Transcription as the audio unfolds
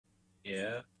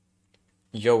Yeah.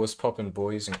 Yo, what's poppin',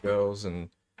 boys and girls and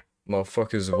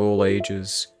motherfuckers of all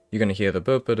ages? You're gonna hear the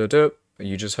burp da dup.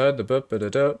 You just heard the burp da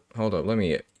dup. Hold up, let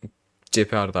me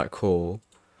dip out of that call.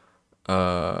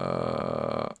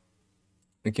 Uh,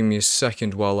 Give me a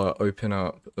second while I open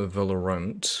up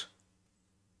Valorant.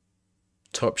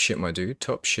 Top shit, my dude.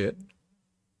 Top shit.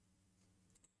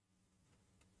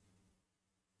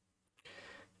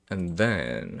 And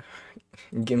then,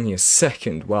 give me a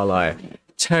second while I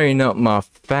turn up my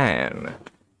fan.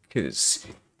 Cause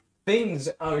things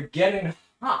are getting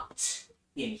hot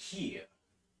in here.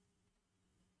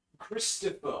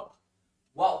 Christopher,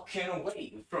 walking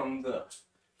away from the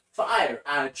fire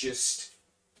I just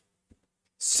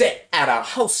set at a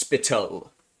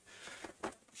hospital.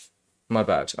 My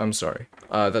bad, I'm sorry.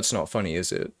 That's not funny,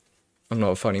 is it? I'm not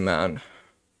a funny man.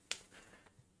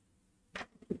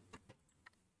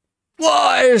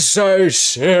 Why so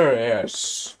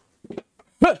serious?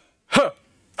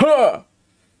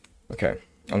 Okay,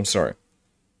 I'm sorry.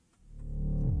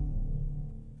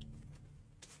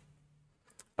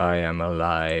 I am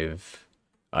alive.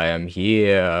 I am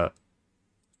here.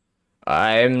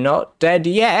 I'm not dead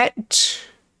yet.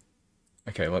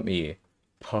 Okay, let me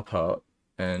pop up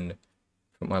and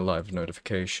put my live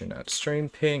notification at stream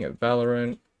ping at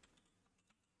Valorant.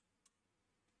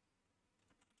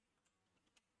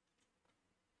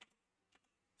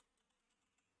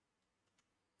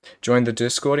 Join the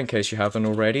Discord in case you haven't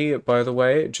already, by the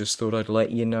way. Just thought I'd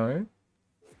let you know.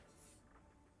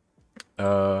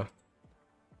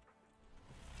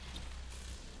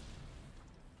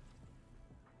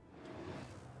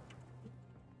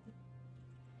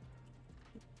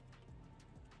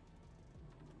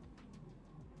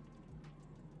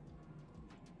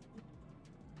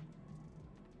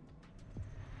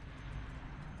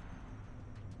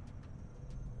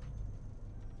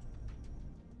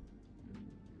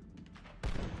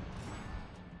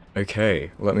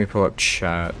 Okay, let me pull up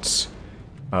chat.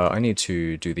 I need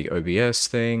to do the OBS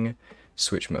thing,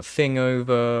 switch my thing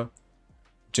over,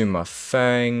 do my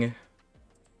thing.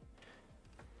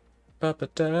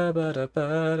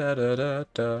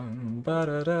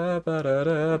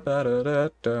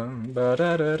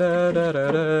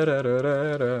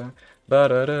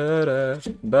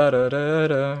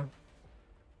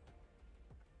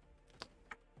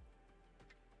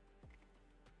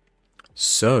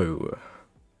 So,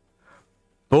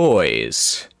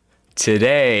 boys,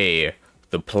 today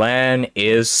the plan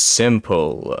is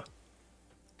simple.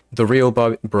 The real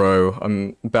bro,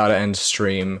 I'm about to end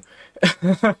stream.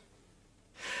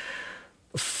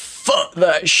 Fuck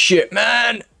that shit,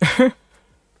 man!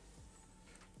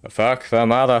 Fuck the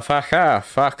motherfucker!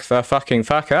 Fuck the fucking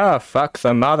fucker! Fuck the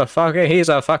motherfucker! He's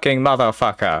a fucking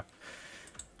motherfucker!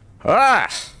 Ah!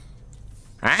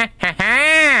 Ha ha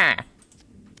ha!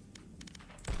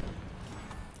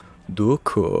 ど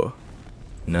こ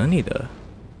何だ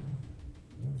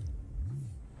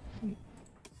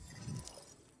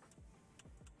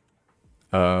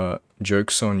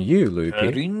Joke's on you,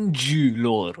 Loopy.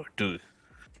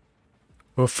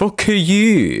 Oh, fuck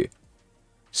you!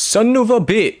 Son of a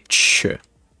bitch!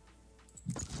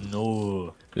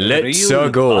 No. Let's Real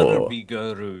go! Barbie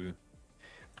Guru.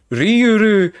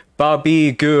 Ryuru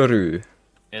Babi Guru.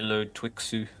 Hello,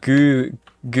 Twixu.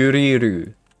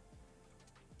 Guriru.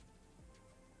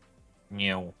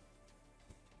 Meow.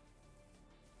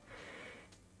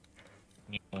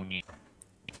 Meow, meow,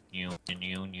 meow,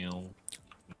 meow, meow.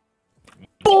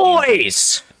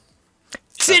 Boys!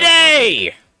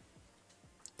 Today!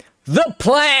 The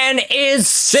plan is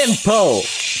simple!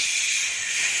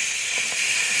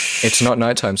 It's not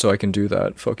nighttime, so I can do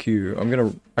that. Fuck you. I'm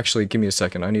gonna... Actually, give me a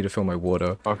second. I need to fill my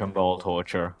water. Fucking ball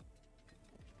torture.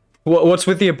 What's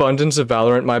with the abundance of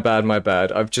Valorant? My bad, my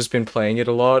bad. I've just been playing it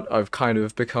a lot. I've kind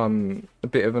of become a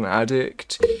bit of an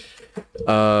addict.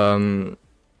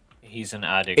 He's an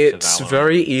addict to It's Valorant.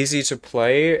 very easy to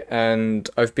play, and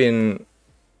I've been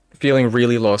feeling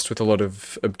really lost with a lot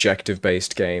of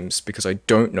objective-based games because I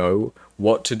don't know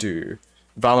what to do.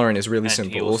 Valorant is really And he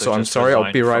simple. also Also, I'm just sorry, I'll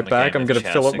resigned be from right the back. game I'm of gonna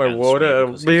chess fill up my against me water. I'll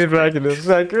because be he's back in a cringe.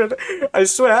 second. I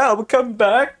swear, I'll come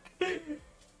back.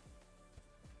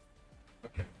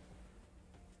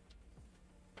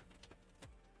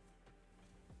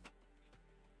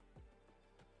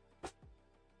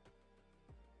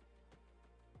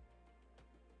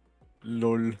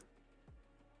 Lol.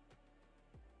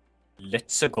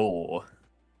 Let's go.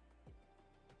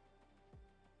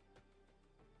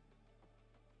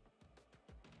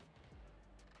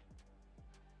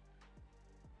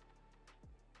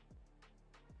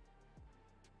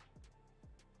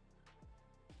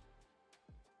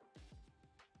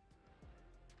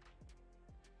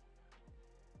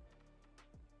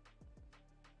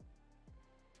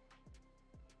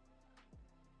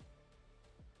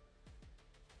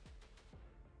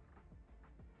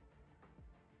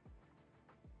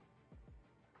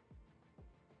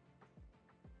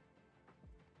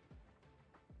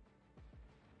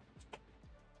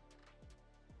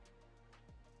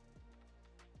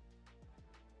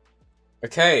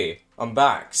 Okay, I'm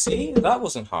back. See, that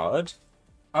wasn't hard.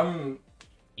 I'm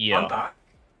Yeah. back.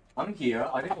 I'm here.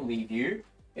 I didn't leave you.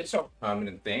 It's not a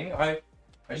permanent thing. I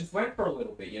just went for a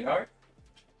little bit, you know.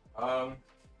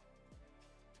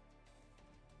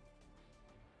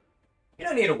 You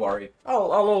don't need to worry.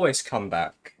 I'll always come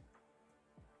back.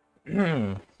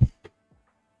 But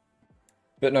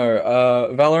no,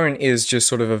 Valorant is just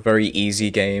sort of a very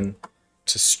easy game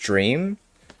to stream.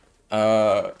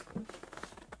 And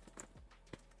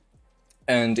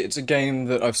it's a game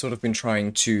that I've sort of been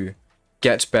trying to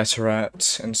get better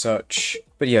at and such.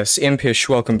 But yes, Impish,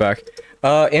 welcome back.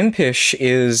 Impish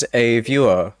is a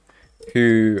viewer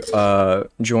who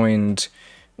joined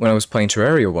when I was playing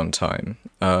Terraria one time.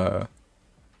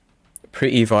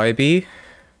 Pretty vibey.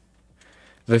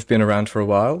 They've been around for a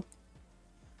while.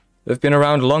 They've been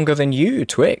around longer than you,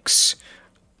 Twix.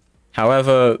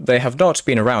 However, they have not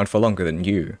been around for longer than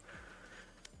you.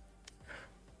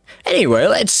 Anyway,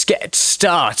 let's get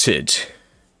started.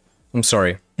 I'm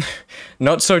sorry.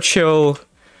 Not so chill,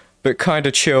 but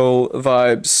kinda chill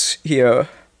vibes here.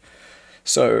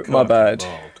 So, my bad.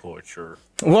 Torture.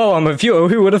 Whoa, I'm a viewer,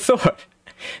 who would have thought?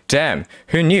 Damn,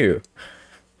 who knew?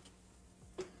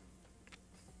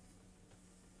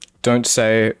 Don't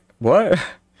say... what?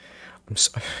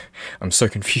 I'm so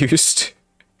confused.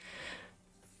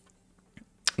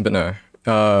 But no.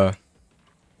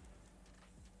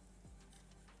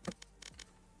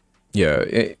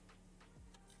 Yeah,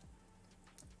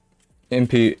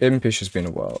 Impish has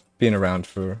been around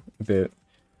for a bit.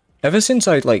 Ever since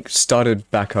I like started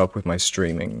back up with my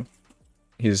streaming,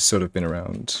 he's sort of been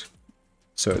around.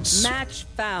 So it's match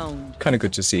found. Kind of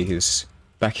good to see he's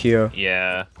back here.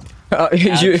 Yeah.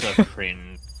 You... Ads are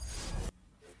cringe.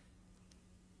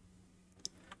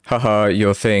 Haha,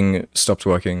 your thing stopped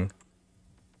working.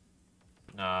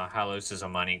 Nah, Halos is a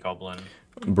money goblin.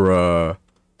 Bruh.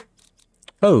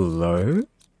 Hello.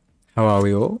 How are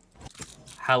we all?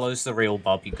 Halos the real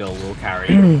Bobby girl will carry.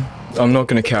 I'm not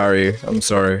gonna carry. I'm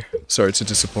sorry. Sorry to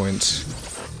disappoint.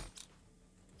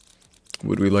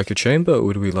 Would we like a chamber or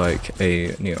would we like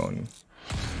a neon?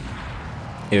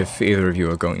 If either of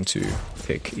you are going to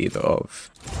pick either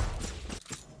of.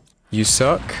 You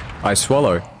suck. I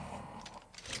swallow.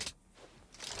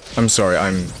 I'm sorry,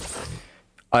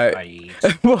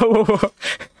 whoa, whoa, whoa.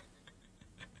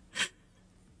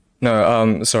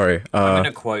 No, sorry. I'm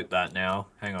gonna quote that now.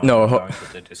 Hang on. No, I'm going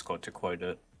to the Discord to quote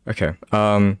it. Okay.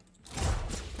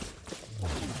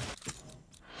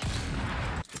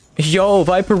 Yo,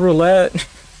 Viper Roulette.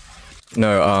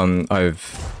 No,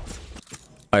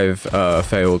 I've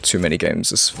failed too many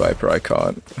games as Viper. I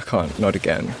can't, not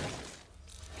again.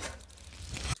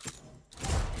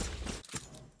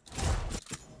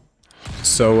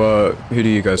 So, who do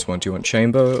you guys want? Do you want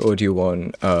Chamber or do you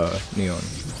want, Neon?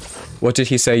 What did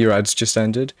he say your ads just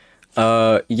ended?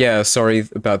 Yeah, sorry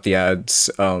about the ads,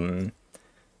 but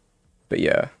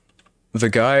yeah. The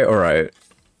guy, alright.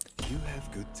 You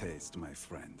have good taste, my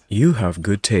friend. You have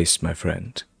good taste, my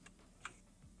friend.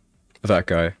 That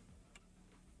guy.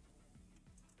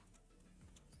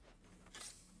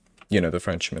 You know, the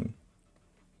Frenchman.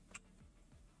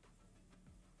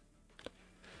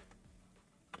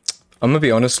 I'm gonna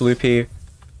be honest, Loopy.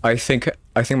 I think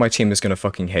my team is gonna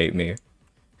fucking hate me.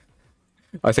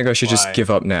 I think I should just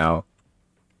give up now.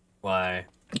 Why?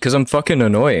 Because I'm fucking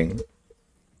annoying.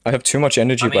 I have too much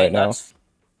energy right now.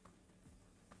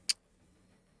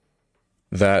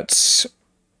 That's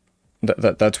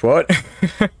what?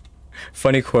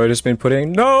 Funny quote has been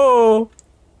putting. No!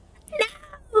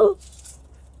 No!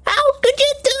 How could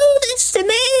you do this to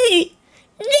me?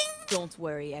 No! Don't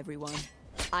worry, everyone.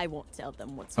 I won't tell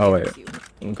them what's oh wrong wait, with you.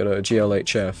 I'm gonna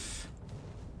GLHF.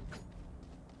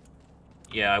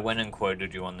 Yeah, I went and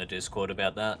quoted you on the Discord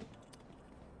about that.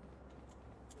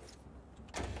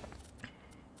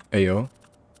 Ayo.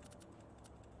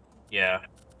 Yeah.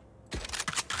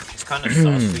 It's kind of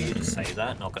sus for you to say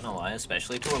that, not gonna lie,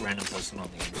 especially to a random person on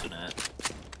the internet.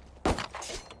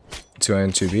 2A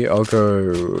and 2B, I'll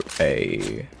go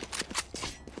A.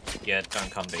 Yeah, don't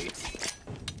come B.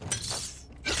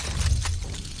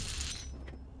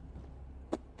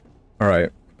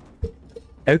 Alright.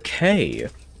 Okay.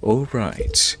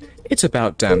 Alright. It's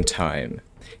about damn time.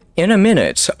 In a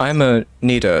minute, I'ma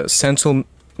need a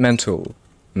sentimental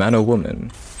man or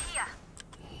woman.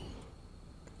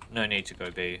 No need to go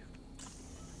B.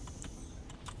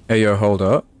 Hey yo, hold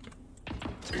up.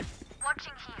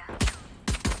 Watching here.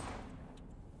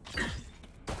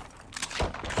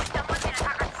 Someone's in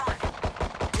attacker spawn.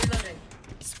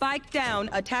 Spike down,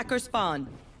 attacker spawn.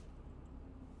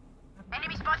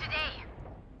 Enemy spotted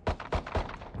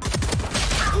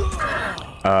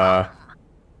A.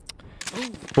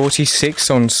 46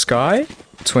 on Sky,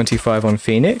 25 on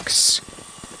Phoenix.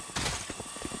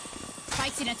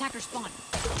 Fights in attacker spawn.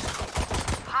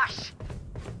 Hush.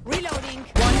 Reloading.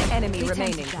 One enemy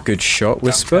remaining. Good shot,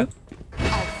 Whisper.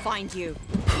 I'll find you.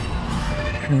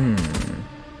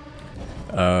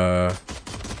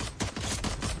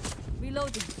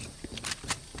 Reloading.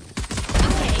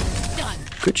 Okay, done.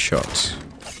 Good shot.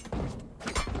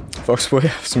 Foxboy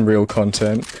have some real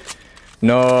content.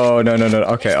 No.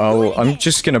 Okay, I'm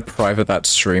just gonna private that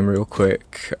stream real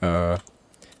quick. That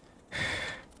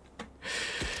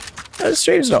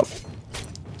stream's up.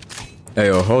 Hey,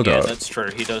 yo, hold Yeah, up. that's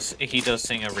true. He does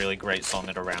sing a really great song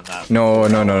at around that. No.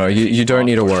 You don't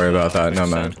need to worry about that. No,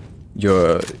 man.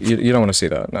 You don't want to see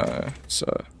that. No. So.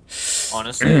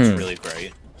 Honestly, it's really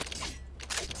great.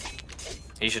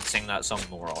 He should sing that song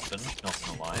more often, not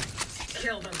gonna lie.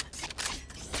 Kill them.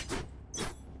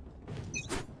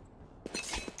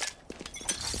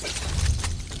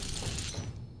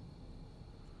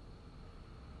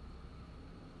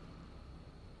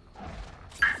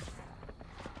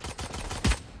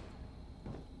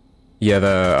 Yeah,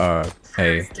 the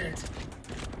A.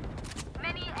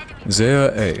 Many enemies. They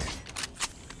are A.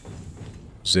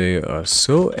 They are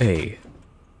so A.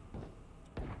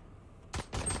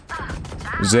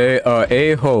 They are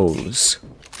A-holes.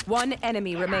 One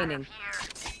enemy remaining.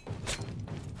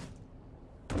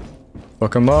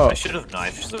 Fuck 'em I up. should have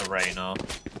knifed the Reyna.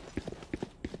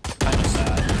 Kinda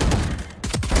sad.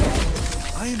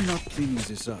 I am not cleaning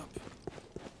this up.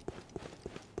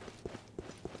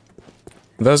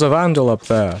 There's a Vandal up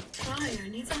there. Fire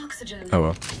needs oxygen. Oh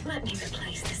well. Let me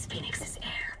replace this phoenix's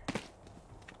air.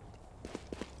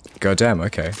 Goddamn,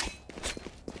 okay.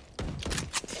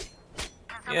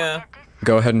 Yeah.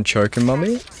 Go ahead and choke him,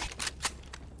 mummy.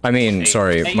 I mean,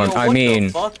 sorry, Hey, mum. yo, I what mean,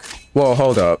 the fuck? whoa,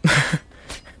 hold up.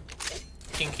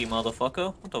 Kinky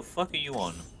motherfucker. What the fuck are you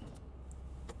on?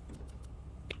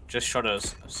 Just shot a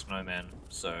snowman,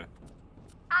 so.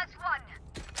 As one.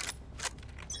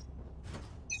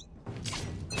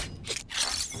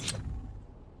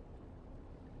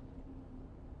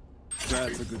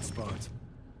 That's a good spot.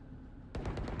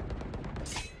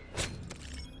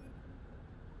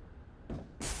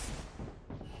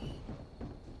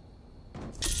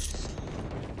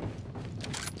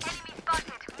 Enemy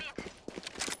spotted. Mid.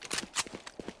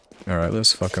 Alright,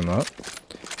 let's fuck him up.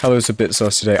 Hello's a bit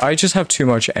sus today. I just have too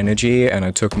much energy and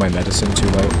I took my medicine too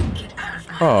late. Get out of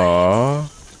my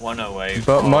Aww. 108.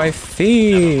 But Oh, my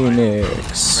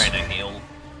Phoenix. Reyna heal.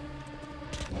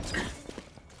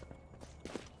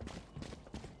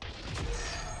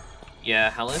 Yeah,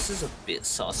 Hallows is a bit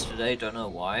sus today, don't know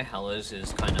why. Hallows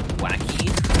is kind of wacky.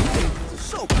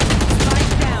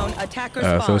 Spike down. Attacker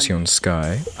spawn. 30 on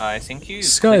Sky. I think you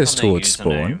Sky click is on the towards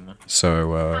username. spawn.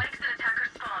 So, Spikes in attacker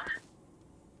spawn.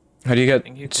 how do you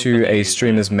think you get click to on the a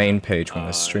streamer's username. main page when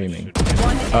they're streaming?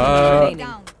 One enemy remaining.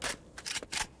 Down.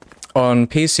 On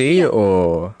PC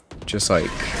or just like...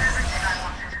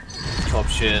 Top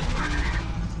shit.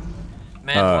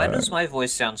 Man, why does my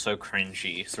voice sound so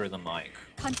cringy through the mic?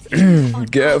 Continue on.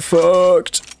 Get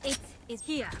fucked! It is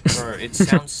here. Bro, it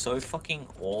sounds so fucking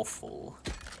awful.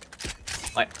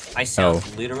 Like, I sound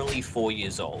literally 4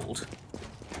 years old.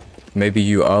 Maybe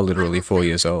you are literally 4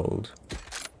 years old.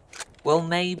 Well,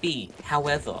 maybe.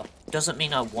 However, doesn't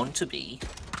mean I want to be.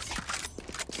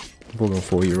 Well, a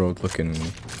 4-year-old looking...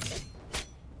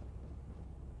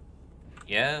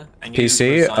 Yeah, and PC,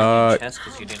 you resigned your chest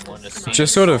 'cause you didn't want to sing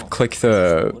Just sort of song. click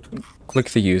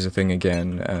the user thing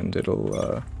again and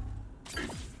it'll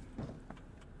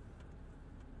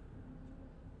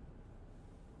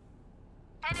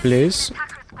please.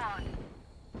 Attacker spawn.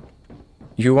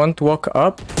 You want to walk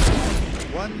up?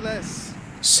 One less.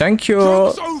 Thank you.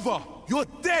 Joke's over. You're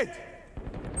dead.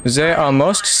 They are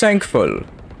most thankful. Didn't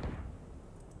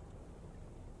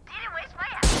waste my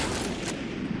ammo.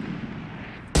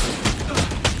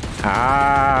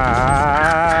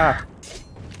 Ah!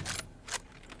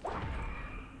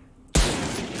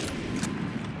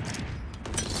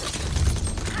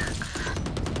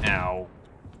 Ow.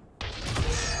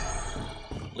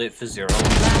 Lit for 0.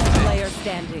 Last player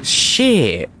standing.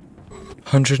 Shit.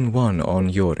 101 on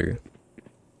Yoru.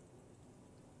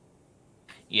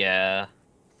 Yeah.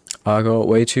 I got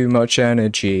way too much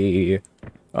energy.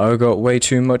 I got way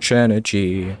too much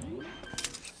energy.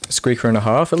 Squeaker and a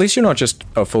half? At least you're not just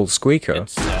a full squeaker. It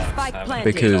sucks Spike having planted.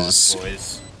 Because-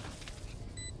 boys.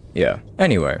 Yeah.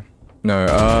 Anyway. No,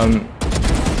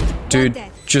 dude,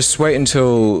 just wait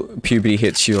until puberty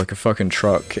hits you like a fucking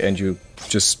truck and you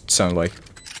just sound like...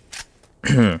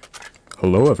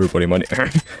 Hello everybody, my name...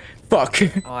 Fuck!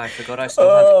 Oh, I forgot I still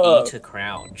have E to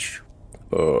crouch.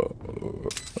 Hello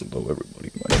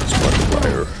everybody, my name is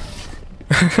Markiplier.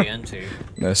 TNT.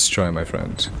 Let's try, my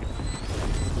friend.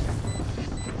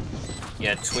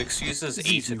 Yeah, Twix uses E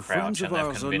These to new crouch, friends and of they've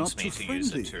ours are convinced not me too to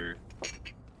use friendly. it too.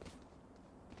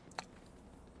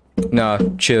 Nah,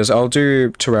 cheers. I'll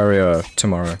do Terraria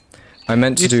tomorrow. I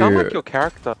meant to You do. sound like your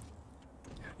character.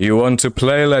 You want to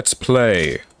play? Let's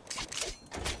play.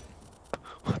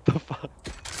 What the fuck?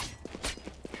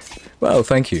 Well,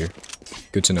 thank you.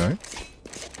 Good to know.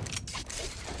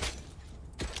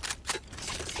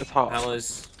 It's hard.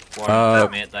 Hellas won't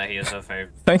admit that he is her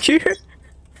favorite. Thank you.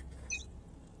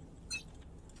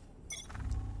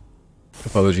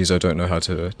 Apologies, I don't know how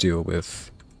to deal with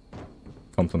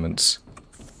compliments.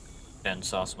 Ben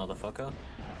sauce motherfucker.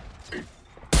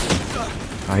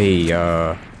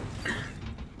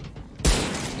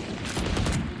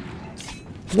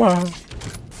 Wow.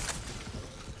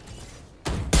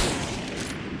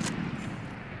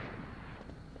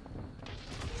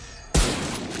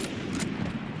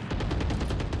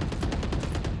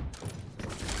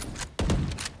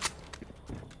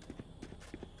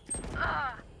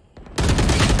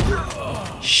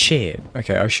 Shit.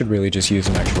 Okay, I should really just use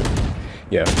an actual...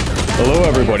 Yeah. Hello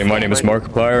everybody, my name is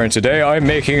Markiplier, and today I'm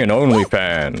making an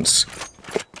OnlyFans.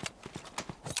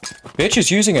 Bitch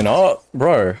is using an art...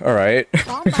 Bro, alright.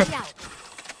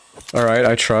 Alright,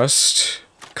 I trust.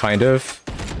 Kind of.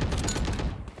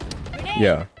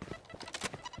 Yeah.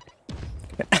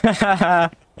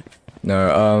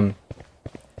 No,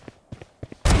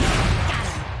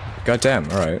 Goddamn,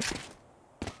 alright.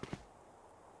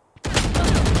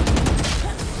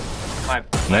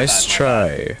 Nice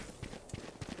try.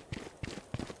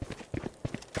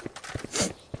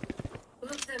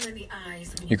 Look them in the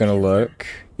eyes when You're gonna look?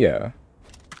 Yeah.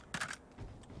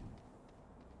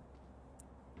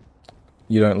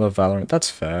 You don't love Valorant? That's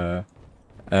fair.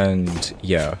 And,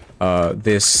 yeah.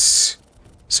 This...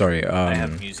 Sorry, I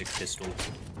have music pistol.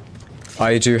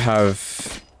 I do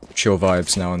have chill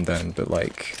vibes now and then, but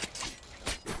like...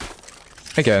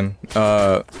 Again,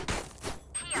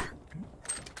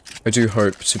 I do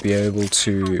hope to be able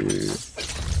to...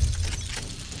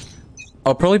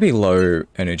 I'll probably be low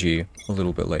energy a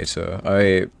little bit later.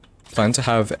 I plan to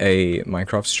have a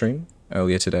Minecraft stream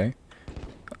earlier today.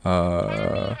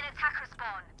 But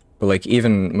like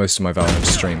even most of my Valorant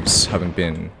streams haven't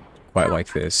been quite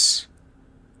like this.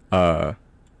 I've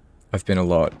been a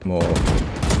lot more...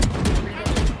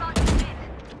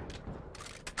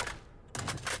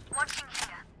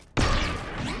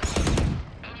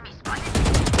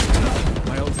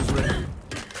 My ult is ready.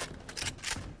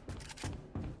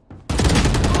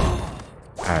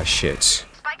 Ah, shit.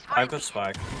 I've got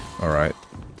spike. Alright.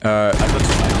 I've got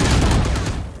spike.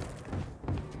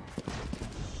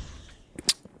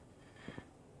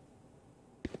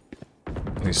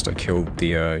 At least I killed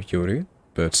the, Yuri,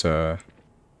 but,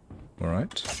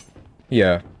 alright.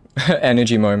 Yeah.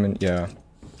 Energy moment, yeah.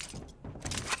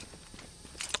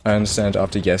 I understand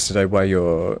after yesterday why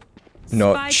you're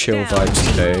not Spike chill down. vibes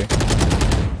today.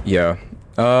 Yeah.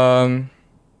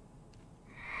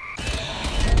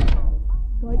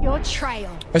 Got your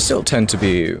trail. I still tend to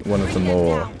be one of the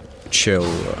more chill,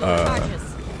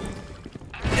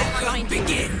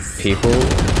 people.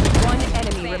 One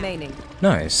enemy remaining.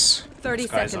 Nice. 30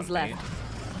 Guy's seconds on me. left.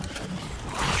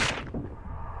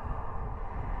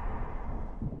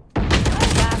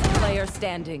 Last player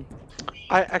standing.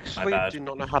 I actually bad. do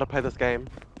not know how to play this game.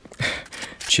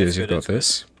 Cheers, It's you've good, got it's good.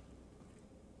 this.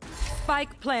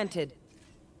 Spike planted.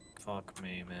 Fuck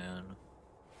me, man.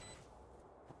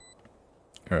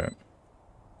 Alright.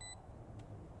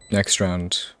 Next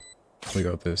round, we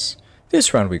got this.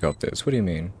 This round we got this. What do you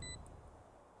mean?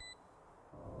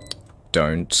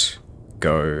 Don't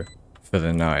go for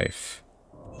the knife.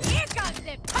 Here comes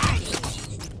the party.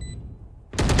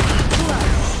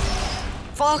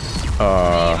 Fuck!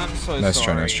 I'm so Nice try,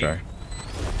 sorry. nice try.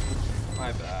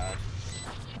 My bad.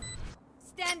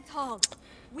 Stand tall.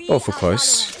 We Awful are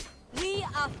close. Valorant. We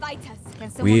are fighters.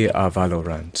 Can someone We get- are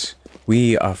Valorant.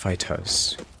 We are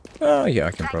fighters. Yeah,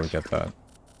 I can probably get that.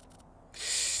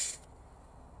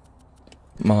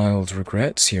 Mild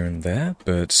regrets here and there,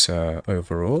 but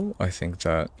overall, I think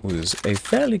that was a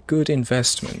fairly good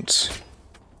investment.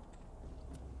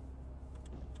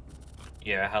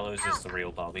 Yeah, Hellos is the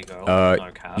real Barbie girl.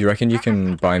 No cap. You reckon you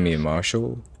can buy me a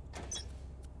Marshall?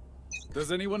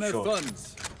 Does anyone have Sure.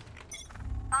 funds?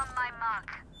 On my mark.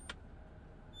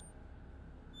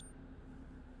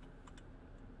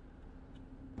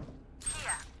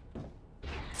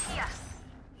 Here.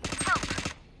 Help.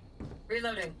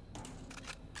 Reloading.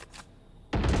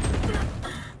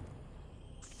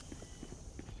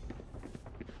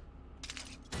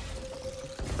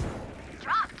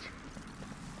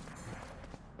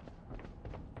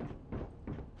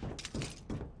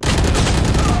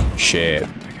 shit.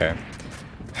 Okay.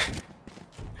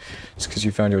 It's because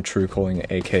you found your true calling,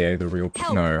 aka the real.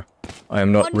 No, I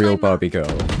am not real Barbie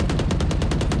girl.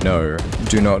 No,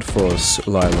 do not force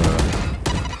Lila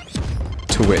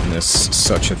to witness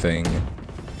such a thing.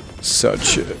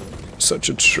 Such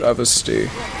a travesty.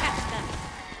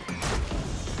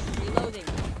 Reloading.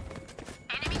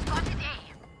 Enemy spotted A.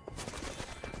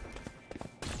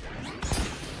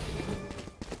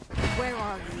 Where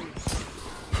are you?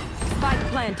 Spike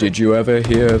planted. Did you ever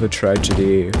hear the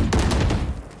tragedy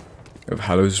of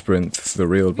Hallowsbrinth, the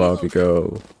real Barbie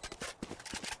girl?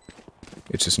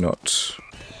 It is not.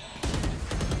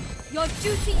 Your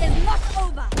duty is not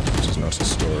over. It is not a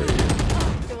story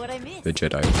So what I missed? the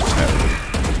Jedi will tell.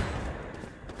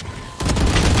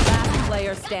 Last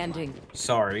player standing.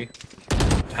 Sorry.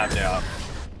 Tapped out.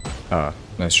 Ah,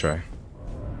 nice try.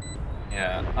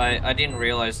 Yeah, I didn't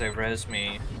realize they res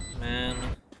me. Man.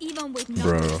 Even with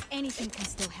Bro. numbers, anything can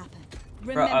still happen.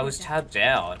 Bro, Remember I was that. tapped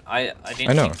out. I I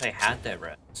didn't know. think they had their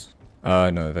res.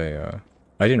 No, they,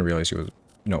 I didn't realize you were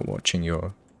not watching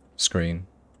your screen,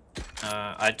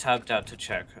 I tapped out to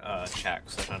check chat,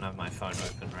 'cause I don't have my phone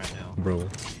open right now. bro.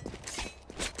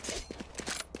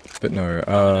 But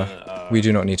no, we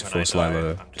do not need to When I force die, Lila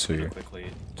I'm just gonna to. quickly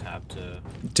tab to...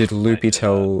 Did Loopy did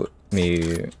tell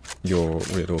me your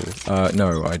riddle?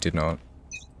 No, I did not.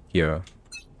 Here.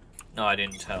 No, I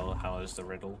didn't tell Hallow's the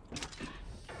riddle.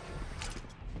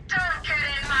 Don't get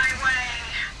in my way.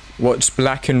 What's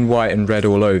black and white and red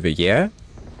all over, yeah?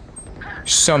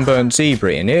 Sunburnt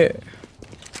zebra in it.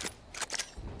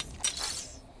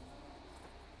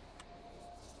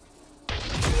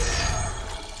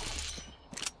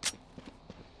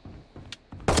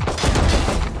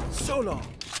 So long.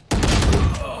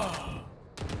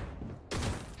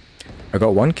 I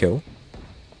got one kill.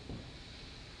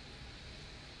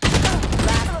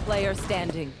 Last player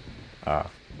standing.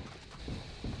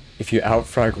 If you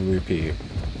outfrag Loopy,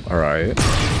 alright.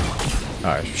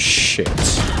 Ah, shit.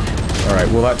 Alright,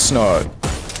 well that's not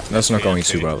going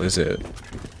too well, is it?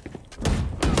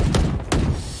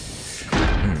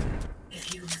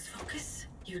 If you lose focus,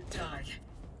 you die.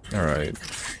 Alright.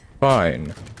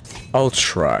 Fine. I'll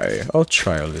try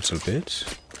a little bit.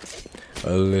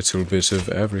 A little bit of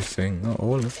everything,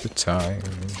 all of the time.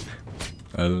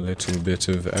 A little bit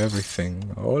of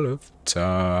everything, all of the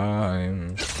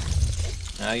time.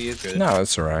 No, you're good. No,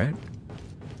 it's alright.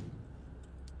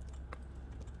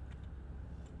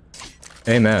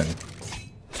 Amen.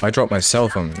 I dropped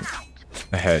myself on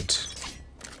the head.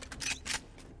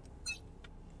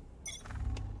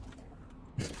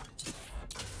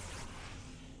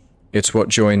 It's what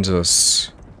joins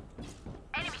us.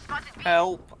 Enemy spotted B.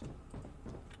 Help!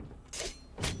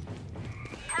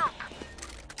 Help.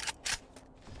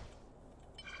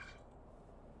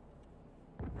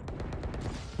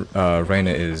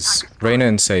 Reyna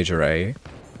and Sage are A.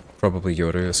 Probably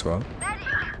Yoru as well. Medic.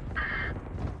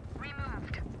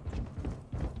 Removed.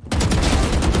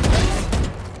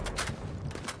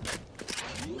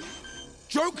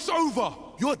 Joke's over.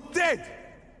 You're dead.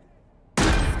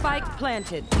 Spike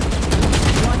planted.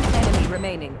 One enemy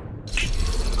remaining.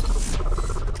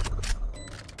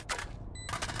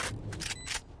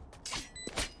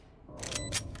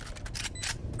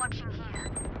 Watching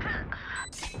here.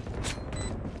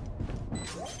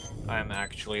 I'm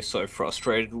actually so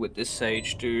frustrated with this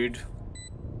Sage, dude.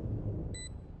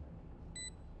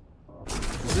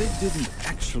 They didn't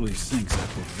actually think that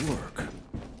would work.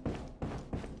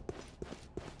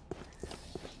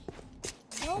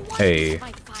 No one Hey. needs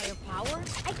my firepower.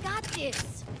 I got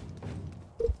this.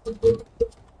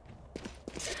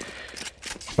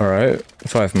 Alright,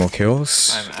 5 more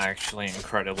kills. I'm actually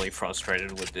incredibly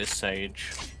frustrated with this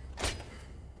Sage.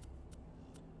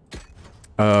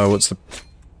 What's the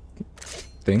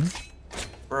thing?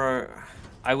 Bro,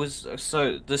 I was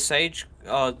so the Sage,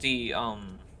 the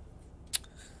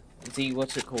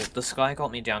what's it called? The Sky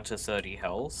got me down to 30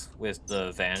 health with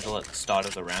the Vandal at the start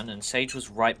of the round, and Sage was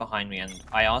right behind me, and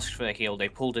I asked for a heal. They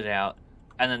pulled it out,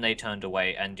 and then they turned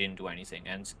away and didn't do anything,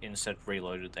 and instead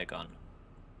reloaded their gun.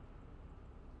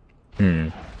 Hmm.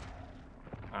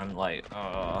 I'm like,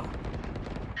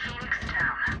 Phoenix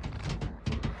down.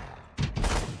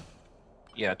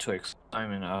 yeah, Twix.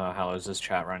 I'm in Hallow's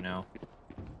chat right now.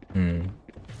 Hmm.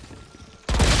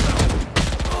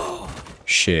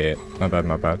 Shit. My bad,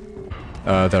 my bad.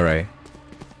 They're A.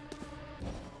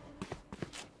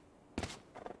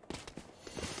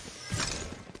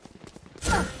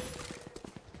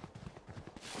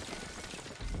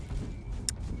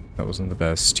 That wasn't the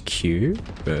best cue,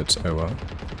 but oh well.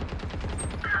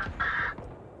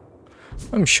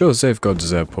 I'm sure they've got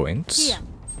their points. Here.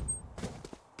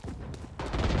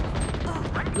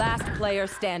 Last player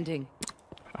standing.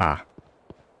 Ah.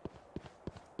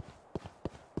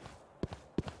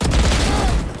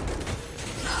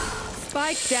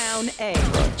 Spike down A.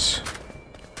 Right.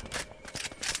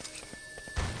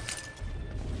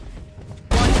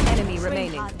 One enemy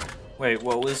remaining. Wait,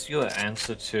 what was your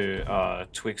answer to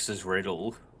Twix's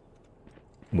riddle?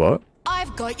 What?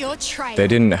 I've got your trail. They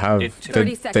didn't have. It- They, 30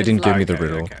 they seconds didn't give me left. the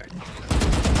riddle. Okay.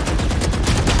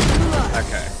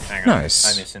 Okay, hang on. Nice. I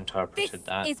This misinterpreted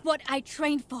that. is what I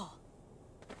trained for.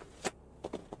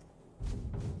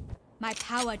 My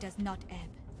power does not ebb.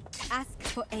 Ask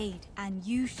for aid, and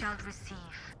you shall receive.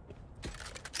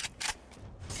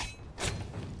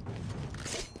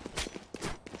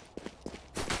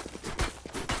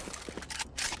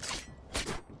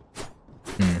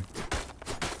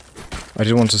 I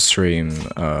did want to stream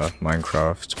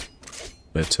Minecraft,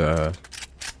 but I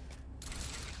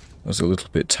was a little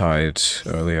bit tired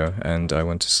earlier, and I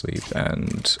went to sleep.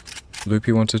 And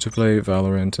Loopy wanted to play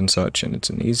Valorant and such, and it's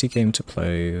an easy game to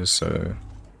play, so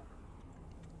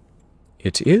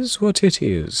it is what it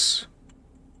is.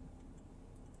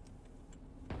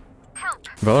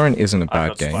 Valorant isn't a I bad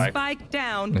got game spiked. Spike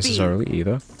down B. necessarily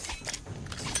either.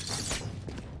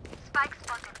 Spike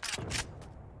spotted.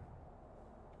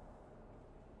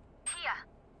 Here.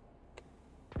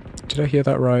 Did I hear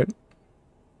that right?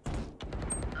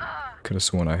 Could have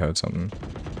sworn I heard something.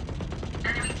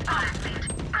 Enemy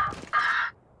spotted.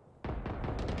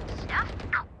 Snuff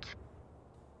out.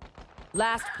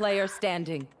 Last player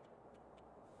standing.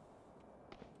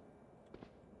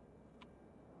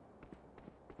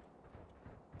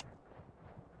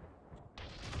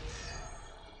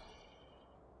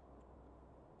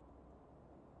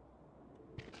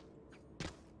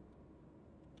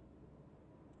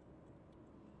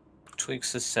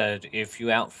 Twix has said, if you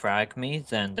outfrag me,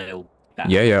 then they'll back.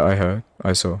 Yeah, I heard.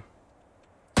 I saw.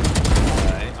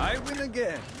 I win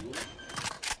again.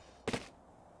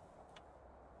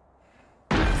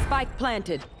 Spike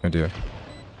planted. Oh dear.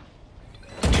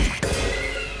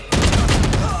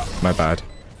 My bad.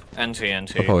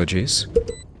 NT. Apologies.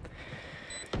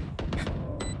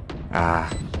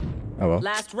 Ah. Oh well.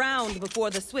 Last round before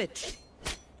the switch.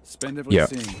 Spend Yeah.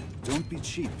 everything. Don't be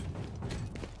cheap.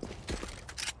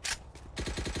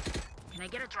 Can I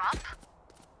get a drop?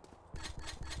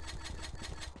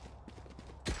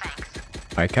 Thanks.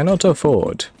 I cannot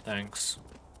afford. Thanks.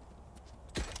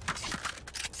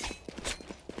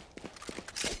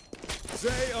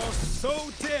 They are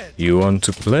so dead. You want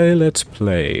to play? Let's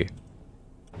play.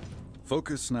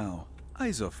 Focus now.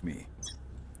 Eyes off me.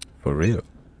 For real.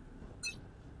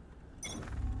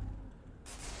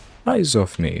 Eyes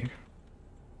off me.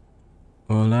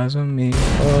 All eyes on me,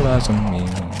 all eyes on me.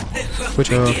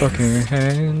 Put your fucking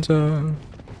hands up.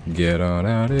 Get on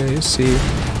out of your seat.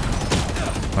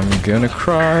 I'm gonna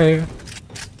cry.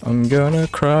 I'm gonna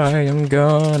cry. I'm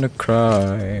gonna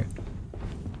cry.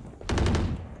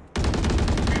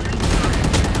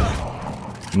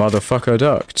 Motherfucker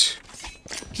ducked.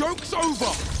 Joke's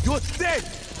over. You're dead.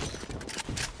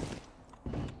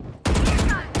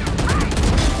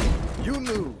 You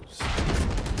lose.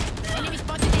 Enemy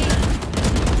spotted A.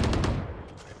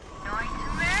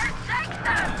 Nightmare, take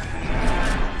that!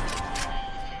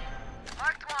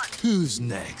 Marked one. Who's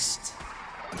next?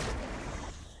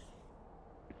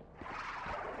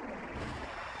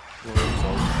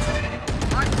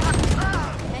 Marked one.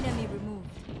 Ah! Enemy removed.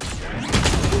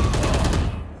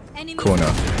 Enemy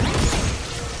Corner.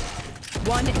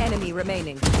 One enemy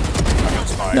remaining.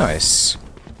 Nice.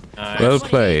 Nice. Well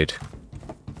played.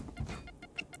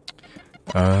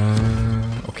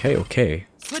 Okay.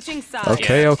 Switching sides.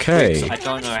 Okay, Yeah, okay. Twix, I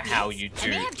don't know how you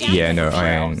do. Yeah, no,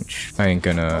 Crouch. I ain't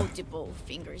gonna. multiple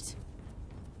fingers.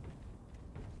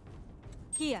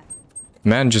 Here.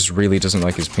 Man just really doesn't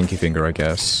like his pinky finger, I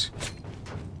guess.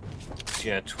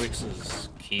 Yeah, Twix's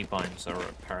keybinds are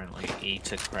apparently E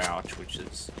to crouch, which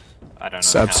is, I don't know.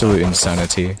 It's how absolute that works.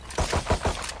 insanity.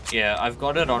 Yeah, I've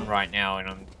got it on right now, and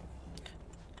I'm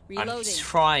Reloading.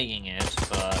 trying it,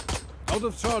 but Out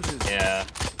of charges. yeah.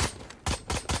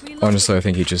 Reloading. Honestly, I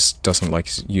think he just doesn't like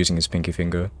using his pinky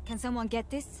finger. Can someone get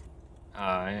this?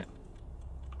 Alright.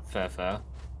 Fair.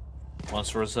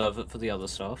 Wants to reserve it for the other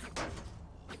stuff.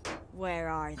 Where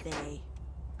are they?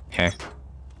 Heh.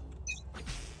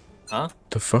 Huh?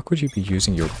 The fuck would you be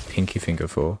using your pinky finger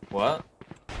for? What?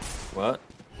 What?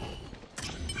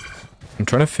 I'm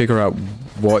trying to figure out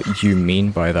what you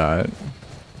mean by that.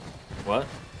 What?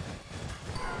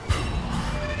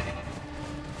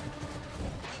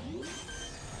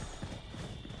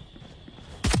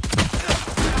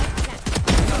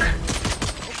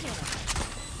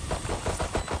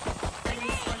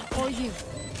 For you.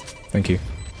 Thank you.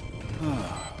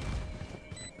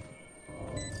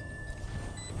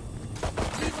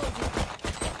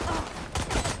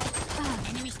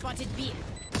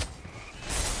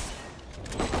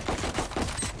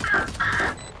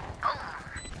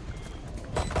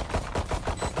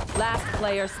 Last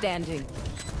player standing.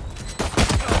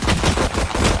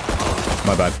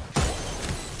 My bad.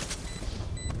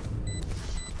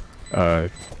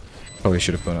 Probably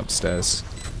should have gone upstairs.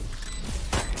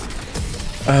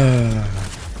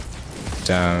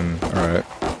 Damn, alright.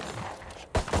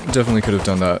 Definitely could have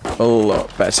done that a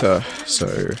lot better, so...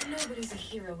 Nobody's a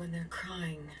hero when they're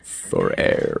crying. For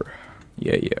air.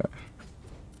 Yeah, yeah.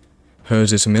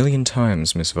 Heard it a million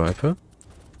times, Miss Viper.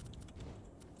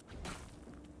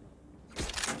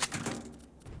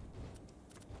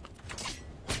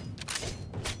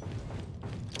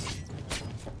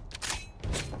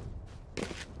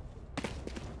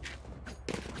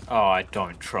 Oh, I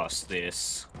don't trust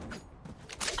this.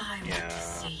 I want Yeah. to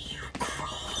see you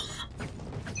crawl.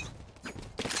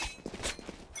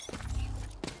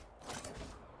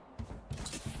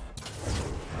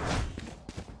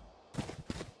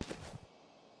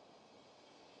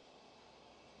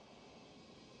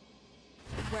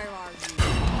 Where are you?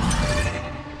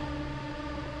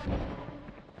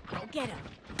 Go get him.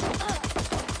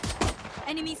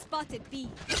 Enemy spotted B.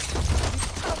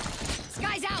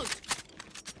 Sky's out.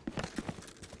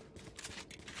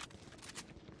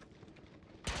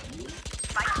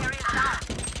 Spike carrier down.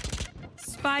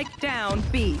 Spike down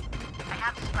B. I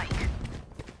have the spike.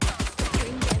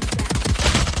 Bring them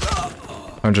down.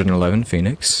 111,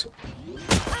 Phoenix.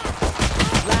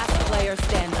 Last player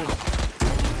standing.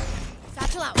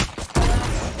 Satchel out.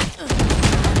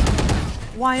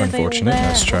 Why are Unfortunate,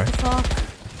 nice try.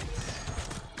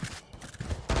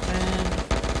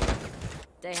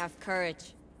 They have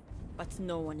courage, but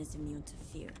no one is immune to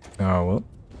fear. Oh, well.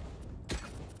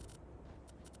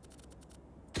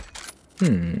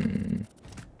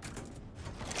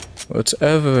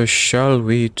 Whatever shall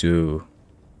we do?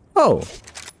 Oh,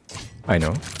 I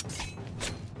know.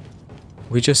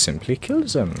 We just simply kill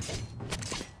them.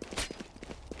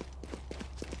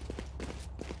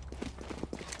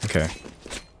 Okay.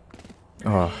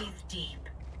 Oh, Breathe deep.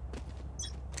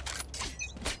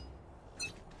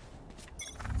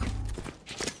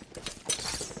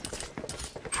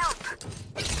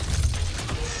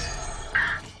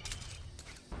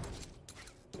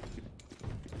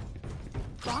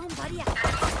 Bomb buddy out.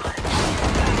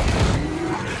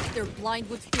 They're blind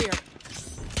with fear.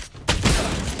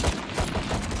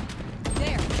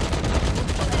 There.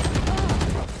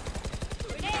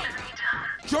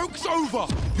 Joke's over!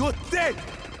 You're dead!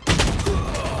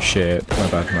 shit. My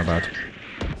bad, my bad.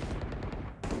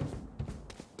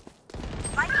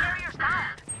 Spike carrier's down.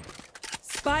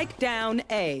 Spike down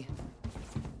A.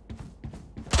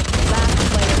 Last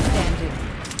player standing.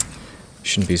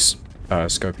 Shouldn't be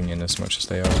scoping in as much as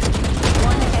they are.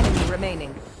 One enemy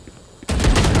remaining.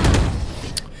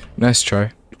 Nice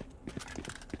try.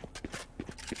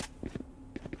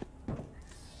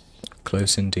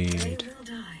 Close They indeed. will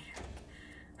die.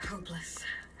 Hopeless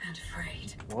and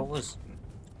afraid. What was...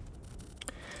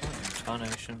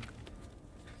 Incarnation?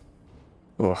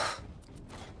 Oh,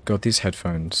 God, these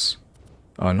headphones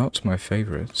are not my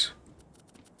favorite.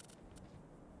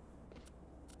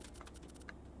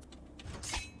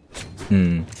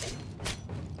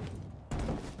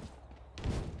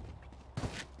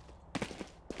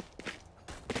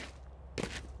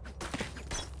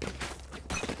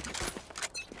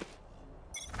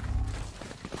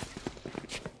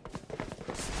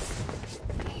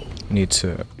 Need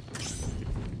to...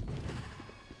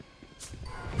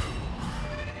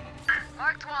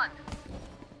 Marked one.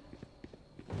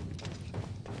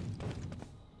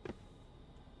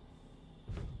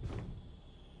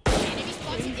 Enemy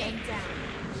spotted game down.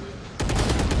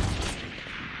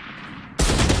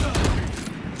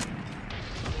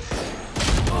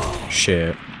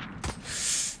 Shit.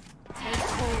 Take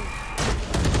hold.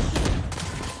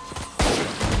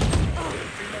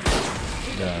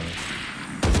 Damn.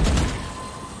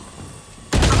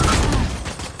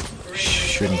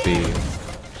 Shouldn't be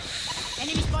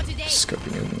Enemy spotted A.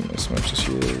 scoping in as much as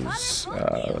she is.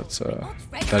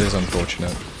 That is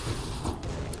unfortunate.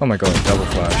 Oh my god, double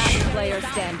flash. Last player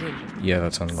standing. Yeah,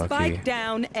 that's unlucky. Spike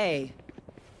down A.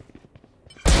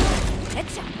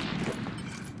 Headshot.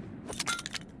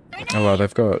 Oh well,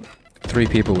 they've got 3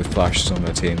 people with flashes on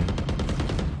their team.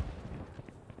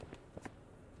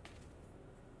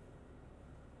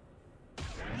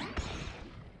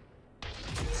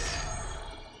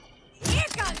 Here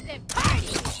comes the party.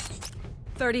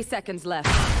 30 seconds left.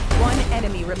 One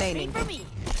enemy remaining. For me.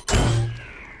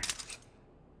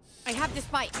 I have the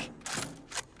spike.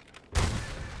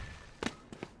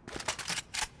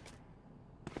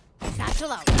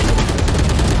 Satchel out.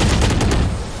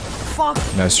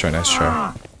 Nice try, nice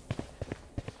try.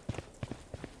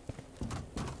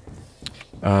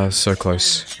 So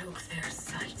close. Choke their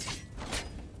sight.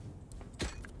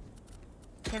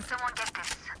 Can someone get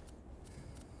this?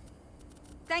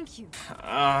 Thank you.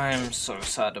 I'm so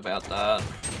sad about that.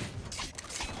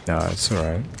 Nah, it's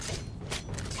alright.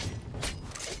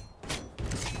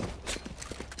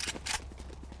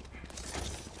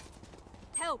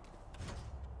 Help.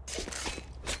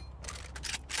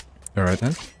 Alright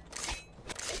then.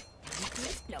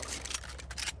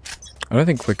 I don't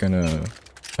think we're gonna...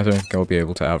 I don't think I'll be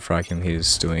able to outfrag him.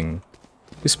 He's doing...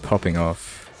 He's popping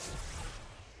off.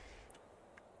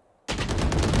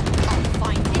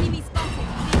 Find enemy spotted.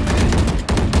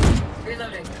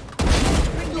 Reloading.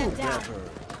 Bring them down.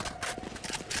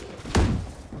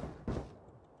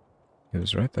 He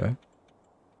was right there.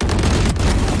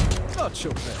 Not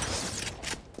your best.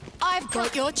 I've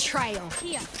got your trail.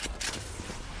 Here.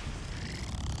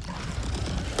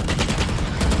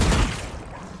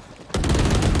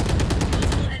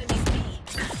 Enemies B.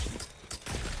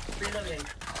 Reloading.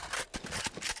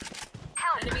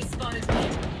 Help! Enemy spotted B.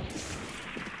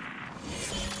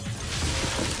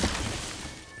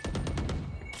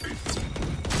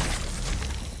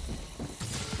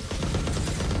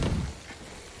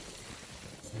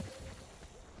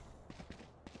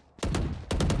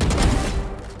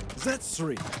 That's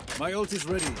 3. My ult is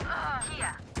ready.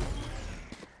 Here.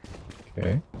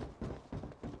 Okay.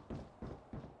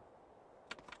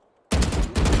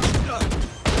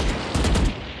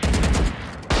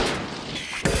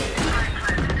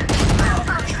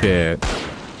 Shit.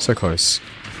 So close.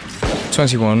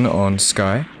 21 on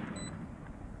Sky.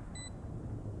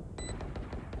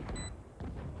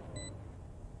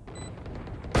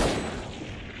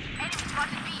 Enemy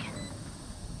spotted B.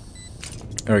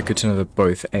 Alright, good to know they're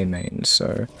both A mains,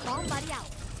 so... Bomb buddy out.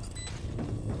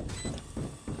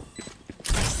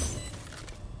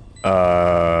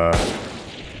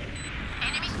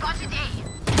 Enemy spotted A.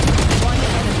 One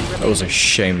enemy That was a remaining.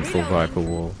 shameful Viper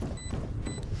wall.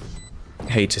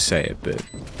 Hate to say it, but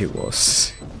it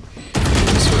was.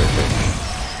 It was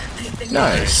horrific.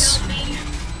 Nice.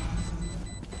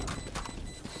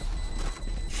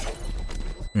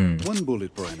 One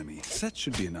bullet per enemy. That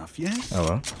should be enough, yes?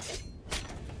 Oh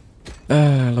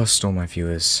well. Lost all my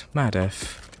viewers. Mad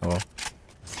F. Oh well.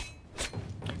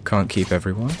 Can't keep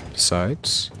everyone.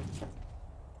 Besides.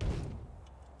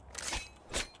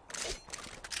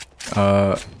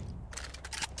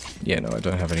 Yeah, no, I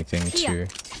don't have anything to...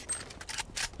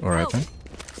 Alright then.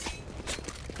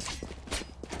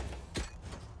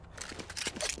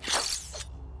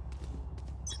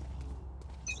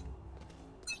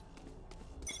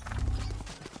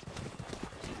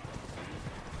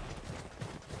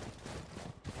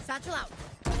 Satchel out.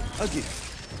 I'll give.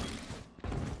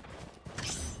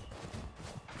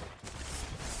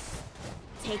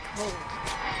 Take hold.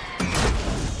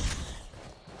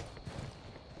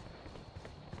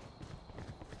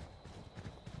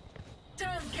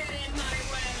 Don't get in my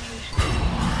way.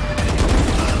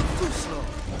 Too slow.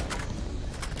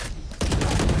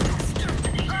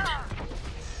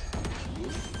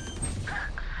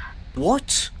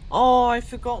 What? Oh, I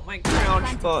forgot my crouch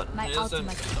Planted. button. My Isn't...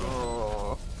 ultimate is ready.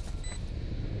 Oh.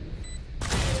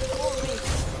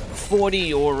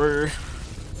 40 or...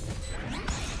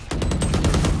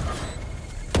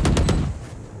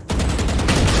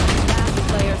 Last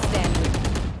player standing.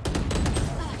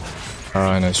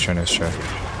 Nice try, nice try.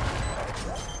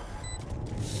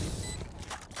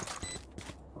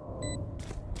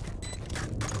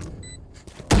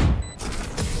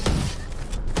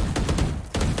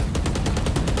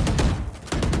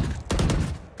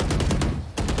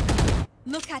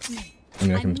 Look at me. I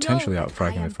mean, I can know potentially that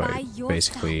outfrag him am if I by your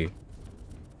basically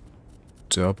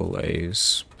double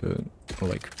Ace, but or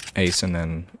like Ace and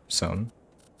then some.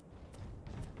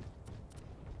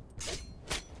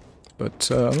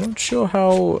 But I'm not sure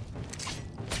how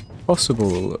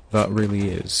possible that really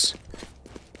is.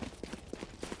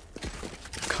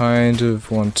 Kind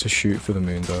of want to shoot for the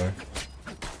moon though.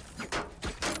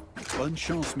 Bonne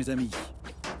chance, mes amis.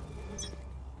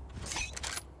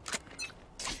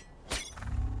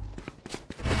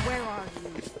 Where are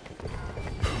you?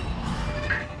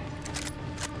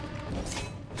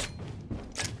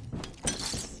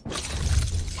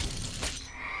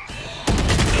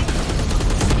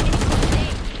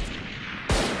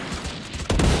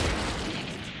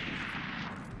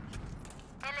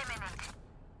 Eliminate.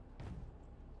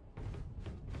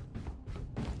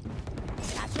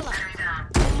 Satchel out.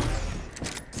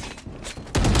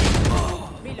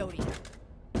 Reloading.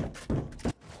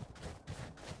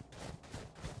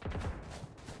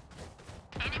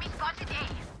 Enemy spotted A.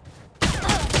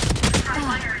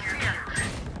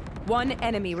 One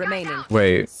enemy remaining.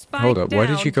 Wait, Hold up, why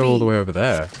did down you go all the B. way over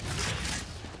there?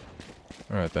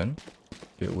 Alright then.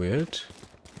 Bit weird.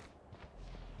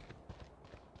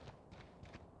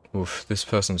 Oof, this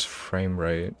person's frame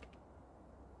rate.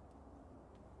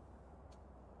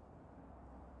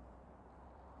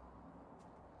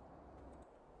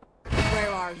 Where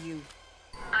are you?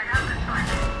 I have this one.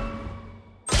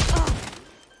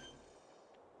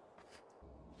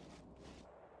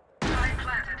 I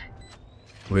planted.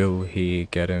 Will he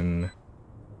get him?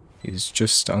 He's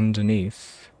just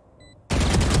underneath.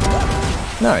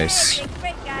 Nice.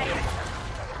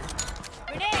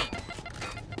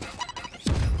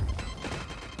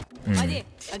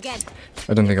 Again.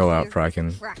 I don't think I'll outfrag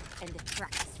him. And the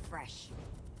track is fresh.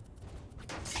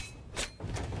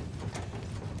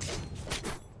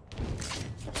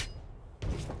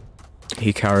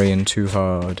 He carrying too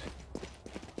hard.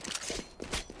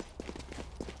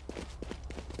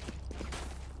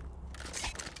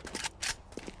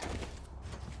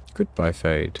 Goodbye,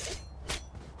 Fade.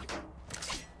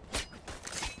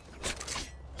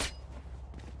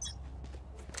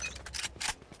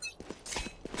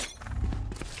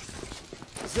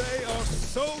 They are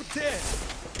so dead.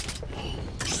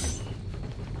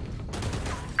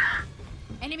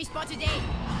 Enemy spotted A.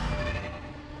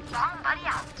 Somebody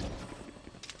out.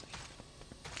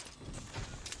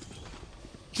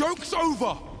 Joke's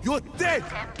over. You're dead.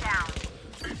 Them down.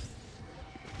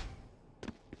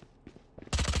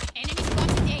 Enemy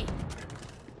spotted A.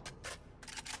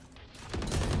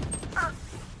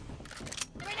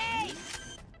 Grenade!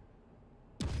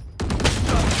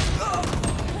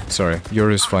 Sorry, you're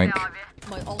his flank.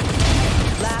 My ult.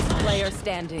 Last player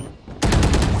standing.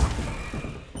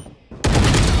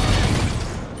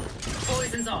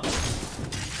 Poison's off.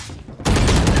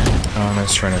 Oh,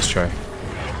 nice try, nice try.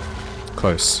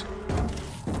 Close.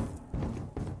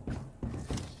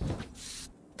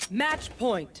 Match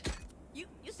point. You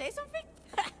say something?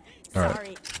 Alright.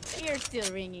 Sorry. Ear's still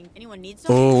ringing. Anyone need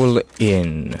something? All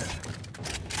in.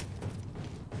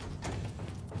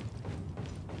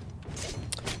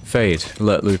 Fade,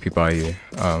 let Loopy buy you.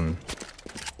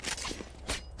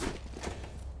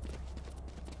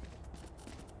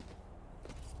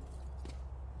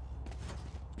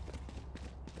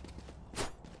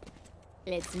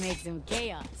 Let's make some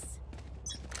chaos.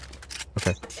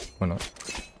 Okay, why not?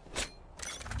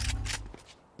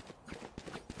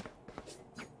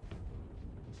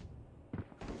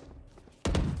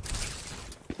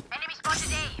 Enemy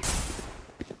spotted A.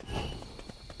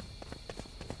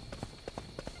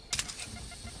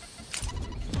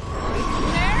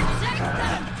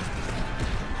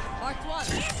 Part one.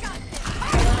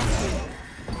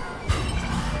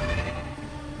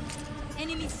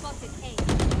 Enemy spotted A.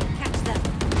 Catch them.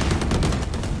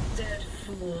 Dead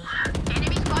fool.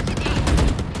 Enemy spotted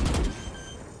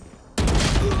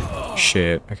A.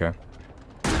 Shit, okay.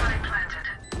 I planted.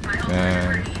 My ult is Man.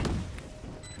 ready.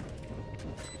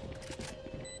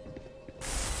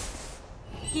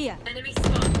 Here. Enemy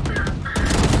spot.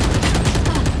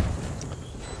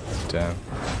 Damn.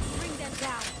 Bring them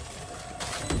down.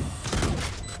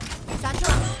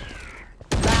 Satchel.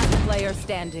 Last player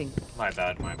standing. My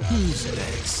bad, my bad. Who's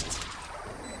next?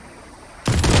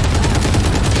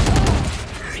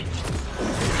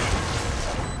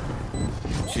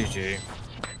 GG.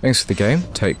 Thanks for the game,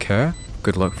 take care,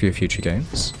 good luck for your future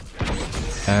games,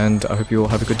 and I hope you all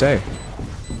have a good day.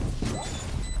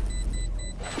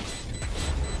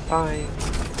 Bye.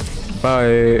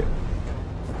 Bye.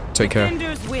 Take care.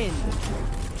 Defenders win.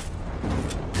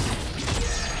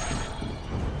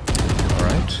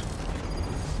 Alright.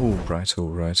 Alright,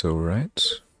 alright,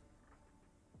 alright.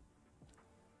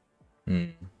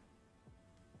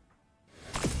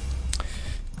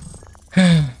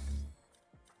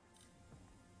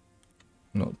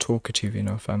 Not talkative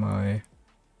enough, am I?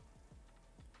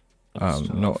 That's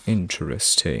tough. Not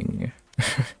interesting.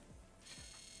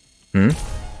 Hmm?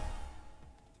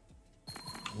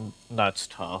 That's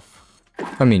tough.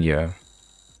 I mean, yeah.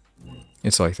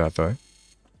 It's like that, though.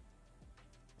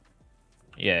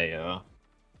 Yeah, yeah.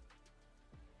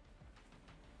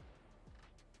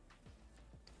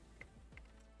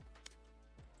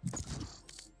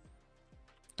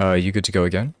 You good to go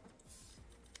again?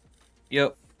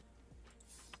 Yep.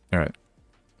 Alright.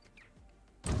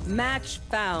 Match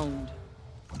found.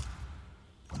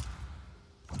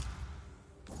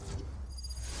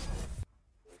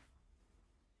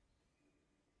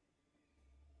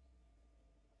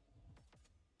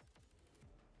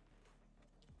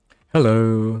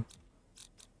 Hello.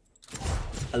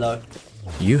 Hello.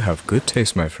 You have good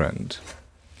taste, my friend.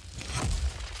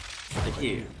 Thank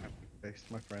you. Thanks,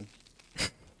 my friend.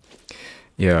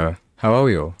 Yeah. How are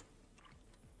you?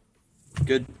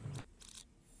 Good.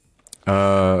 Who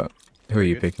are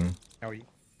you Good. picking? How are you?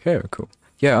 Yeah, cool.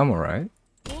 Yeah, I'm alright.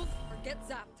 Wolf or get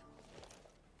zapped.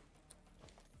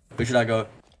 Where should I go?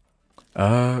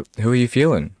 Who are you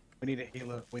feeling? We need a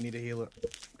healer. We need a healer.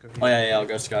 Go Oh healer. yeah, I'll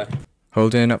go Sky.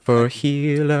 Holding up for a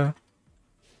healer.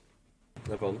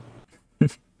 No problem.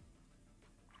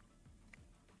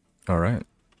 Alright.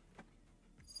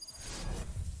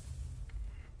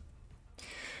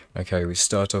 Okay, we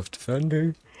start off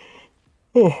defending.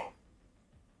 Oh.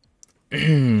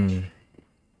 I'm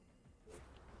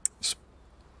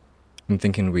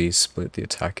thinking we split the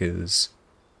attackers.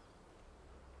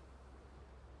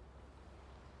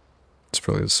 It's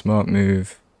probably a smart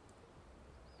move.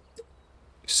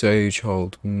 Sage,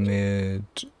 hold mid.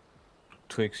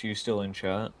 Twix, you still in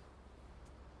chat?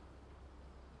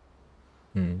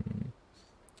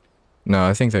 No,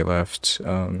 I think they left.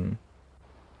 Fair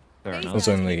enough. There's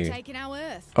only...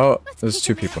 Oh, there's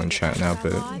 2 people in chat now,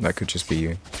 but that could just be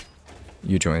you.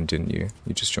 You joined, didn't you?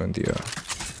 You just joined the,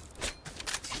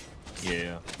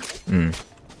 Yeah.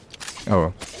 Oh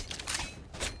well.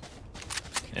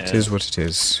 Yeah. It is what it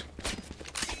is.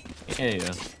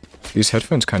 Yeah. These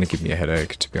headphones kind of give me a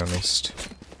headache, to be honest.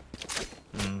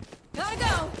 Gotta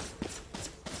go.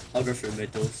 I'll go through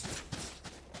mid doors.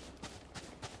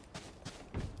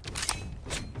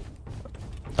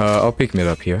 I'll pick mid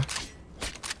up here.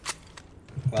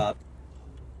 Right.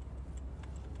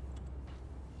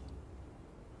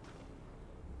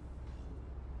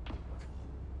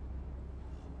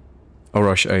 I'll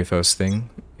rush A first thing,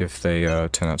 if they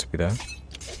turn out to be there.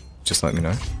 Just let me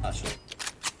know. Actually.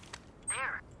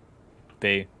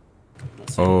 B.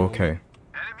 Let's see. Okay.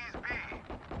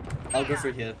 I'll go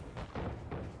through here.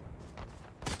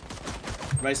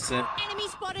 Race here. Enemy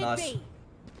spotted Nice. B.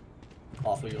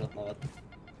 Oh, I thought you were my bad.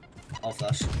 I'll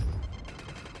flash.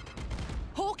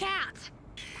 Hawk out.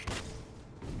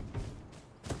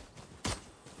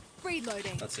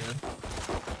 Reloading. That's it.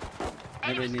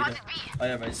 Maybe need it. Oh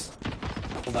yeah, race.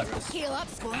 Pull back, race. Heal up,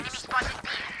 squad.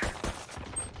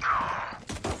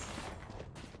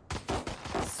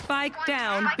 Spike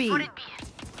down B.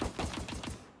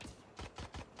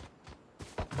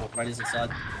 Oh, Ready's inside.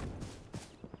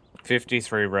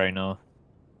 53 Reyna.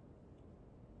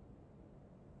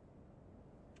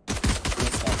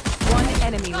 One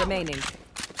enemy remaining.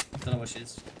 Don't know where she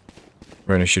is.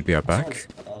 Rona should be our back.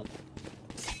 Someone's-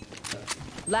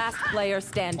 Last player Oh,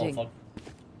 standing. fuck.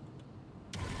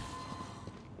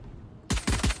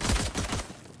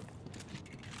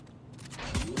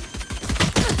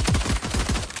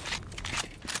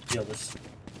 Deal this.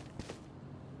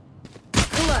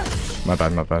 My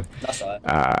bad, my bad. That's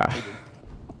alright.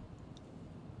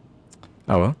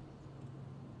 Oh well.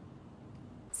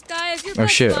 Sky, if you're Oh, about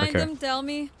shit, to find okay. them, tell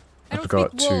me. I don't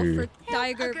forgot speak wolf to- or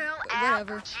tiger,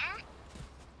 whatever.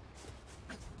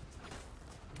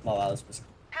 Oh wow, that's missing.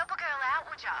 Help a girl out,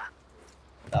 would ya?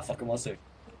 That fucking wants to.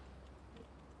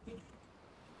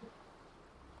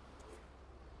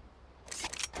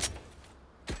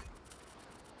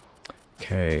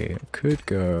 Okay, could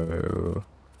go...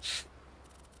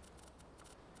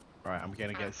 Right, I'm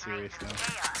gonna get serious now.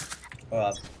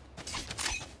 Alright.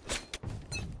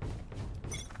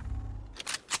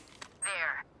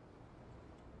 There.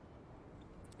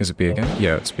 Is it B again?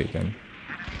 Yeah, it's B again.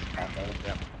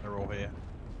 Yeah, they're all here.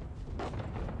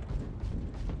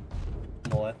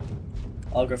 More.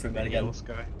 I'll go through mid again. Heal,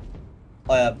 Sky.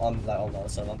 Oh yeah, I'm like on the other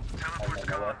side. I'm on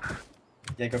my way.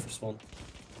 Yeah, go for spawn.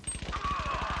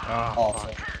 Oh, Oh,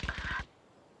 fuck.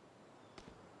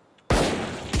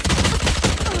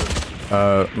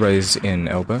 sorry. Raise in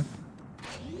elbow.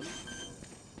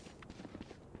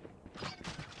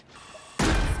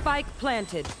 Spike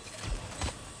planted.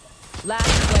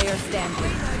 Last player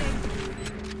standing.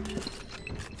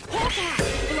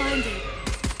 Blinded.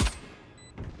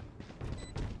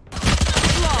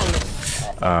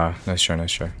 Flawless. Nice try,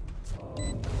 nice try.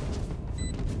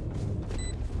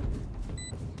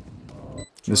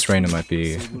 This Reyna might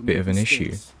be a bit of an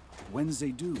issue. When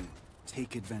they do,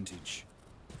 take advantage.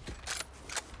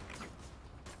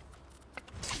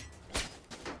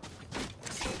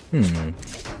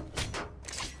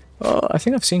 Oh, I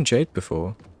think I've seen Jade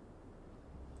before.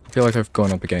 I feel like I've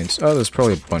gone up against... Oh, there's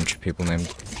probably a bunch of people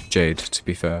named Jade, to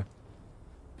be fair.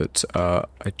 But, I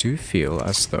do feel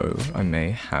as though I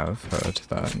may have heard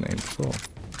that name before.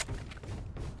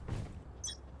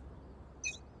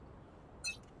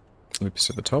 Lupus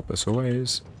at the top, as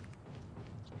always.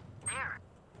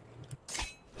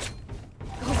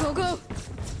 Go, go, go.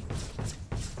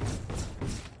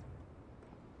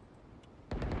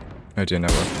 Oh dear,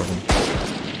 network problem.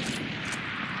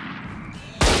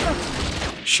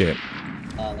 Shit.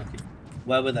 Ah, lucky.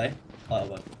 Where were they?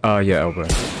 Oh, well. Yeah, elbow.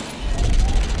 Multiple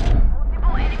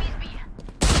enemies B.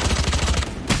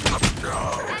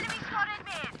 Enemy spotted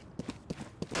mid.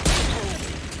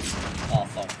 Oh,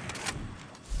 fuck.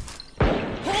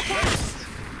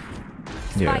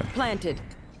 Yeah. Spike planted.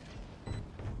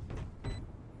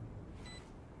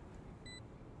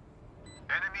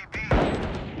 Enemy B.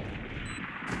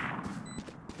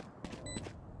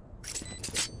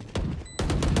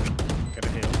 Get a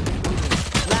heal.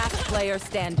 Last player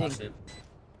standing. Oh, shit.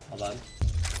 My bad.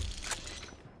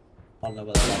 I don't know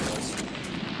where that was.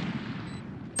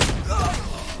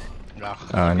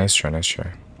 Ugh. Nice try, nice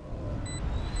try.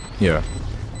 Yeah.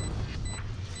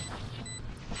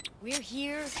 We're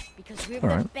here because we're All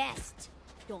the right. best.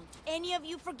 Don't any of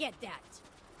you forget that.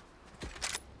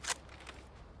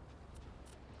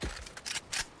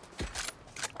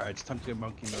 Alright, it's time to go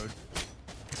monkey mode.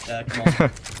 Yeah, come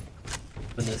on.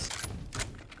 Win this.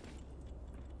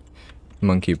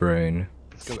 Monkey brain.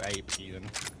 Let's go AP then.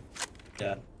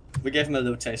 Yeah. We gave him a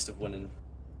little taste of winning.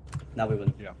 Now we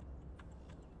win. Yeah.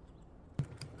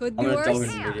 Could I'm be gonna dog worse.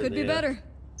 him immediately, Could be yeah. better.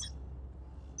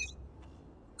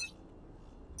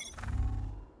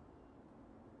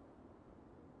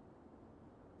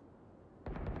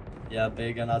 Yeah,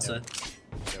 big, and that's it.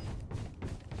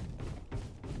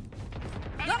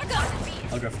 Gotta go.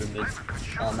 I'll go for mid.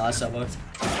 Oh, nice, that worked.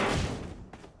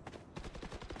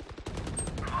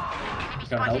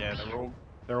 Gonna help. Yeah,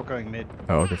 they're all going mid.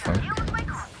 Oh, okay, fine.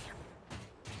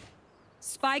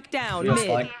 Spike down We got mid.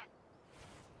 spike.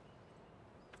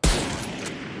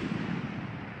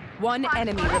 One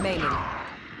enemy remaining.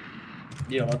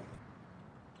 Yeah.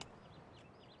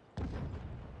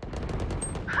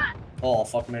 Oh,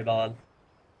 fuck me, bad.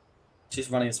 She's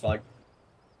running a spike.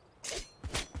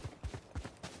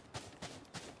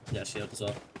 Yeah, shield as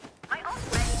well.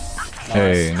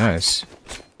 Hey, nice.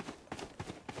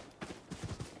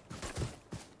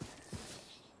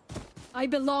 I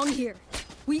belong here.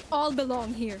 We all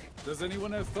belong here. Does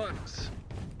anyone have funds?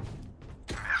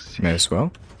 May as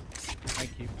well.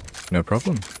 Thank you. No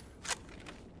problem.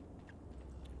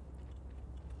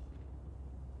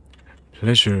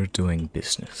 Pleasure doing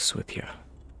business with you.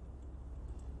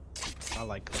 I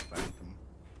like the Phantom.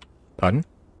 Pardon?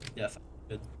 Yeah,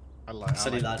 good. I like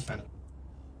Steady the lad, Phantom.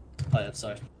 Oh, yeah,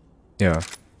 sorry. Yeah.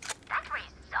 That race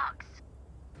sucks.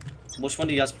 Which one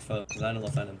do you guys prefer? Vandal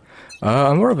or Phantom?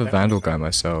 I'm more of a Vandal guy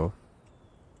myself.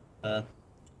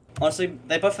 Honestly,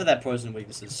 they both have their pros and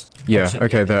weaknesses. Yeah, Should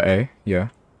okay, be. they're A, yeah.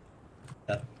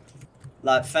 Yeah.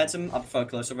 Like, Phantom, I prefer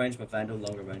closer range, but Vandal,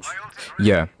 longer range.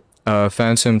 Yeah.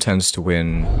 Phantom tends to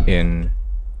win in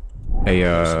a,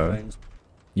 Closer range.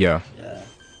 yeah. Yeah.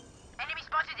 Enemy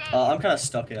spotted A. I'm kind of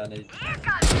stuck here, I need...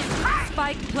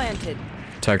 Spike planted.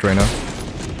 Tagged Reyna.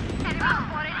 Enemy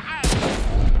spotted A.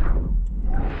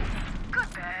 Good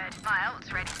bird. My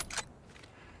ult's ready.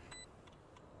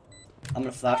 I'm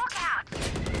gonna flash. Walk out.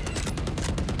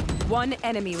 One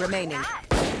enemy remaining.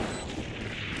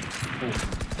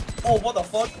 Oh, what the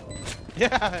fuck?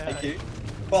 Yeah. Thank you.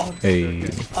 Oh, Hey.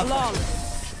 Long.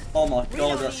 oh my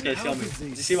god, that scared me. Did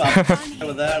you see what happened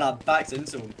over there and I backed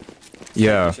into him?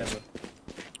 Yeah. Whichever.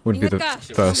 Would be the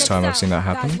Ingat. first time I've seen that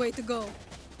Bad happen. way to go.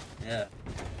 Yeah.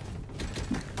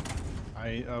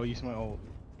 I'll use my ult.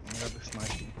 I'm gonna have this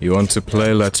sniper. You want to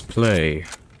play, let's play.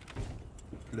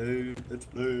 Blue, it's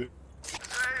blue.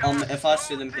 If I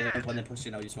see them here when they push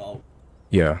in, I'll use my ult.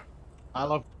 Yeah. I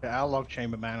love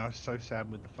Chamber, man. I was so sad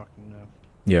with the fucking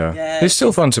Yeah. Yeah, It's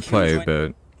still fun to Killjoy. play,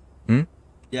 but...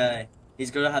 Yeah,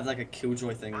 he's gonna have like a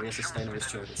killjoy thing where he has to stay on his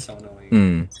choke. It's so annoying.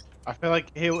 Hmm. I feel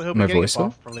like he'll My be getting voice, though?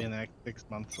 buffed probably in the next 6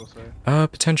 months or so.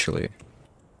 Potentially.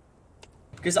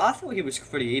 Because I thought he was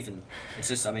pretty even. It's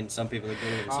just, I mean, some people agree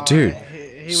with him. some Dude. people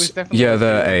don't. He was definitely. Yeah, the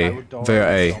they're guy A. who would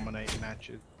They're A. dominate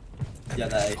matches. Yeah,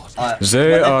 they.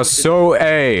 They are so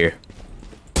A.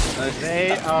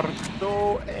 They are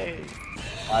so A.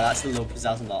 That's a little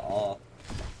pizzazz on that. Oh.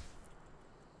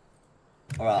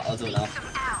 Alright, I'll do it now.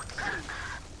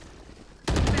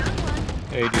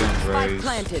 Spike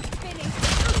planted.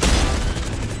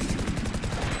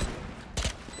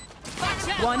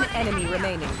 One enemy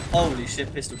remaining. Holy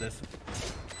shit, pistol diff.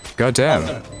 God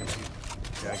damn.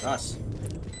 Nice.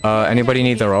 Anybody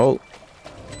need their ult?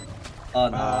 Oh,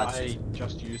 no, I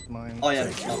just used mine. Oh, yeah.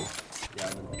 Oh. Yeah,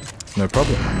 No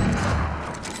problem.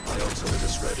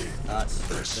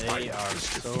 nice. They are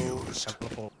so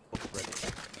helpful ready.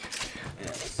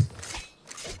 Yes.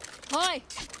 Hi.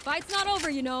 Fight's not over,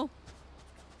 you know.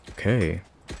 Okay.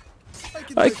 I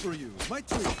can wait for you. My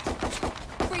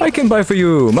treat. I can buy for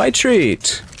you my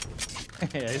treat.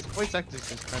 Yeah, his voice actor's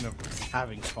just kind of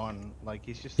having fun. Like,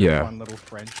 he's just Yeah. a fun little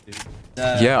French dude.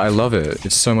 Yeah, I love it.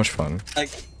 It's so much fun. Like,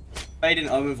 Fade and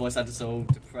Omen voice actors are all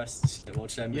depressed. While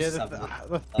Chamber's Yeah, just having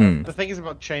the thing is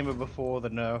about Chamber before the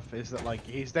nerf is that, like,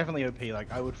 he's definitely OP.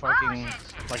 Like, I would fucking...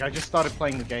 Like, I just started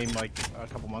playing the game, like, a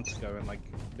couple months ago, and, like,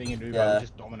 being a noob, I would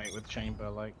just dominate with Chamber,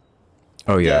 like...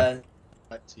 Oh, yeah.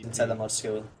 Take that much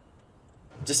skill.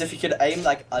 Just if you could aim,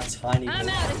 like, a tiny bit. I'm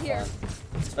out of here.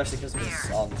 Especially because of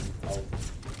his,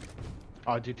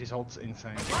 Oh, dude, his ult's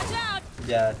insane. Watch out!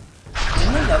 Yeah.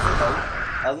 Didn't they never go?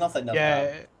 I don't know if they never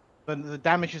Yeah, but the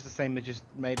damage is the same, they just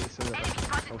made it so that...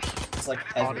 It's like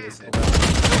heavy, isn't it?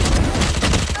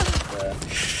 Yeah.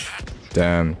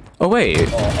 Damn. Oh, wait.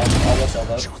 Oh, I'll watch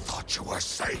elbow. You thought you were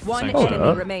safe. One Hold enemy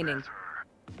up. remaining.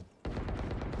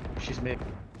 She's mid.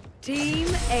 Team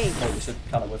A. Oh, we should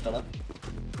kind of whiffed on it.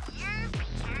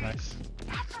 Nice.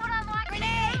 That's what I like.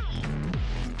 Grenade!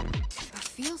 I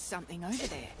feel something over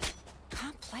there.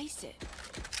 Can't place it.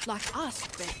 Like us,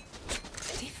 but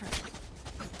different.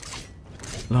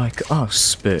 Like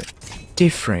us, but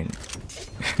different.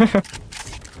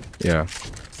 Yeah.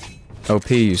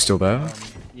 LP, you still there?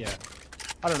 Yeah.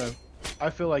 I don't know. I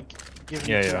feel like giving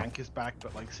Yeah, the yeah. rank is back,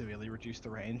 but like severely reduce the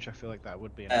range. I feel like that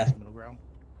would be a nice middle ground.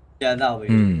 Yeah, that'll be.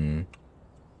 Hmm.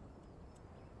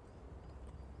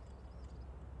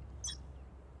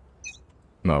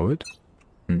 Mode?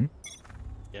 Hmm?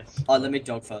 Yes. Oh, let me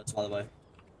jog first, by the way.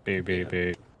 B.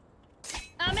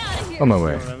 I'm out of here. On my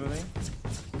way. Remember me?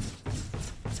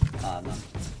 Ah, no.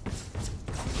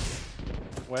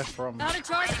 Where from? Out of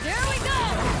charge. There we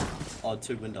go. Oh,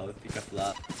 2 window. Be careful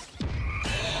of that.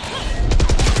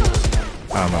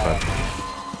 Oh, my bad.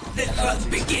 The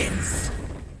hunt begins.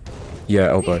 Yeah,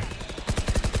 elbow.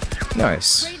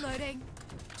 Nice. Reloading.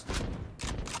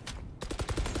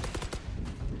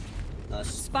 Nice.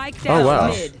 Spike down Oh, wow.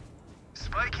 mid.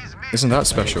 Spike is mid. Isn't that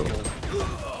special?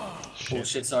 Oh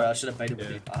shit, sorry, I should have baited with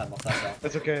you. I had my flash out.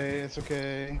 It's okay, it's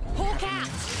okay. Hawk out.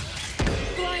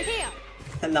 Blind here.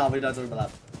 No, we don't talk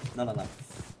about that. No.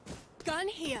 Gun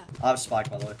here. I have spike,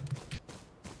 by the way.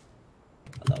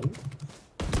 Hello?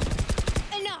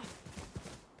 Enough.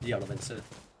 You got him into.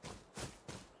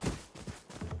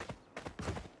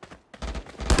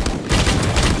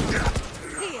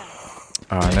 Here.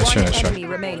 Nice try, One nice try. enemy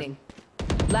remaining.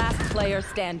 Last player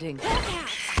standing. Hawk out.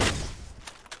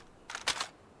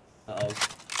 Uh-oh.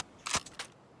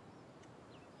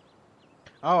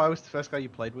 Oh, I was the first guy you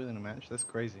played with in a match? That's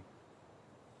crazy.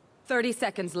 30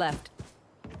 seconds left.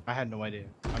 I had no idea.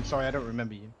 I'm sorry, I don't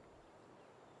remember you.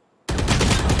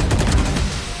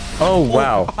 Oh,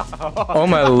 wow. Oh,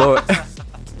 my lord.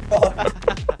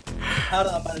 How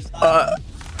did I manage that?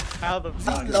 How the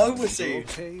How low was he?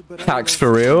 Okay, but Hacks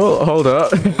for real? Hold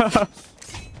up.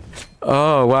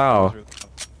 Oh, wow. I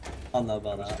don't know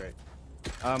about That was that. great.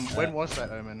 When was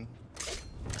that, Omen?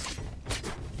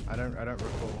 I don't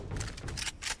recall.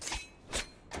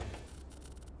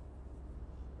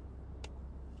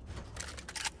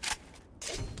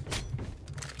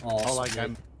 Oh, like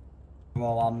split.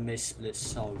 Bro, I miss split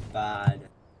so bad.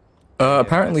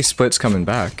 Apparently Split's coming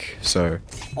back, so...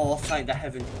 Oh, thank the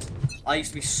heavens. I used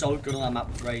to be so good on that map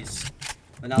with Raze.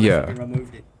 But now Yeah. they fucking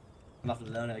removed it. I'm gonna have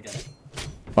to learn it again.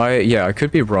 Yeah, I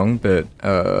could be wrong, but,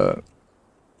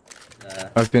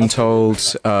 I've been told,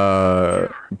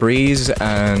 Breeze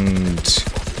and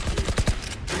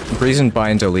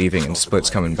Bind are leaving and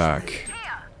Split's coming back.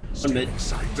 One mid.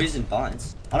 Breeze and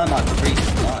Binds. I don't mind Breeze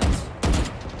and Binds.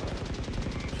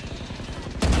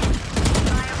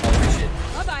 Oh shit.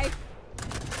 Bye-bye.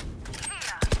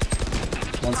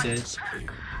 One's here.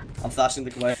 I'm flashing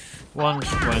the way.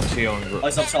 120 on Oh,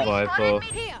 it's up top. Viper.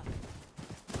 Here.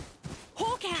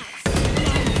 Hawk out.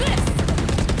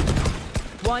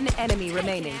 One enemy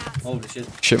remaining. Holy shit.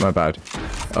 Shit, my bad.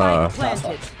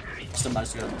 Planted. Still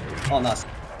managed to go. Oh, nice.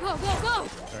 Go, go, go.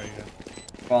 Very good.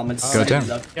 Bro, I'm insane. down.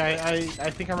 Though. Yeah, I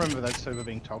think I remember that sober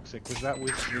being toxic. Was that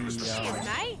with the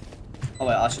Mate. Oh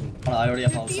wait, I shouldn't. Oh, I already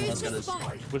have my someone else Defuse the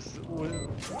got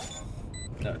spot.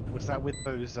 No. was that with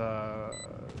those those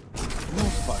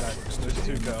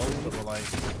 2 girls that were like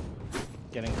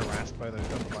getting harassed by those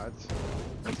other lads?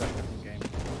 Or was that a different game?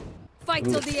 Fight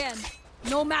till the end,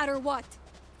 no matter what.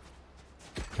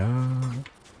 I'm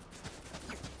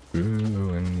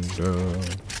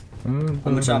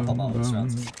gonna try and pop out this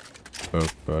round.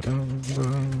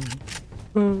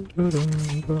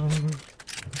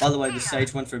 By the way, the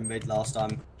stage went through mid last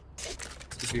time.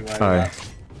 Just be wary of that.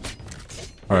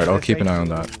 Alright, I'll keep an eye on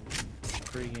that.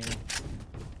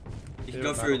 You can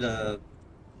go through the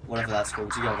whatever that's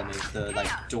called. You know what I mean? The like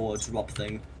door drop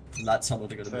thing. And that's something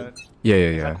to go to mid. Yeah,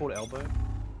 Is yeah. that called elbow?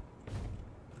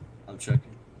 I'm checking.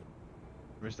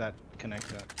 Or is that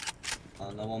connector?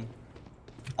 No one.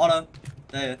 Oh no,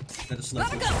 they're just low.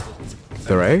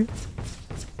 They're A?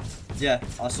 Yeah,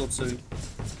 I saw 2.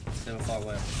 They were far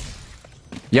away.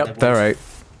 Yep, they're A.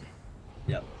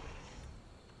 Yep.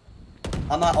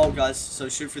 I'm at ult, guys, so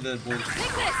shoot through the wall.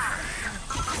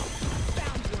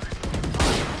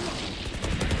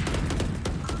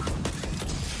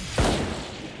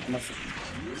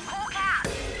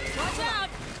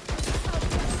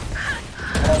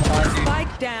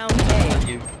 Spike down A.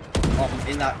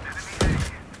 In that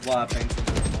wire thing.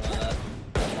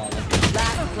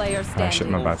 Last player standing. Oh shit,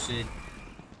 my bad.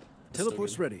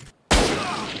 Teleport's ready.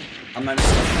 I'm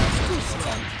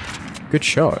Good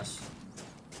shot.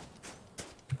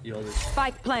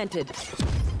 Spike planted.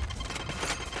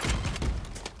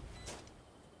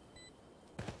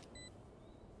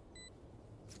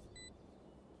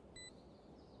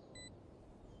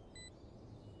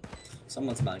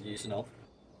 Someone's mad using up.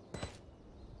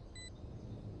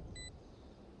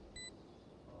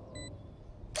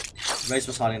 Raze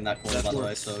was hiding in that corner, by the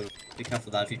way, so be careful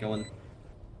of that if you go in.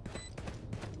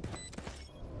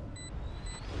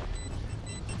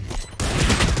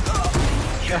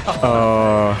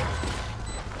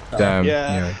 Damn.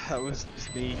 Yeah, that was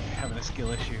just me having a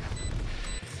skill issue.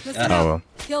 Listen Oh up. well.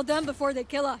 Kill them before they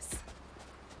kill us.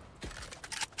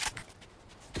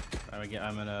 I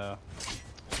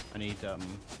need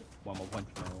one more punch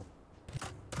roll.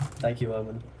 Thank you,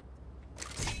 Owen.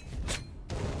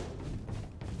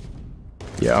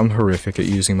 Yeah, I'm horrific at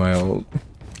using my ult.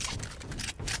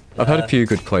 I've had a few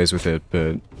good plays with it,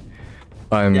 but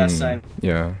I'm... Yeah, same.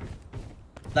 Yeah.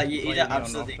 Like, you either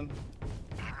absolutely...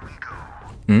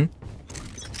 Hmm?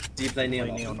 Do you play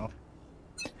Neon often?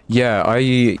 Yeah, I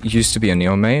used to be a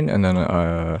Neon main, and then,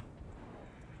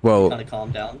 well... Kinda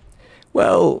calm down?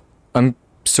 Well, I'm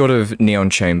sort of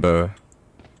Neon Chamber.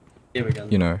 Here we go.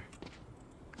 You know.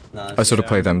 Nice. I sort of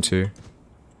play them too.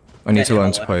 I need to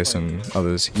learn to play some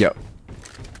others. Yep.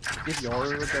 Is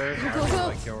Yoru there? I really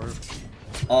like Yoru.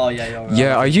 Oh yeah, Yoru.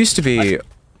 Yeah, I used to be...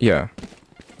 Yeah.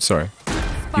 Sorry.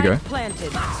 You go.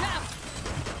 Planted.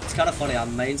 It's kind of funny, I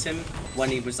mained him when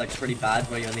he was like pretty bad,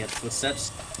 where he only had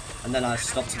footsteps. And then I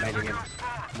stopped maining him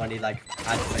when he like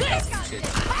had fake out and shit.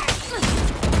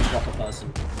 Proper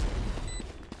person.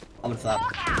 I'm in for that.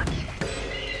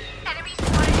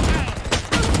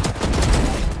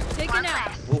 Taken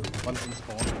out. One's in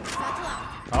spawn.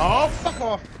 Oh, fuck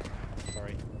off!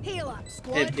 Sorry. Heal up,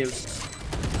 squad. It was...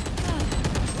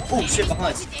 Oh shit,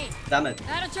 behind. Damn it.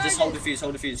 Just hold defuse,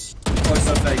 hold defuse. Bro's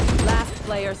so fake. Last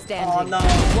player standing. Oh no,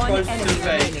 One Bro's enemy too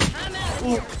fake.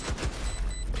 remaining.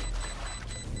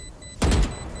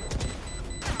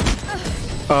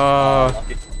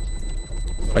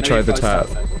 I tried the tap.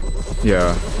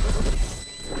 Yeah.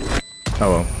 Oh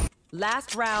well.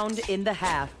 Last round in the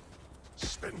half.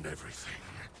 Spend everything.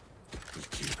 We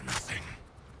keep nothing.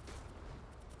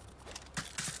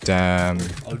 Damn.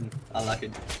 Odin, I like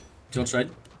it. Do you want trade?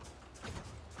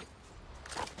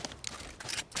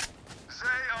 They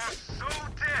are so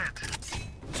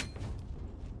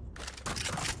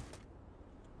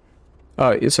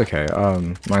dead. It's okay.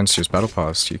 Mine's just battle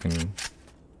pass. You can...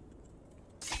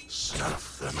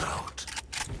 Snuff them out.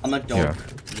 I'm a dog, Yeah.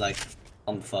 like,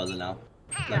 I'm further now.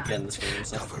 Like, getting the screen and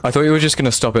stuff. I thought you were just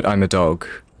gonna stop at I'm a dog.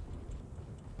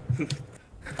 I'm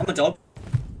a dog.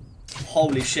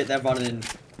 Holy shit, they're running in.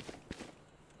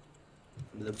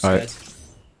 I'm a little Alright. scared.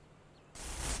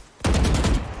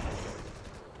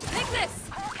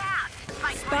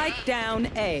 Spike down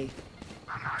A.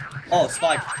 Oh,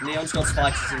 Spike. Neon's got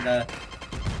spikes in there.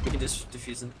 We can just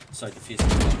defuse them. Sorry, defuse them.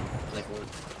 Play forward.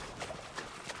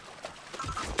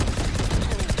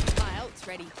 My ult's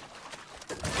ready.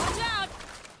 Watch out.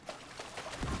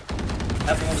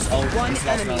 Everyone's old. One This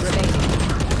last enemy round. remaining.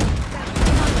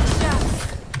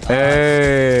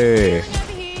 Hey! Healing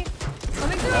over here.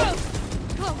 Coming through.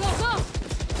 Go, go, go.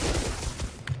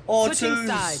 Oh, Switching twos!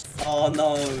 sides. Oh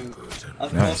no. Of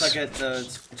course Nice. I get the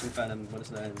Spectrum Phantom when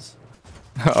it ends.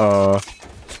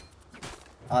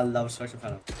 I love Spectrum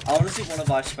Phantom. I honestly want to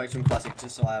buy Spectrum Classic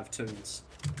just so I have tunes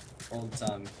all the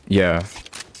time. Yeah.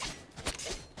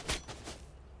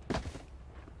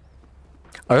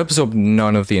 I absorbed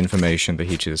none of the information that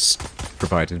he just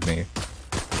provided me.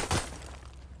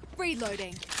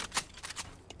 Reloading.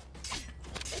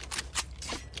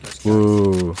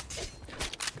 Ooh.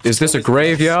 Is this a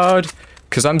graveyard?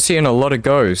 Because I'm seeing a lot of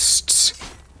ghosts.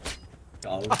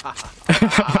 Oh.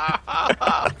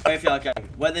 Graveyard Gang.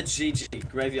 We're the GG.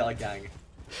 Graveyard Gang.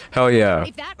 Hell yeah.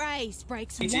 If that race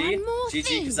breaks GG. one more GG,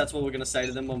 thing. because that's what we're going to say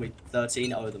to them when we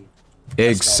 13-0 them.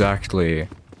 Exactly.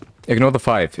 Ignore the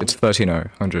 5. It's 13-0.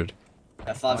 100.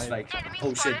 Yeah, 5's fake.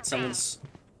 Oh shit, someone's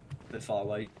bit far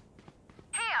away.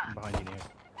 I'm behind you, Neo.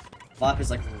 Viper's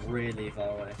like really far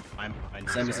away. I'm behind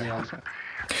you. Same as sorry. Leon.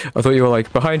 I thought you were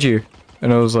like behind you,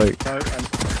 and I was like, No,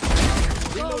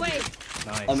 Go away.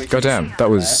 nice. Oh my goddamn, that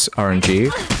was RNG.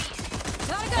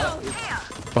 Gotta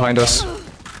go. Behind us.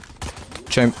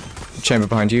 Chamber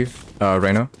behind you,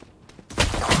 Reyna.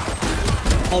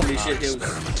 Holy shit, heals.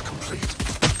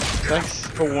 Thanks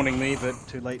for warning me, but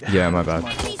too late. Yeah, my bad.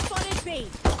 Enemy spotted B.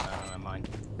 Mine.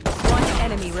 One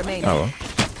enemy remaining. Oh well.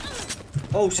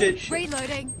 Oh shit.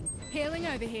 Reloading. Healing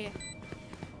over here.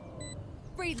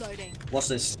 Reloading. What's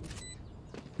this?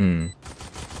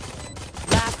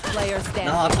 Last player standing.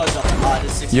 Nah, I'm close up. Ah,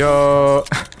 this 60. Yo,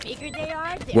 Bigger they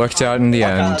are, worked out in the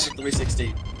Okay, end. that's a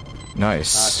 360.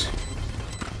 Nice.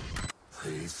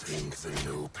 They think they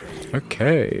know pain.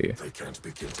 Okay. They can't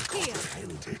begin to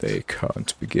comprehend it. They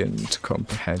can't begin to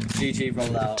comprehend. GG,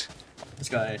 roll out. it. Let's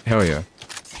go. Hell yeah.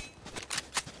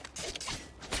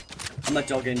 I'm gonna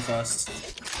jog in first.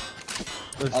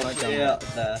 There's I'll no clear down.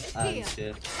 there and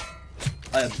here.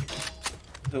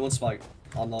 Who wants spike?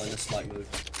 I'm not in the spike mood.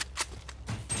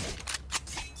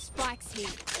 Spikes here.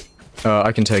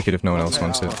 I can take it if no one else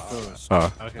wants it.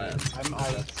 Ah. Okay. Yeah.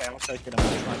 I'll say I'll take it. I'm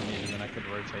just like you, and then I could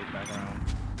rotate back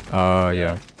around.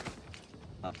 Yeah.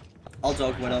 I'll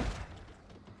dog went up.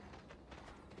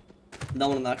 No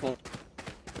one in that corner.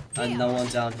 And no one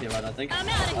down here, I don't think. I'm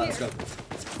out of Let's go.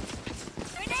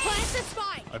 Plant the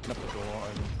spike. Open up the door.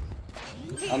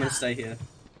 I'm gonna stay here.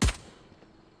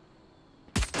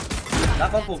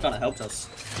 That bubble kind of helped us.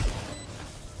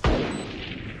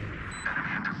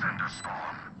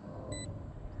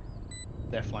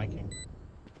 They're flanking.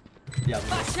 Yeah, we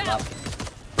missed that.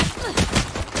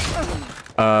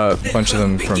 Bunch of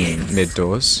them from mid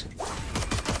doors.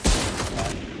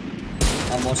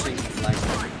 I'm watching the flank.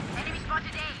 Enemy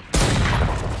spotted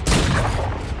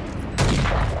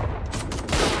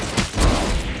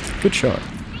A. Good shot.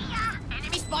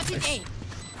 Enemy spotted A.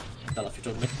 Don't know if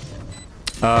you're talking to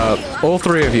me. All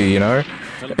three of you, you know.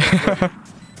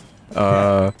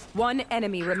 One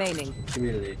enemy remaining.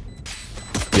 Community.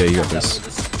 Yeah, you got Down this. with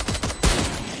this.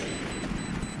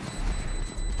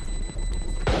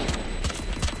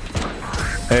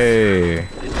 Hey.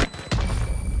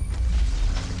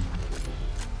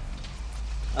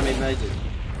 I mean, maybe.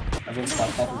 Everyone's quite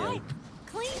popping in.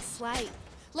 Clean slate.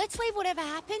 Let's leave whatever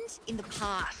happened in the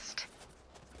past.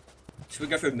 Should we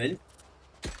go for mid?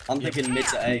 I'm thinking mid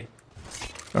to A.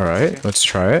 Alright, let's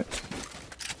try it.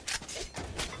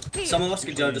 Some of us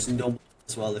can go just normal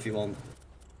as well if you want.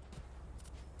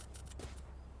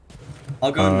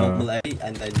 I'll go normal A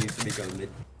and then you three go mid.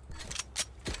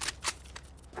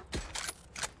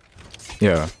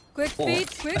 Yeah. Quick Or,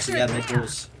 feet, quick actually, yeah, mid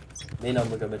doors. Me and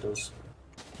we'll go mid doors.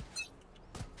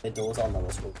 Mid doors, I don't know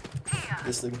what's called.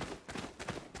 This thing.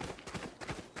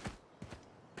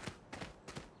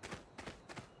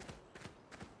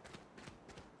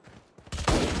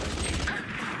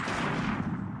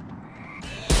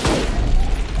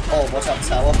 Oh, watch out,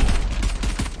 tower.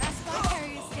 That spike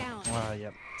carrier's down.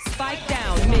 Yep. Spike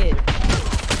down mid.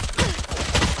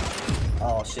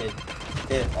 Oh shit.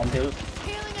 Here, I'm healed.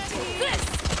 Healing over here.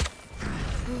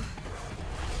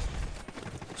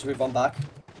 Should we run back?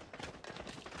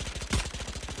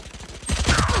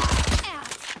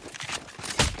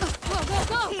 Go, go,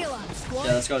 go. Healer. Squad.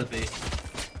 Yeah, let's go to B.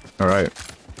 Alright.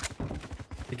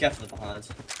 Be careful of the behind.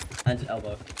 And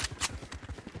elbow.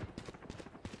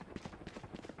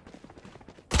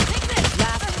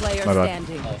 Last player My bad.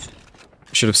 standing. Oh shit.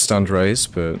 Should have stunned Raze,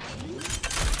 but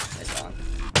It's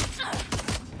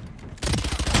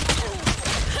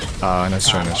fine. nice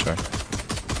try, nice try.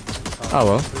 Oh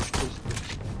well,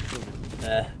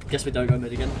 Yeah, guess we don't go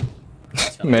mid again.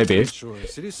 maybe.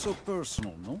 Choice. It is so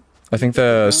personal, no? I think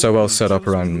they're so well set up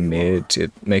around mid,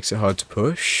 it makes it hard to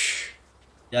push.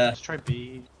 Yeah, Let's try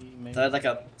B. Maybe. they had like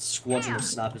a squadron of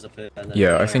snipers up here. And then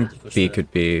Yeah, I to think push B the-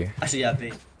 could be. Actually, yeah,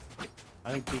 B.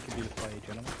 I think B could be the play,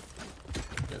 gentlemen.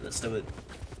 Yeah, let's do it.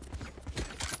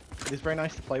 It is very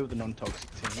nice to play with a non-toxic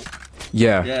team.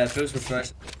 Yeah. Yeah, it feels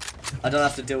refreshing. I don't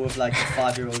have to deal with like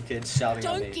 5-year-old kids shouting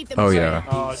at Don't me. give them Oh away. yeah.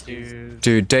 Oh, dude.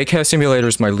 Dude, Daycare Simulator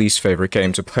is my least favorite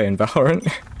game to play in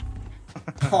Valorant.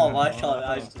 Oh my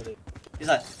god, actually. He's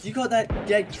like, you got that,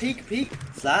 yeah, peek,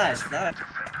 flash.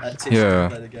 That's it, Yeah.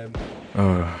 play the game.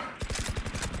 Oh.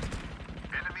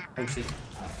 Oh shit.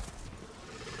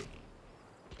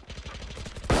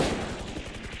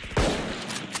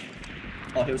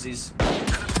 Oh, here's these.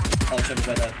 Oh, Trevor's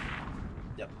right there.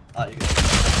 Yep. Ah, you go.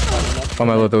 Oh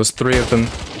my lord, there was 3 of them.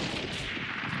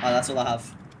 Ah, that's all I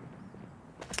have.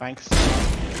 Thanks.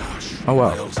 Oh My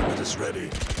wow. ultimate is ready.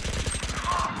 Just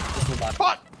fall back.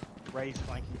 What? Raise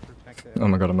flanking through Oh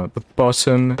my god, I'm at the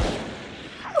bottom.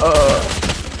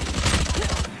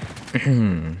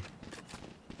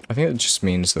 I think it just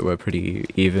means that we're pretty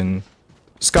even.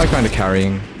 Sky kind of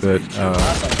carrying, but oh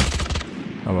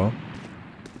well.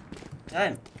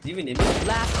 Damn, even in me.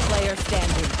 Last player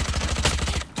standing.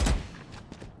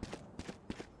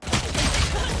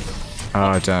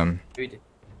 Ah, damn.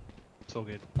 It's all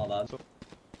good. My bad.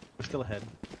 We're still ahead.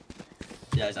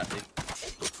 Yeah, exactly.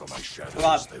 Look for my shadows.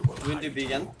 Right, They will we're gonna do hide. B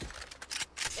again.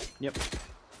 Yep.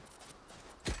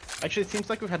 Actually, it seems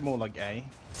like we've had more like A.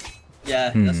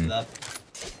 Yeah, let's do that.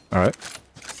 Alright.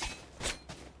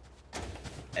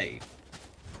 A.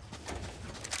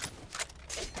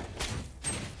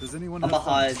 Does anyone I'm have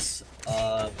gonna fun?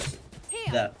 hide,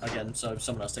 there, again, so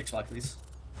someone else takes spike, please.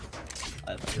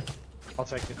 I have no idea. I'll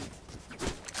take it.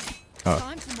 Oh.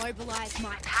 Time to mobilize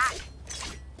my pack.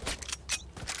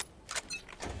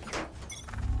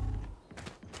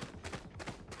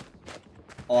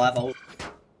 Oh, I have ult.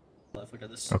 I forget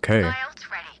this. Okay. My ult's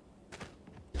ready.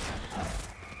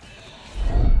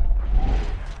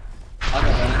 I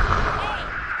got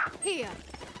one. Here.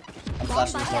 I'm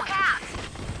flashing as well.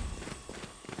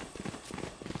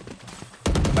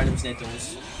 Random's near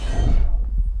doors.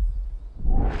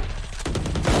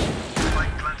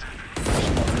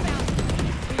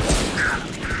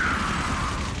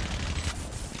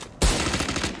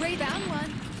 Rebound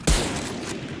one.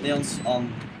 Neon's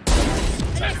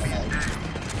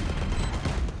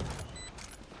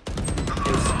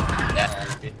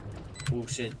oh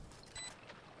shit.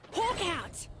 Hawk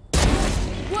out.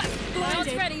 What?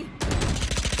 Blinded. Ready.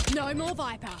 No more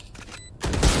Viper.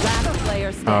 Last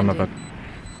player standing. Oh my bad.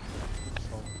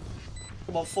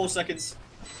 Come on, 4 seconds.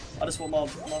 I just want my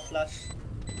flash.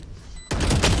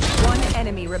 One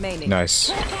enemy remaining. Nice.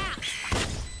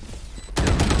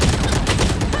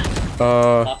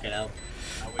 Fucking hell.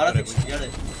 I don't think we can get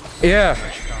it. Yeah.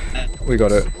 We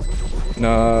got it.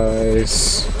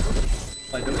 Nice.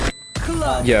 Wait, do it.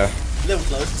 Close. Yeah. Little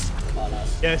close. Oh,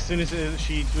 nice. Yeah, as soon as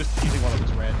she was using one of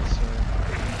its reds. So.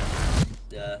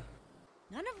 Yeah.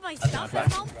 None of my That's stuff not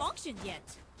has right. malfunctioned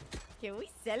yet. Can we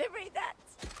celebrate that?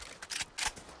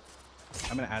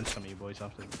 I'm gonna add some of you boys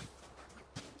after this.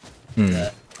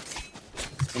 Yeah.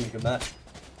 It's gonna be a good match.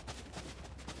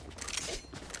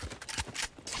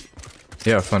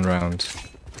 Yeah, fun round.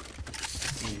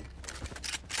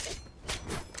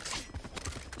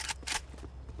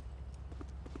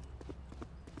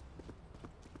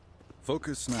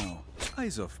 Focus now.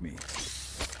 Eyes off me.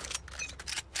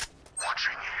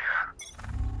 Watching here.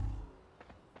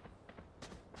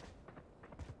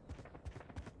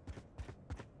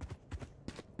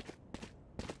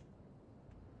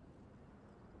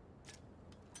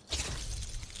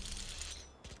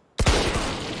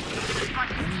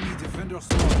 Enemy defender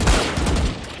spawn.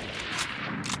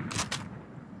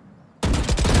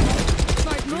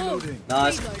 Smoke move. Reloading.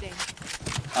 Nice. Reloading.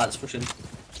 Ah, let's push in.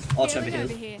 Arch over Healing here.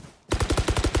 over here.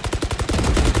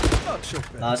 Not your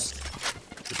best. Nice.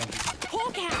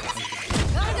 Hawk out.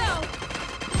 Gotta go.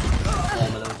 Oh,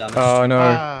 my little damage. Oh no.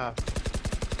 Ah,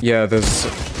 Yeah, there's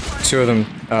two of them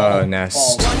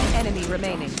nest. One enemy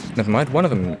remaining. Never mind, one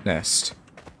of them nest.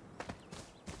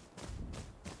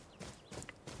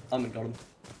 I haven't got him.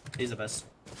 He's the best.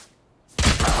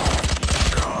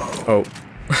 Oh.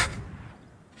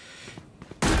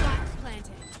 Spikes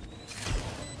planted.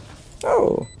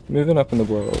 Oh, moving up in the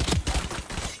world.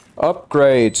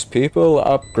 Upgrades, people,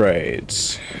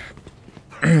 upgrades.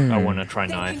 I want to try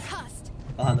They're knife. concussed.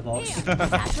 Behind the box. Here.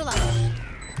 Satchel up.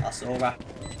 That's all right.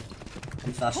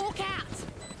 I'm flash. Hawk out.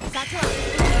 Satchel up.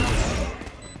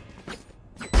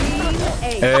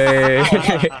 Hey.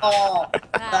 Oh,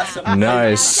 that's amazing.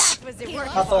 Nice. That was it.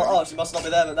 I thought, oh, she must not be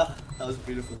there, but no. That was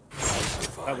beautiful.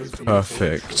 that was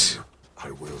Perfect.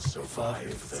 I will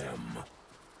survive them.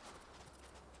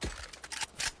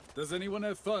 Does anyone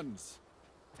have funds?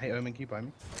 Hey, Omen, keep by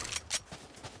me.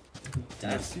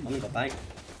 Damn, I haven't got bank.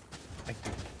 Thank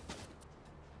you.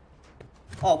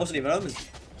 Oh, it wasn't even open.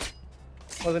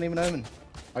 Wasn't even Omen.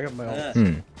 I got my ult. Yeah.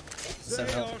 Hmm.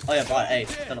 Oh yeah, right, hey,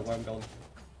 don't know where I'm going.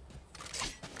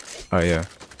 Oh yeah.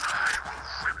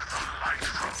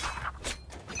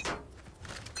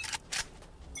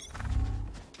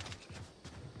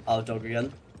 I'll dog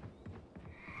again.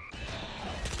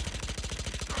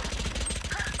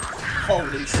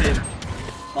 Holy shit.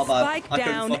 My bad. Spike I couldn't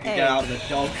down fucking A. get out of the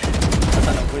dog. I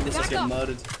had a witness us get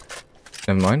murdered.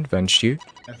 Never mind, benched you.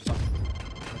 Yeah, fuck.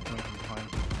 I'm coming from behind.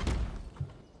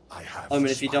 I have I mean,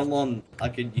 the if you spike. don't want, you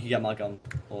can get my gun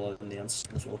or the neons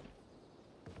on the floor.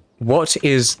 What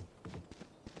is...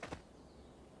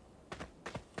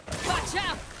 Watch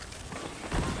out.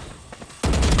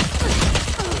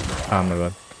 Ah, my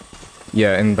bad.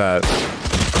 Yeah, in that.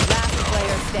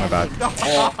 My bad.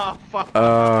 Oh, fuck.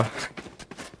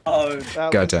 Oh,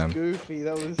 that goddamn. was goofy.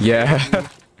 That was Yeah.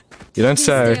 You don't Please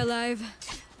say. stay alive.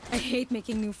 I hate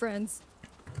making new friends.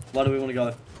 where do we want to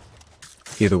go?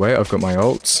 Either way, I've got my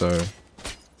ult, so.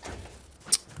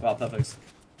 Wow, perfect.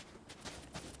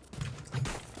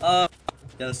 Yeah,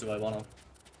 that's the way, why not?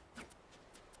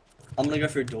 I'm gonna go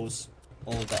through doors.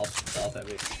 All of the up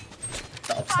heavy.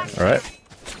 The up Alright.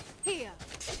 Here.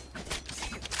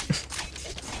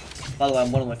 By the way,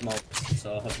 I'm one away from ult,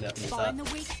 so hopefully I can use Find that.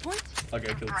 the weak point. If I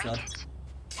go kill this now.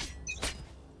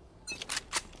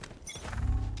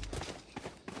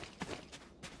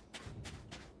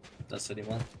 That's city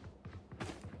one.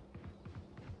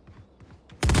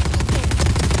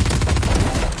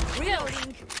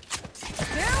 Reloading.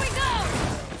 There we go.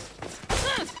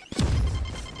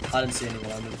 I didn't see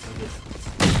anyone, I'm moving good.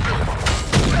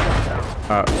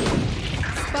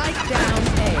 Spike down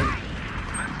A.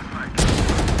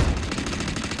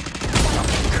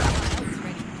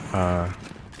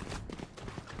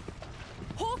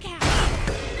 Hawk out.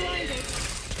 Blinded.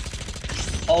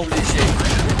 Holy shit!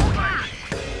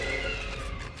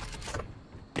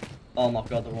 Oh my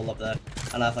god, they're all up there.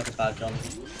 And I have like a bad gun.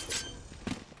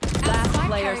 Last Spike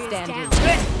player carrier is standing.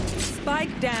 down.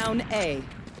 Spike down A.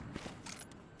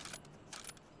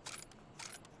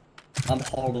 I'm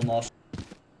horrible, Marsh.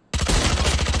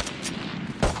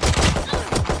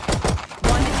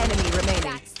 One enemy remaining.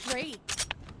 That's 3.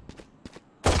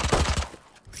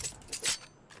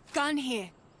 Gun here.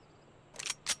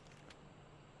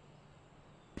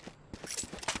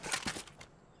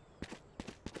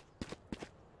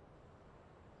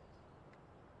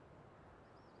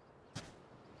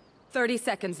 Thirty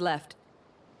seconds left.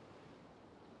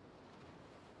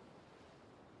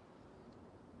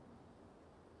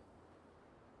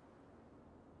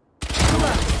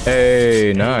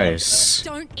 Hey, nice.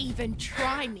 Don't even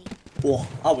try me. Whoa,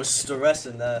 I was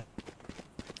stressing there.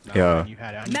 No, Yeah. man, you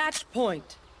had it. Match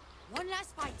point. One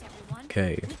last fight, everyone.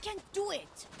 Okay. We can do it.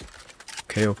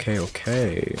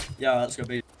 Okay. Yeah, let's go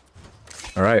B.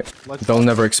 Alright. They'll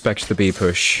never expect the B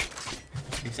push.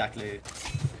 Exactly.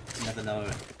 You never know.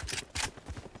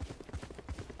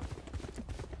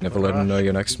 Never let them know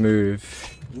your next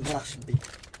move. Rush B.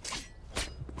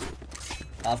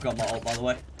 I've got my ult, by the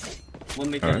way.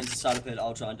 When we get Alright. into side of it,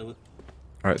 I'll try and do it.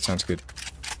 Alright, sounds good.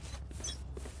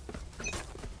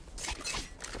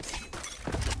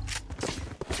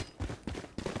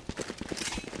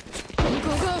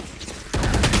 Go, go.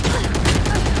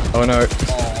 Oh no.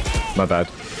 Oh, My bad.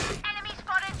 Enemy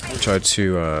spotted. I tried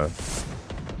to,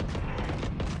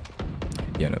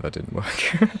 yeah, no, that didn't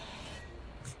work.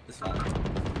 it's fine.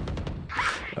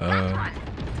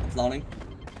 Flanning.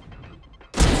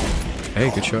 Hey,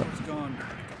 good shot. It's gone.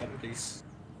 Couple piece.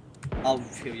 I'll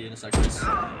heal you in a second.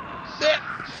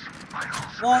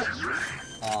 What?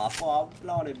 Ah, fuck,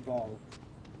 bloody bro.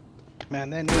 Man,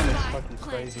 their name is fucking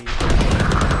crazy.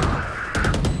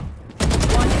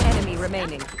 One enemy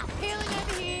remaining. Healing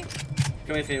over here.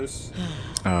 Come here, Fields.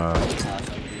 Uh, Ah,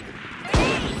 so good.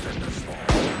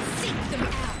 Seek them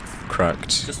out.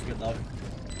 cracked. Just good though.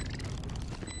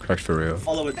 Cracked for real.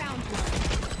 Follow it. Found one.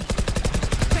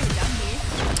 Been done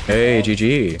here. Hey,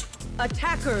 GG.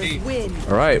 Attackers win.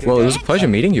 Alright, well, it was a pleasure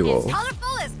meeting you all.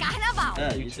 Colorful is kind of out.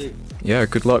 Yeah, you too. Yeah,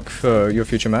 good luck for your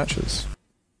future matches.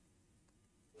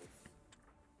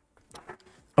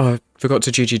 Oh, I forgot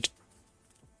to GG.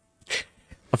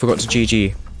 I forgot to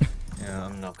GG. Yeah,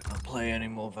 I'm not gonna play any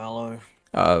more Valo.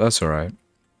 That's alright.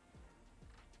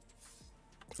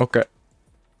 Okay.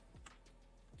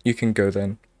 You can go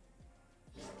then.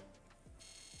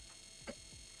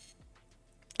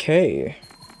 Okay.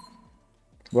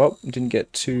 Well, didn't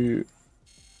get to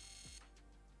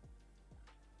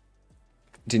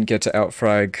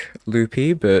outfrag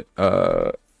Loopy, but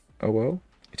oh well.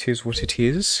 It is what it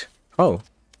is. Oh.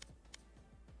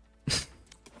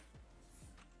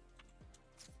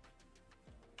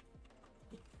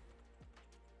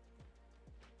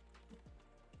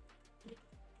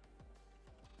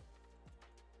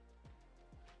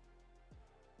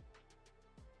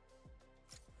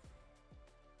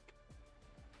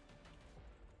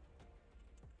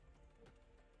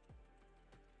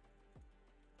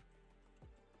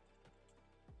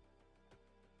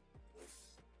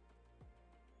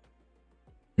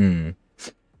 Hmm.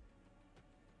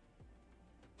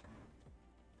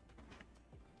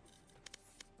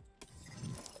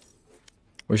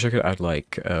 Wish I could add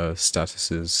like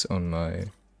statuses on my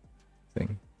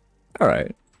thing.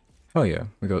 Alright. Hell yeah.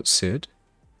 We got Sid.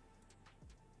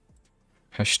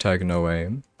 Hashtag no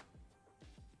aim.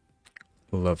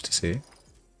 Love to see.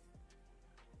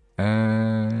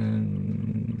 And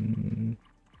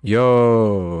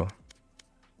yo.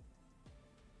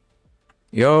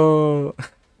 Yo.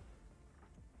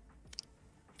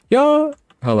 Yo.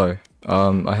 Hello.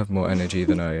 I have more energy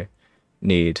than I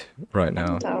need right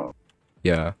now. No.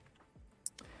 Yeah.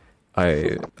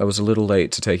 I was a little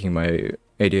late to taking my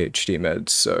ADHD meds,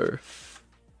 so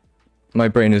my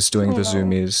brain is doing the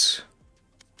zoomies.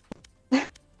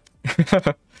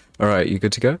 Alright, you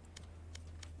good to go?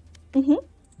 Mm-hmm.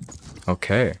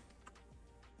 Okay.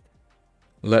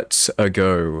 Let's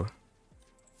go.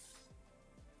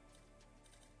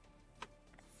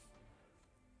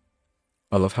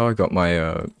 I love how I got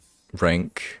my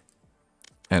rank,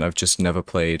 and I've just never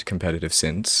played competitive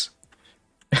since.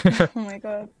 Oh my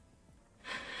god.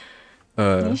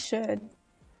 You should.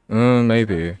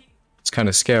 Maybe. It's kind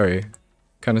of scary.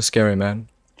 Kind of scary, man.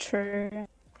 True.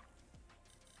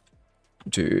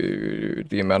 Dude,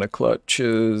 the amount of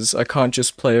clutches. I can't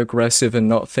just play aggressive and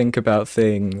not think about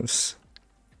things.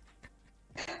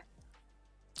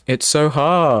 It's so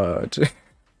hard.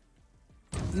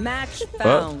 Match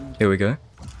found. Oh, here we go.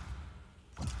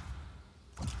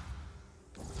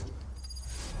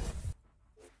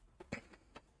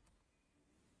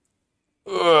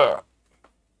 Ugh.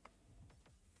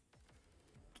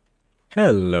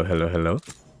 Hello, hello, hello.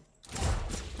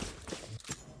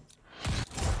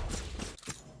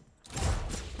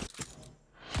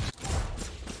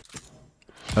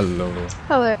 Hello.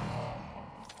 Hello.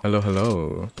 Hello,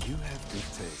 hello. You have good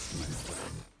taste, my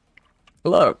friend.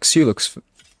 Lux, you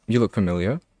look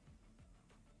familiar.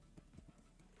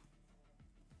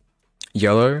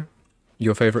 Yellow,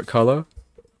 your favorite color?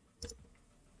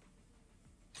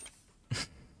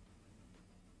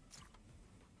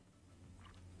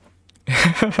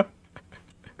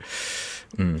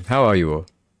 How are you all?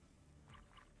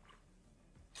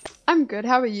 I'm good.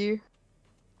 How are you?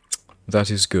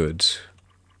 That is good.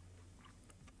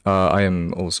 I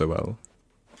am also well.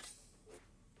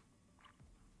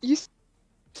 You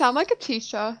sound like a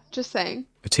teacher. Just saying.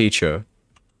 A teacher?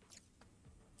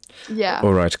 Yeah.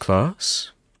 Alright,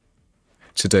 class.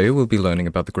 Today we'll be learning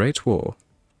about the Great War.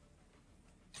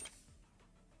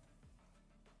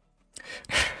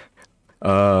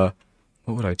 What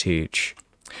would I teach?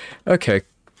 Okay.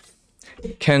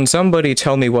 Can somebody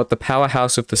tell me what the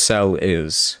powerhouse of the cell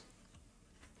is?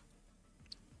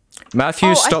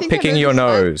 Matthew, stop picking your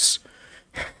nose.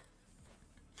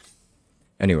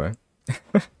 Anyway.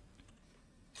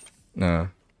 No.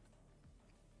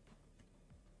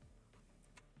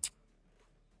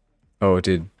 Oh, it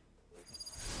did.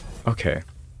 Okay.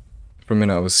 For a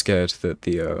minute I was scared that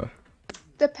the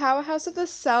powerhouse of the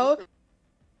cell.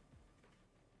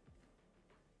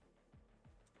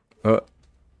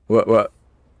 What?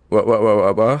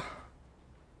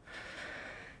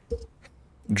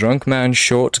 Drunk man,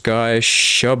 short guy,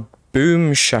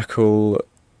 shaboom shackle.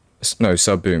 No,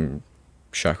 sub-boom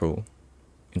shackle.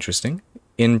 Interesting.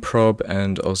 Improb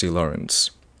and Aussie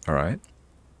Lawrence. Alright.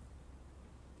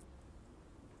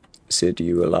 Sid,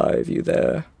 you alive? You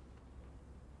there?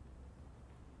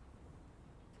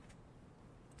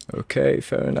 Okay,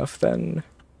 fair enough then.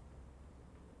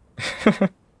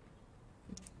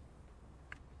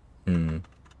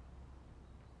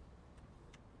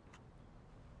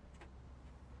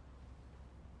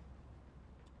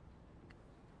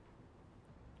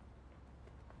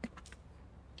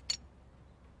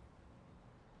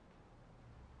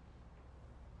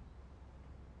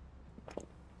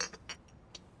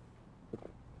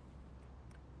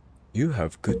 You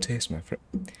have good taste, my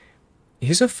friend.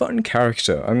 He's a fun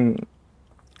character. I'm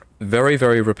very,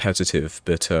 very repetitive,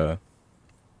 but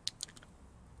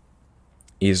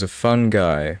he's a fun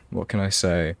guy. What can I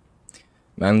say?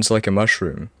 Man's like a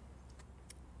mushroom.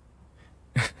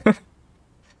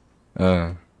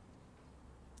 I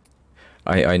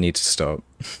need to stop.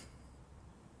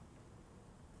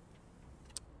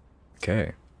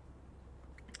 Okay.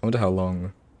 I wonder how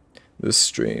long this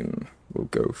stream will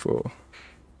go for.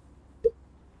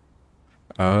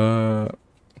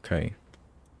 Okay.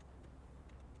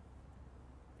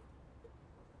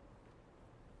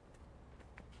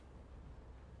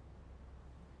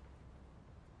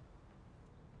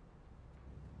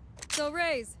 So,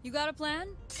 Raze, you got a plan?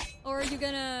 Or are you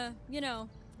gonna,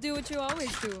 do what you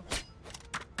always do?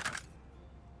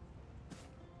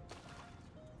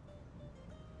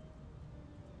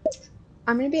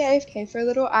 I'm gonna be AFK for a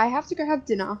little. I have to go have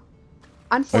dinner.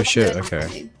 Oh shit,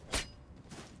 okay.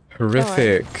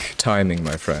 Horrific timing,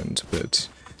 my friend, but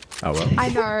oh well. I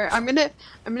know. I'm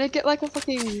gonna get like a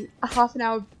fucking half an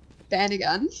hour ban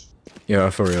again. Yeah,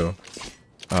 for real.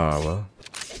 Ah, well.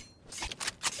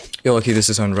 You're lucky this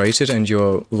is unrated, and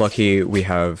you're lucky we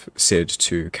have Sid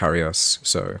to carry us,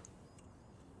 so...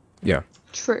 Yeah.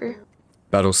 True.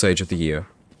 Battle Sage of the Year.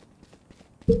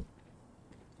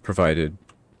 Provided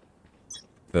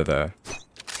they're there.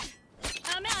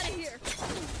 I'm out of here.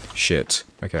 Shit.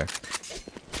 Okay.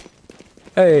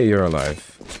 Hey, you're alive.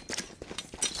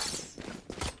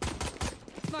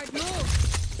 Smart move.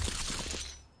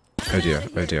 Oh dear,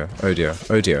 oh dear, oh dear,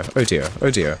 oh dear, oh dear,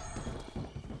 oh dear.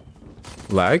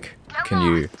 Lag? Can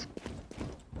you...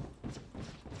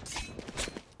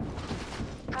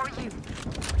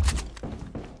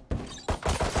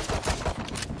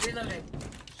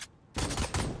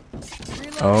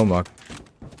 Oh my...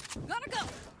 Gotta go.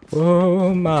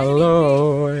 Oh my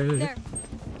lord. There.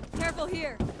 Careful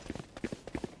here.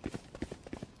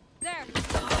 There.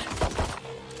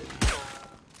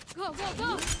 Go, go,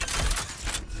 go.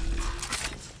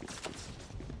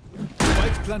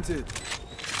 Spike planted.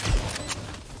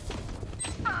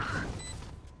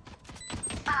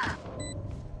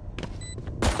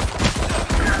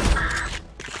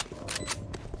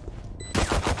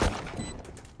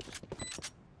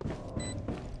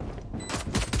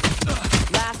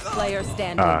 Last player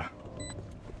standing.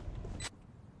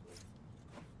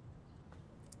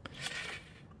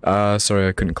 Sorry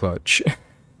I couldn't clutch.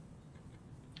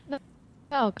 No.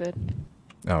 Oh, good.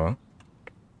 Oh well.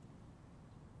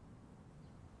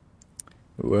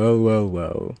 Well, well,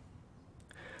 well.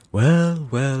 Well,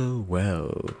 well,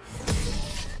 well.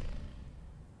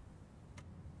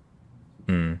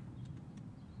 Hmm.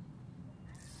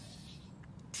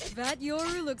 That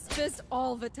Yoru looks pissed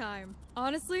all the time.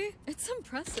 Honestly, it's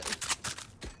impressive.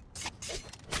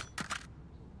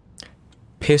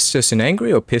 Pissed us and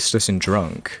angry or pissed us and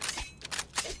drunk?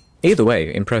 Either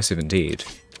way, impressive indeed.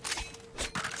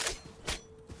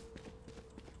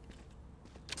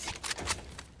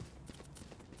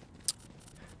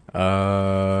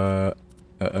 As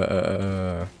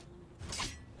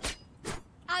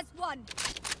one.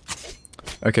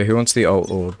 Okay, who wants the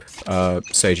alt orb?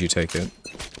 Sage, you take it.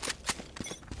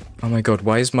 Oh my god,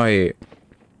 why is my...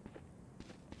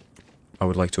 I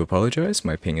would like to apologize,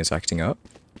 my ping is acting up.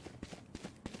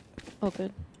 Oh,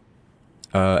 good.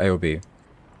 A or B?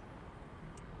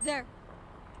 There.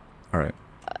 Alright.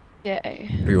 Yay.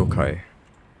 Ryokai.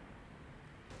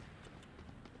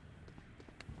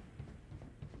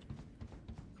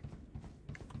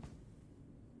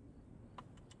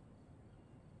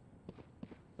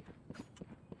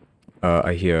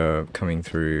 I hear coming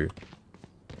through.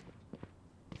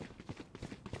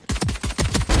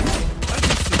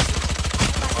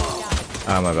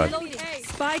 Ah, my bad.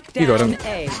 Spike You got him. down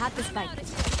A. I had the spike.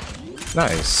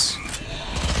 Nice.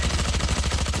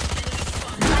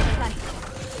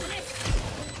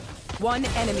 One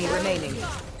enemy remaining.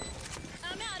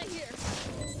 I'm out of here.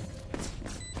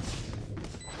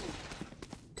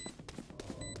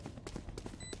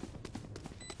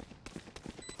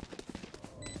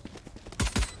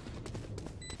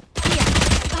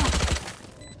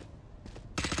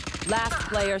 Last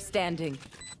player standing.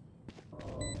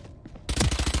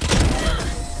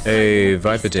 Hey,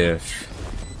 Viper Diff.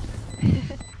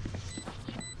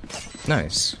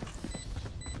 Nice.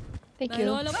 Thank you.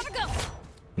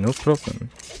 No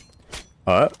problem.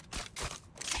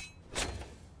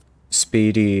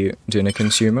 Speedy dinner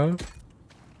consumer.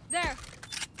 There.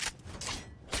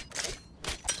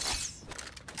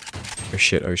 Oh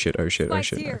shit, oh shit, oh shit, oh Spike's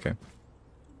shit, here. okay.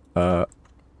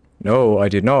 No, I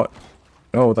did not.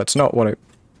 No, that's not what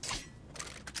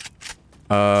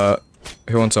I...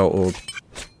 who wants our orb?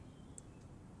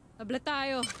 Habla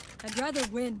tayo. I'd rather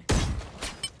win.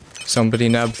 Somebody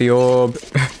nab the orb.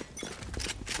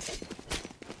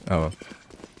 Oh.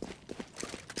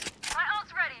 My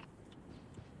ult's ready.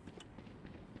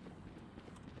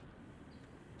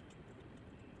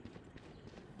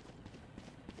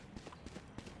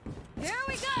 Here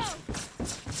we go.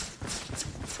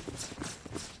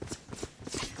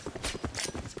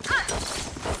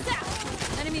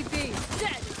 Enemy B.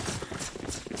 Dead.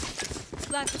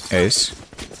 Left. Ace.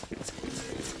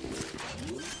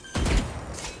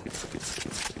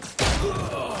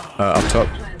 Up top.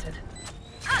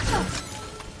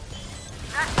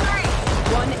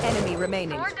 One enemy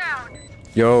remaining.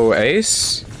 Yo,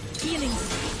 Ace. Healing.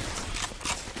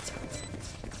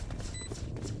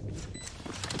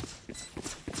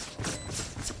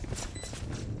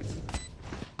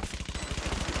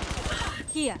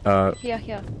 Here. Here,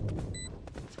 here.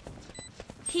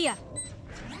 Here.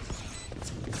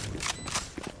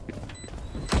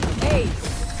 Hey.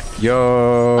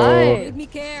 Yo. Made me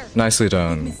care. Nicely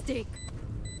done. Mistake.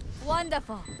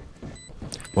 Wonderful.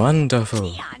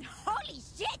 Wonderful. Holy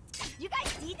shit! You guys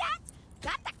see that?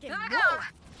 Got the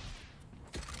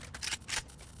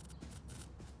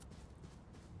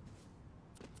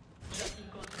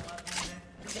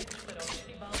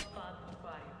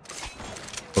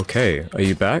Okay, are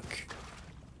you back?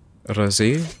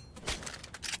 Razi?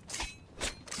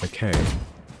 Okay.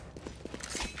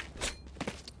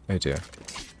 Oh dear.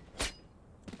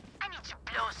 I need to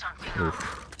blow something up.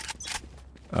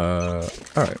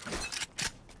 Alright.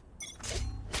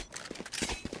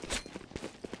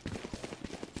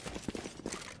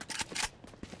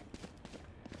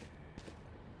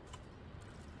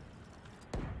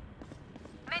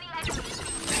 Many enemies.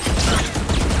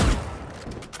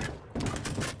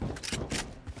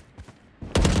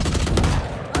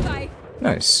 Bye-bye.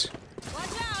 Nice. Watch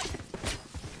out.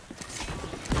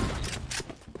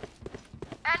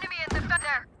 Enemy in the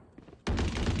thunder.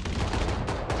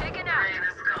 Taken out.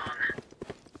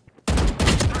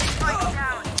 Spike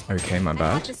down. Okay, my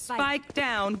bad. Spike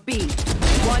down B.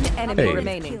 One enemy Hey.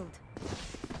 remaining. Killed.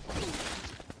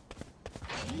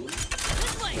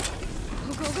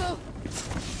 Go, go, go.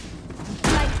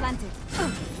 Light planted.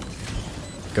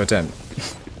 God damn.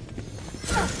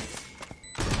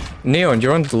 Neon,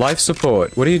 you're on life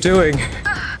support. What are you doing?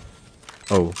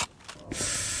 Oh.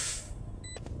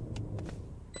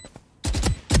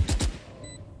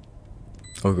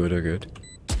 Oh good, oh good.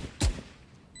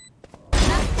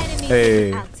 Last enemy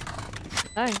Hey. out.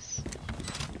 Nice.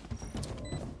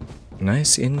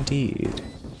 Nice indeed.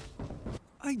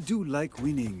 I do like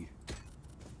winning.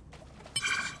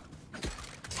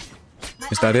 My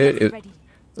Is that ultimate it? is ready.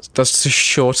 That's the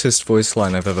shortest voice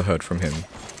line I've ever heard from him.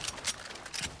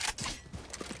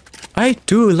 I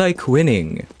do like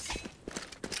winning.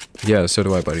 Yeah, so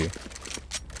do I, buddy.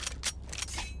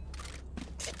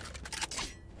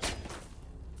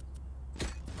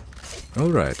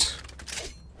 Alright.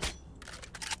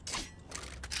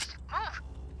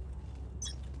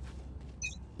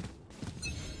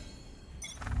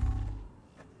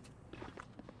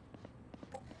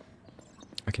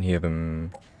 I can hear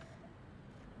them.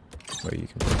 Where you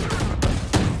can.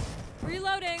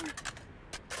 Reloading.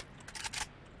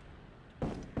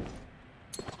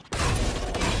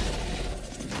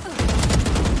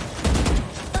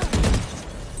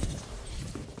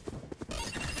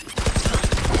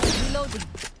 Reloading.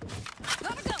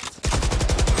 Gotta go.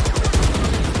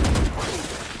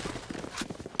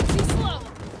 Too slow.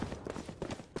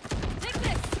 Take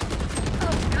this.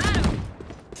 Oh, got him.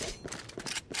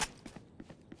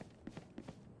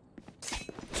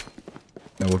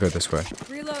 No, we'll go this way.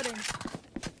 Reloading.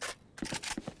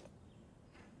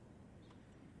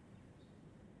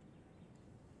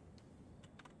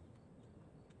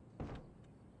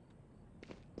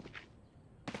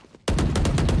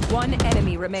 One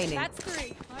enemy remaining. That's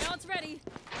three. My ult's ready.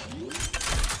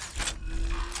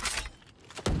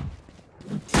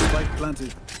 Spike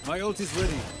planted. My ult is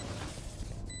ready.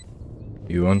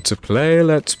 You want to play?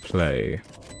 Let's play.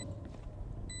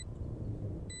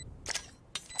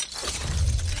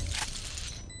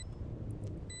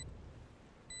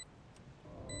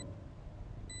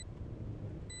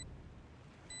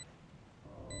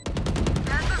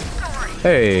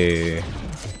 Hey,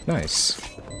 nice.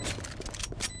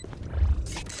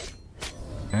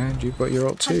 And you've got your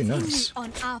ult too, Continue nice.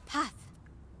 on our path.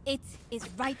 It is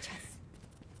righteous.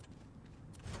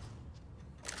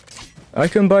 I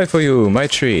can buy for you my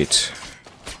treat.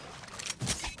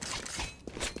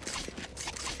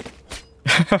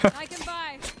 I can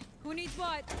buy. Who needs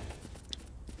what?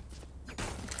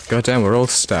 Goddamn, we're all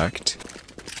stacked.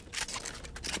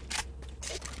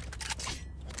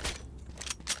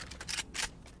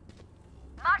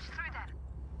 March through them.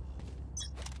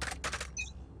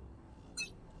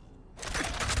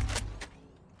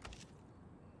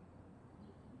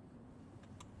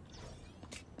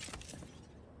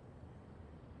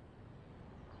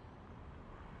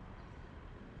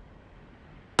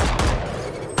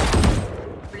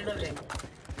 Reloading.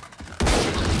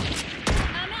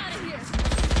 I'm out of here.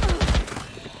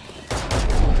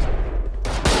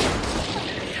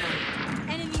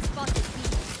 Enemy spotted.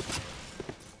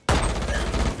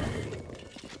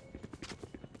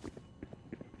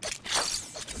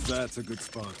 That's a good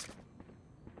spot.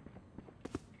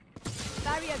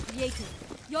 Barrier created.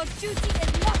 Your duty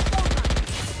is not over.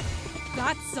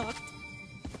 That sucked.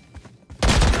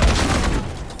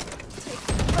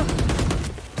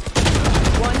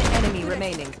 One enemy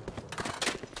remaining.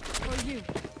 For you.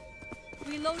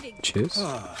 Reloading. Cheers.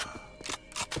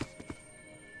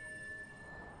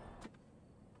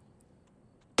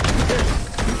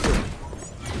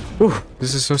 Ooh,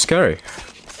 this is so scary.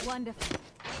 Wonderful.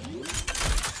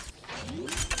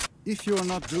 If you're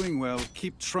not doing well,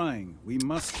 keep trying. We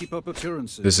must keep up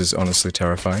appearances. This is honestly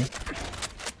terrifying.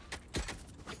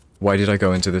 Why did I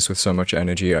go into this with so much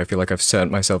energy? I feel like I've set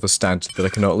myself a standard that I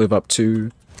cannot live up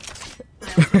to.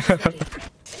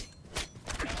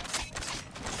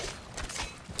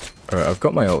 Alright, I've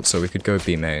got my ult, so we could go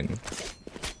B main.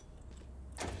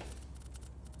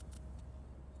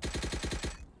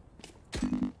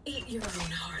 Eat your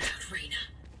own heart out, Reyna.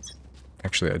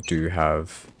 Actually, I do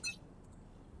have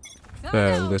a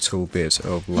fair little bit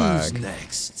of lag. Who's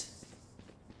next?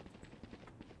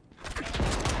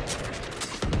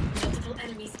 Multiple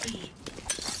enemies B.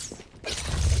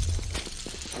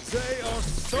 They are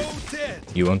so dead.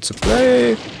 You want to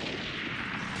play?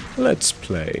 Let's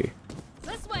play.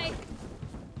 This way.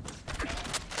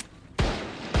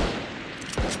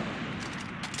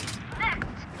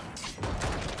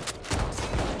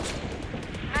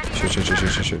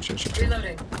 Shit.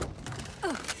 Reloading.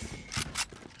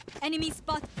 Enemy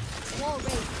spot. Wall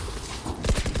raised.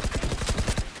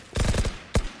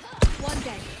 One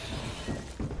dead.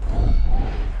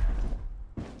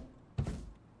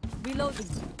 Reloading.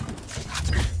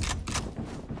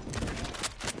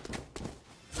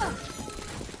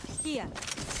 Here.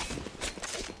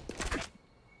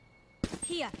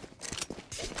 Here.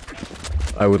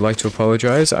 I would like to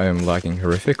apologize. I am lagging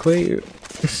horrifically.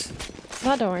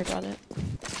 No, don't worry about it.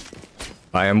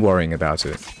 I am worrying about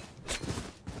it.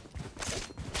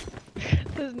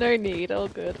 There's no need, all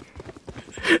good.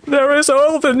 There is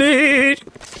all the need!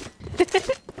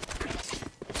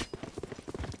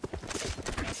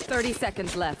 30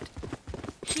 seconds left.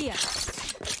 Here.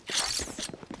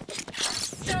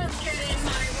 Don't get in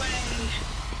my way.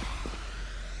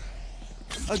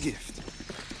 A gift.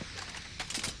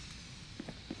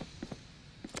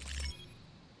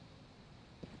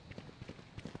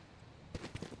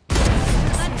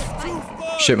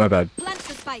 Shit, my bad. Plant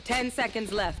the spike. 10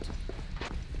 seconds left.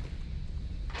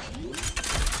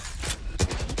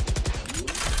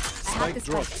 Spike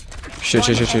dropped.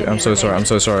 Shit. I'm so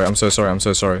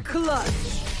sorry. Clutch.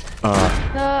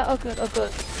 No, all good.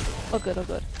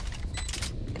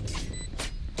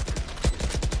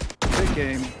 Great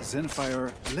game,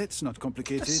 Zenfire. Let's not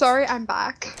complicate it. Sorry, I'm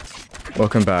back.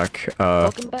 Welcome back.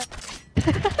 Welcome back.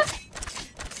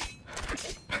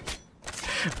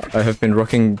 I have been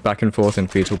rocking back and forth in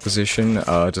fetal position.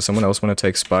 Does someone else want to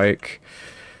take Spike?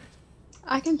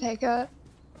 I can take it.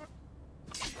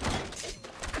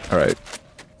 Alright.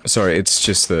 Sorry, it's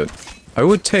just that I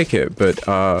would take it, but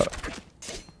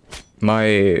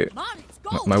my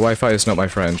Wi-Fi is not my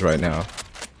friend right now.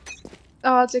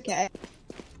 Oh, it's okay.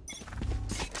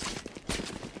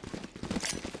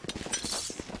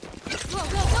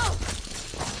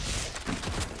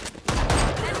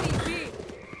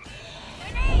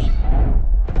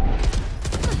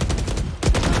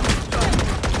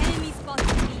 Enemy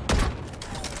spotted me.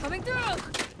 Coming through.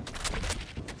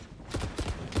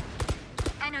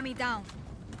 Enemy down.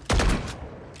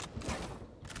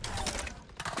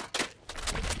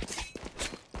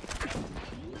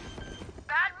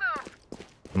 Bad move.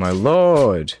 My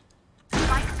lord!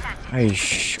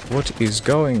 What is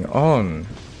going on?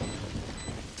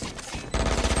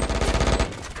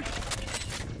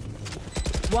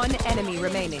 One enemy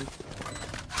remaining.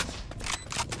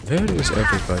 Where is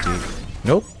everybody?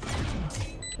 Nope.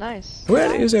 Nice.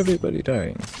 Where is everybody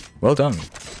dying? Well done.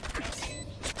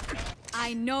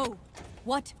 I know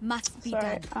what must be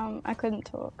Sorry, done. I couldn't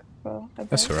talk for a bit.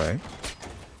 That's alright.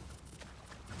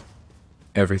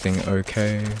 Everything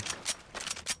okay?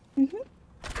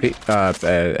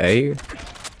 A?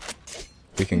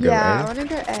 We can go Yeah, I A? wanna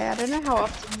go A. I don't know how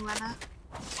often you win it.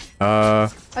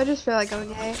 I just feel like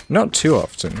going A. not too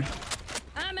often.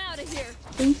 I'm out of here.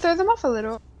 We can throw them off a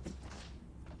little.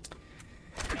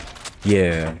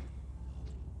 Yeah.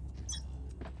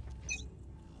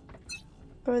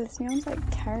 Bro, this neon's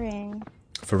like carrying.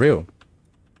 For real.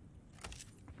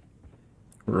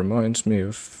 Reminds me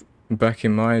of back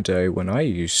in my day when I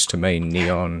used to main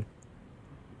Neon.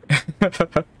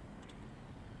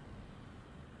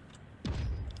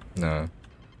 No.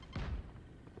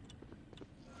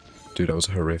 Dude, I was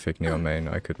a horrific Neon main.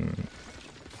 I couldn't.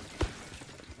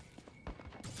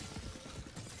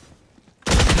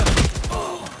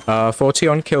 40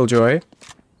 on Killjoy.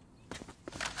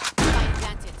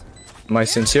 My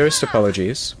sincerest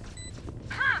apologies.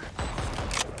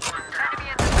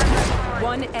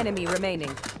 One enemy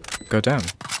remaining. Go down.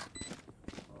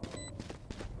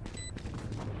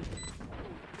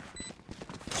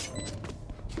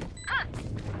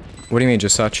 What do you mean,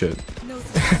 just such it?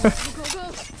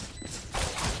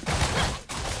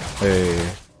 Hey.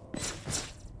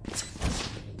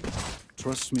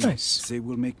 Trust me, Nice. they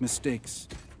will make mistakes.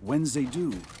 When they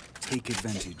do, take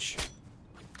advantage.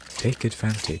 Take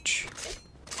advantage.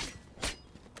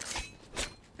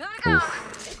 Oof.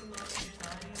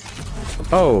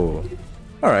 Oh.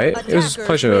 Alright, it was a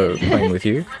pleasure playing with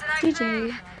you.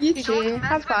 GG. You too.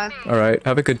 Have fun. Alright,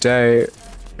 have a good day.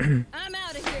 I'm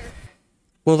out of here.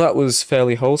 Well, that was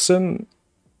fairly wholesome.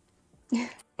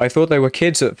 I thought they were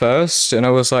kids at first, and I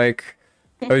was like,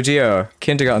 oh dear,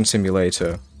 kindergarten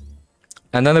simulator.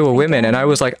 And then they were women, and I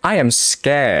was like, I am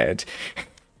scared.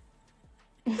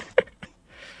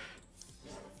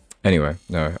 Anyway,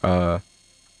 no,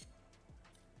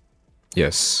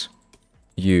 yes.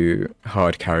 You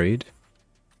hard carried.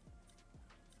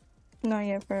 No,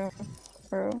 yeah, for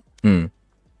real. Hmm.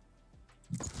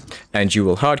 And you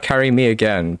will hard carry me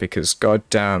again, because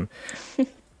goddamn,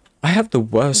 I have the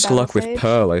worst Battle luck with Sage?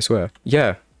 Pearl, I swear.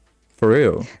 Yeah, for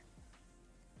real.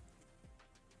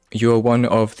 You are one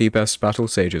of the best battle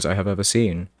sages I have ever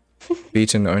seen.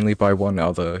 Beaten only by one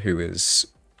other who is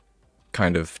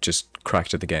kind of just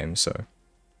cracked at the game, so.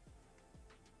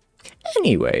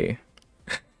 Anyway.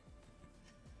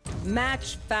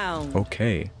 Match found.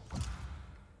 Okay.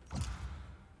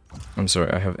 I'm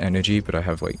sorry, I have energy, but I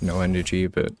have like no energy,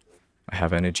 but I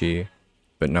have energy,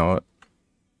 but not.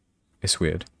 It's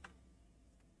weird.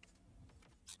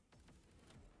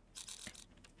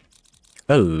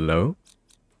 Hello?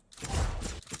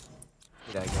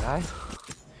 G'day, g'day.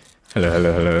 Hello,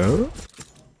 hello, hello?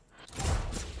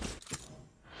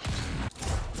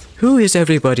 Who is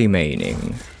everybody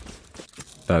maining?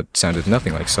 That sounded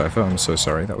nothing like Cypher, I'm so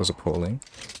sorry, that was appalling.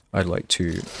 I'd like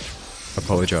to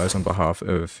apologize on behalf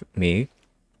of me.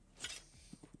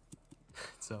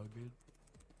 It's all good.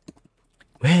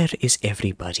 Where is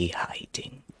everybody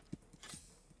hiding?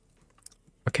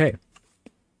 Okay.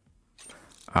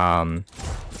 I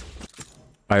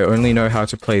only know how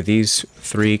to play these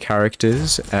 3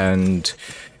 characters, and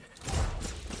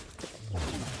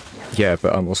yeah,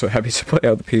 but I'm also happy to play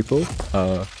other people.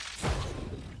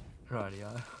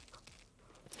 Rightio.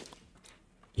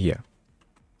 Yeah.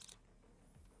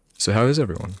 So how is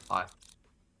everyone? I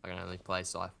can only play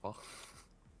Cypher.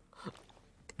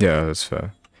 Yeah, that's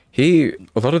fair. A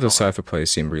lot of the Cypher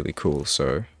plays seem really cool,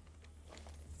 so.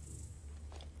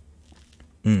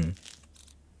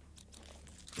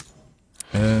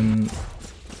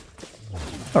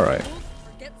 Alright.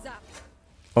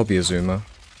 I'll be a zoomer.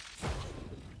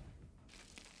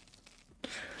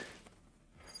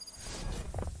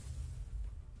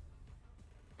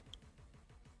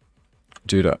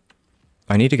 Dude,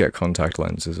 I need to get contact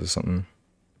lenses or something.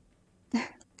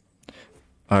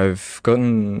 I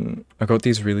got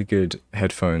these really good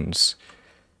headphones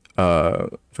for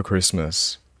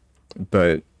Christmas,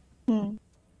 but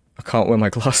I can't wear my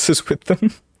glasses with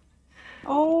them.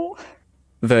 Oh.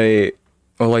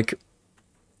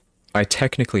 I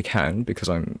technically can because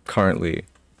I'm currently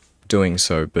doing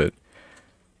so, but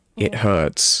it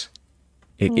hurts.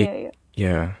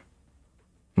 Yeah.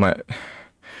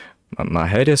 My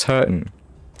head is hurting.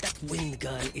 That wind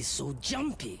girl is so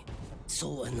jumpy,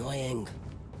 so annoying.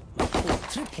 My poor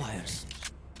tripwires.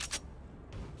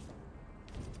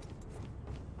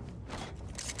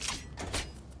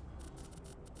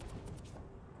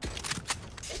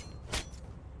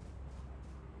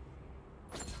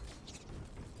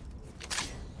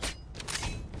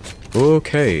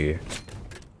 Okay.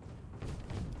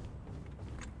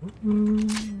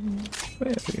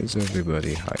 Where is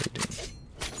everybody hiding?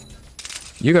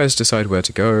 You guys decide where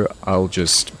to go, I'll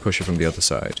just push it from the other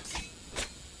side.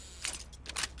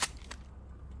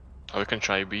 Or we can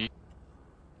try B.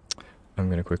 I'm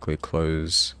gonna quickly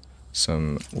close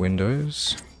some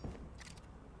windows.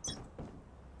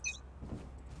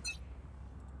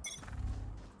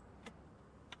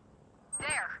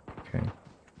 Okay.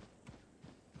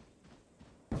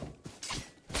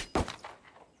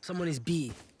 Someone is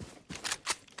B.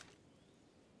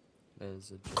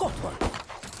 There's a... Caught one.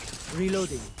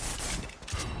 Reloading.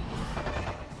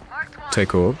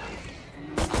 Take orb.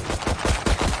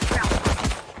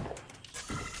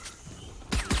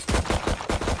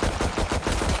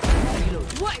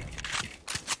 What?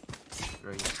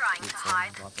 Trying to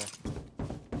hide.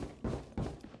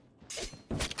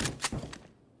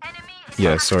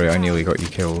 Yeah, sorry, I nearly got you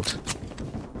killed.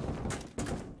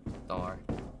 Don't worry.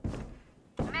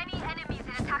 Many enemies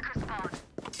in attacker spawn.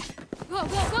 Go,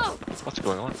 go, go! What's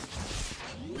going on?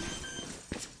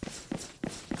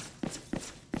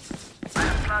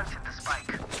 Planted the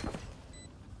spike.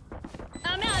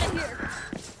 I'm out of here.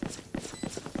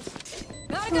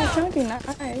 Gotta Oh, go. trying to be nice.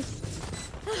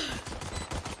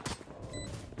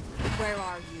 Where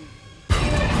are you?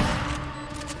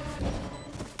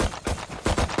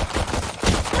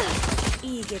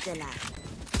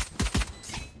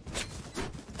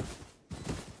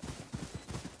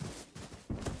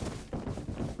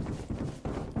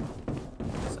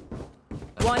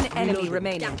 One enemy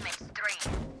remaining. That makes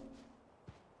 3.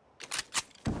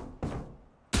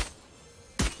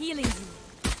 healing you.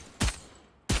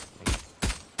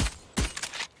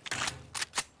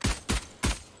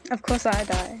 Of course I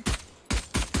die.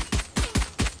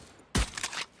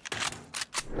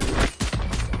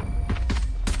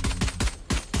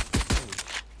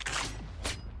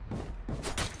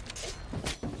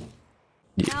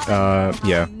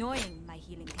 Yeah. Annoying my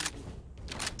healing can be.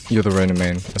 You're the Reyna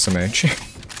main, SMH.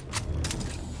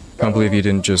 Can't believe you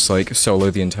didn't just, like,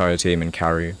 solo the entire team and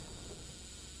carry.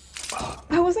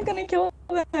 I wasn't gonna kill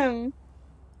them.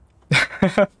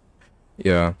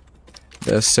 Yeah.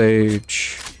 The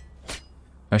Sage.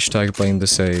 Hashtag blame the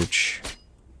Sage.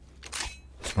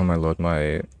 Oh my lord,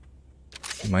 my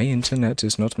internet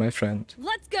is not my friend.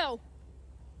 Let's go.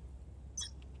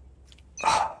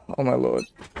 Oh my lord.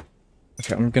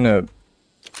 Okay, I'm gonna...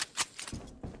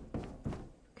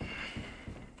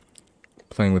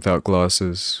 Playing without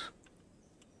glasses.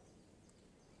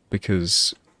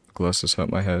 Because glasses hurt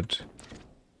my head.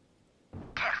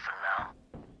 Careful now.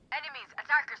 Enemies,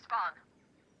 attacker spawn.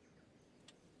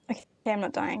 Okay, I'm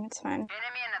not dying, it's fine.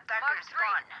 Enemy and attacker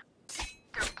spawn.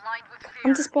 They're blind with fear.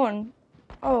 I'm to spawn.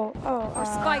 Oh,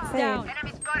 Spike's hey. down.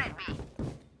 Enemy spotted B.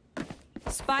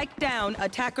 Spike down,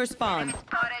 attacker spawn. Enemy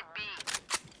spotted B.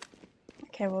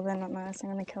 Okay, well they're not nice, I'm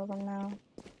gonna kill them now.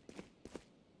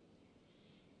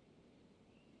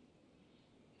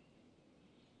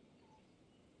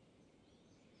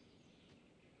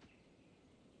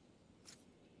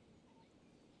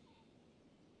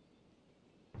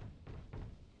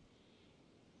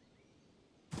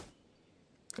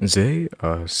 They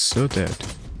are so dead.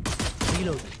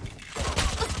 Reload.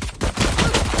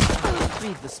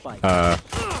 Read the spike.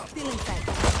 Still inside.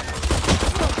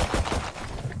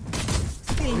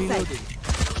 Still inside. Reloading.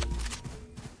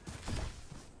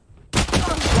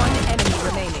 One enemy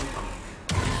remaining.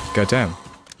 Goddamn.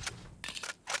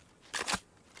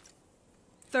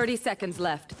 30 seconds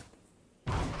left.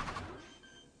 I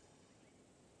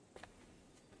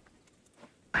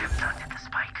have planted the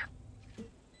spike.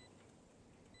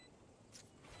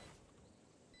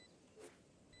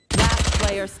 Last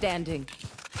player standing.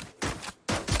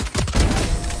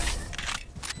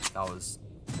 That was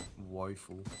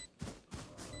woeful.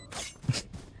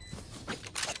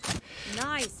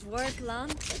 Nice work,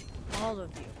 Lan. All of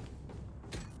you.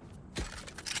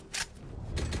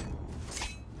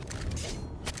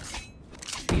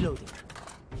 Reloading.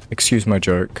 Excuse my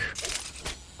joke.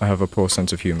 I have a poor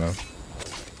sense of humor.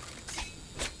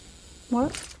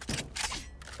 What?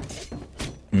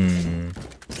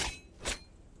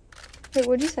 Wait,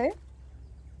 what'd you say?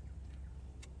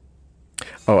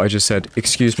 Oh, I just said,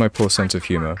 excuse my poor sense of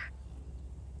humor.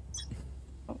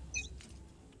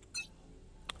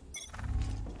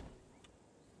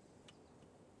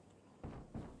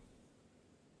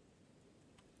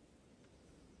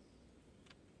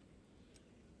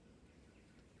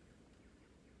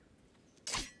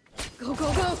 Go,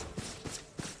 go, go!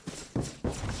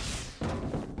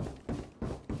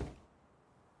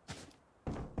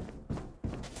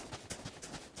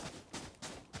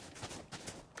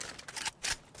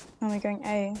 Oh, we're going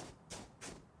A.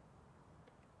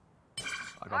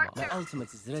 I got My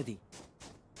ultimate is ready.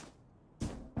 We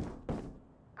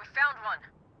found one.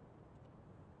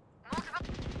 Multiple.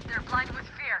 They're blind with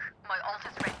fear. My ult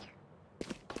is ready.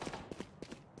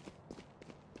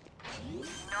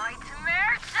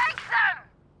 Nightmare, take them!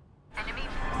 Enemy.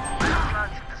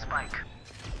 Planted the spike.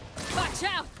 Watch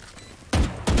out!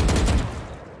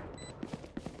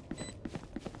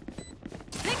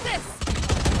 Take this!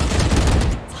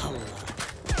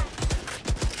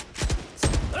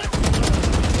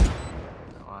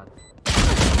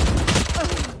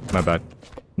 My bad.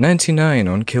 99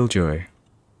 on Killjoy.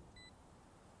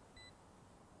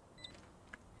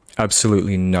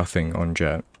 Absolutely nothing on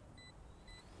Jet.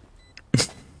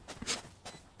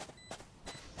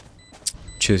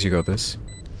 Cheers, you got this.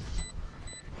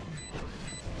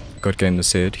 God game the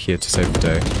Sid, here to save the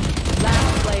day.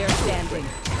 Last player standing.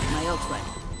 My ult ready.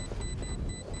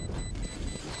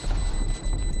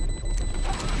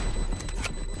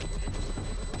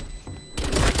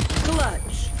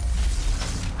 Clutch.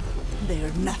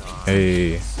 They're nothing.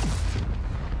 Hey.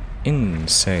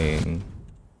 Insane.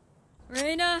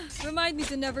 Reyna, remind me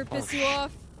to never piss you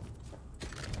off.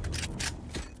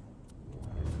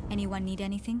 Anyone need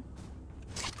anything?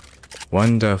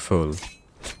 Wonderful.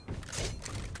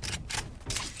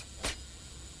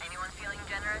 Anyone feeling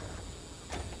generous?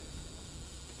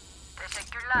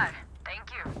 Teşekkürler.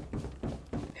 Thank you.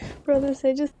 Bro, this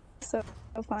Sage is so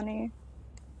funny.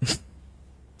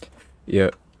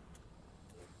 Yeah.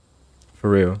 For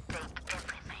real.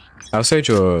 Our Sage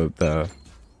or the...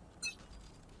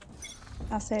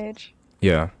 Our Sage.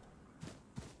 Yeah.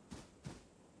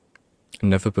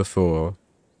 Never before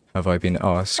have I been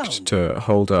asked to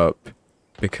hold up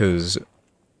because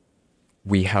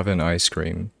we have an ice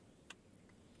cream.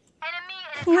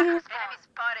 Enemy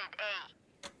spotted A.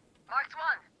 Marked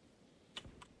one.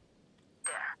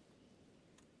 There.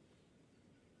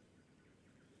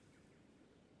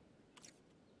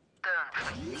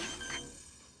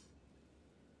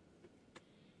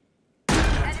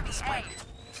 Don't resist. Enemy A.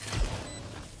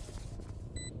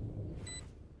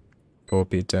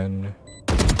 Forbidden.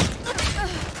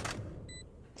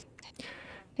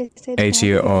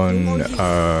 80 on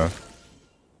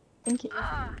Thank you.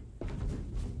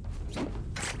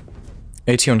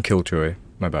 80 on Killjoy,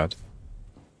 my bad.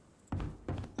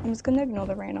 I'm just gonna ignore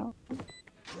the Reyna.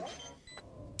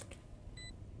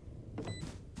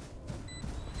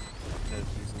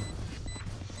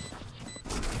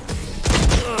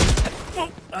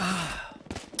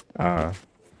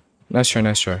 Nice try,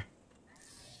 nice try.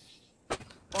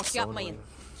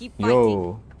 Keep fighting.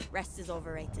 Yo. Rest is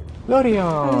overrated. Gloria!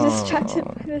 I'm distracted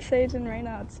by the Sage and Reyna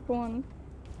at spawn.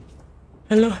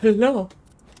 Hello, hello.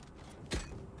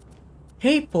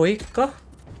 Hei poika.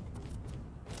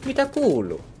 Mitä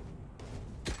kuuluu?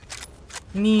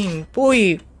 Niin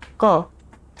poika.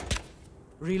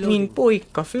 Niin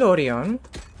poika, Florian.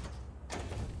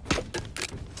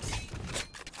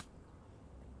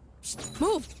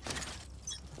 Move.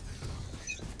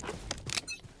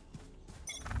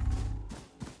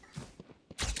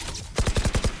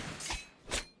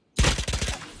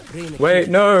 Wait,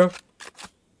 no.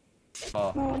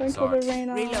 Oh, don't call the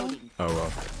Reyna. Oh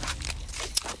well.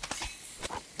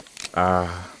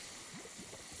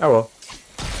 Oh well.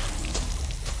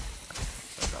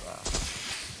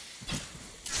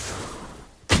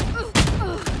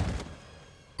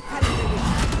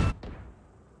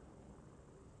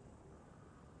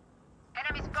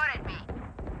 Enemy spotted B.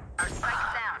 Our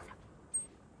spike's down.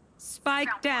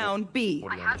 Spike down B.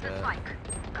 I have the spike.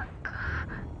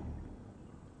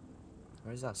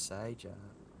 Where's that Sage at?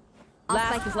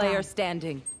 Last player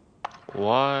standing.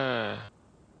 What?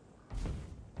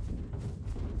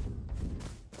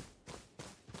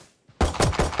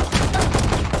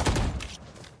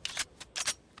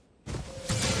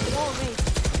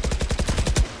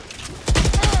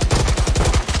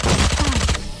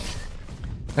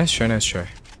 Nice try, nice try.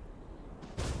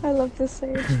 I love this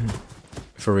Sage.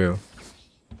 For real.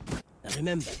 Now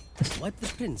remember, wipe the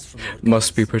prints from your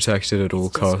Must be protected at all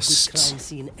It's just good costs. crime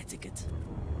scene etiquette.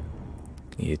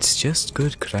 It's just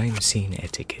good crime scene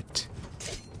etiquette.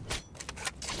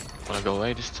 Wanna go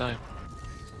away this time?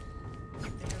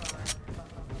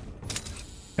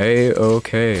 Hey,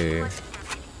 okay.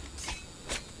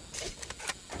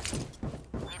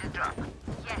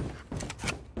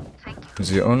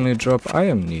 The only drop I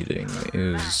am needing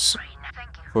is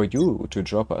for you to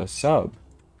drop a sub.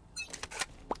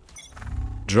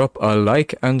 Drop a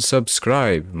like and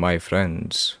subscribe, my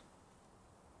friends.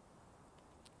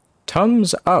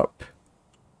 Thumbs up.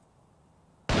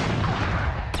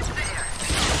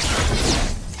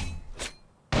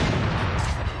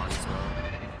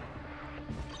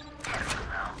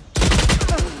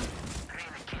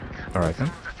 Alright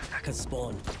then. Attackers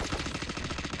spawn.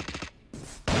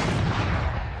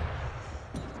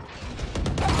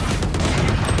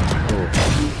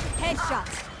 Headshot.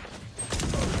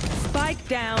 Spike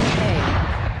down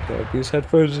A. God, these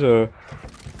headphones are...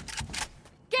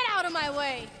 Get out of my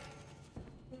way.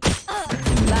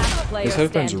 Last player These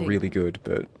headphones are standing. really good,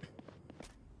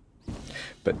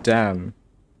 but damn.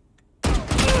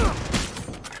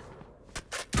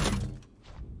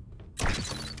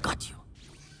 Got you.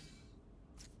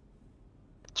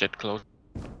 Jet close.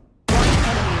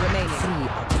 Enemy remaining. 3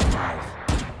 out of 5.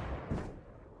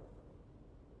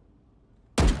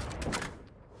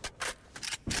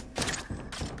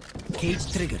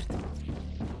 Cage triggered.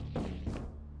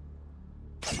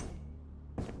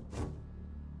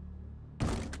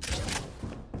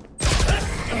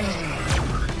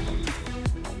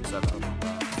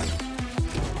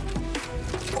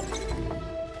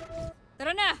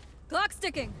 Rana, clock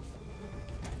sticking.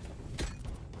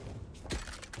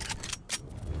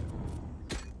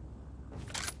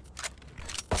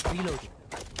 Reloading.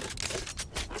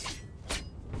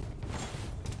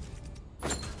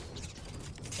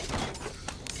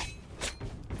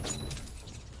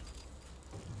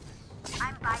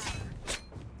 I'm buying.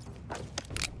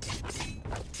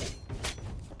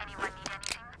 Anyone need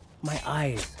anything? My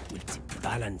eyes will tip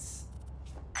balance.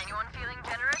 Anyone feeling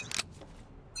generous?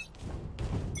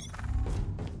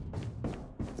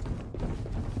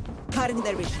 Cutting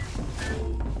their vision.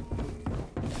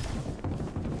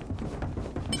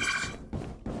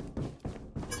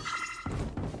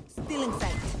 Still in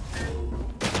sight.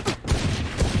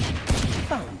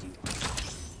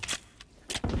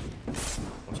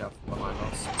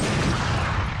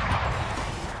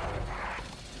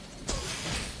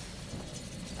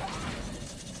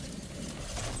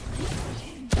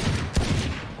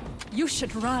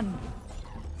 should run.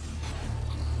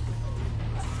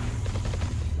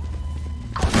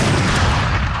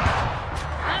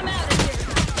 I'm out of here.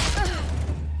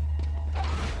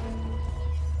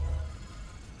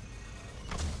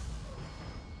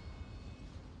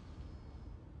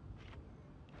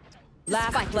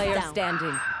 Last Spike player down.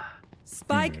 standing.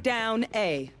 Spike down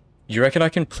A. You reckon I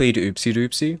can plead oopsie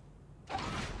doopsie?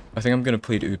 I think I'm gonna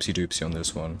plead oopsie doopsie on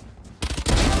this one.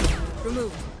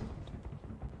 Remove.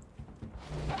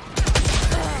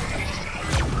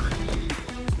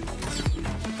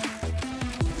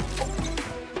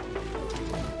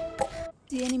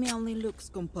 The enemy only looks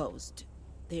composed.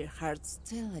 Their hearts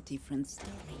tell a different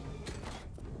story.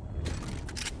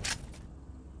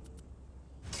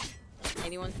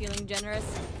 Anyone feeling generous?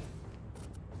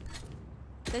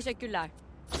 Teşekkürler.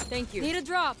 Thank you. Need a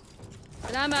drop.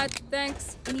 Salamat.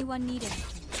 Thanks. Anyone need anything?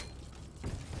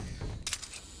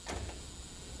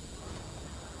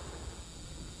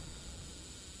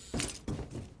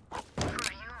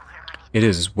 It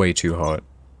is way too hot.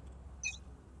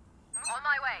 On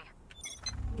my way.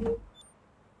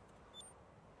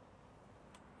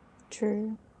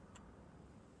 True.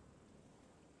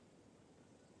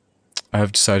 I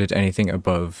have decided anything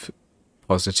above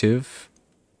positive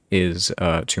is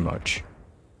too much.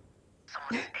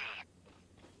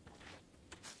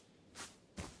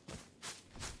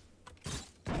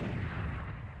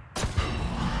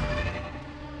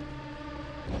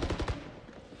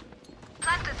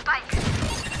 Plant the spike.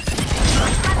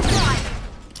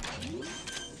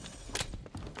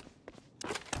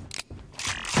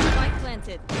 Spike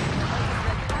planted.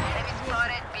 Enemy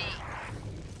spotted B.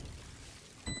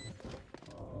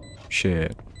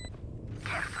 Shit.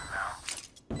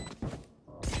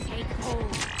 Take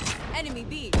hold. Enemy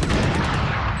B.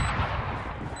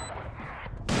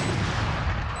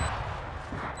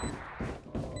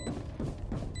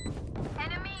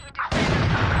 Enemy intercepted.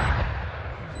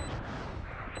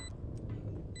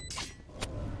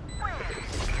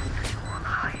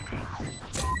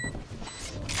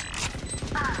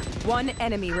 One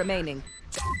enemy remaining.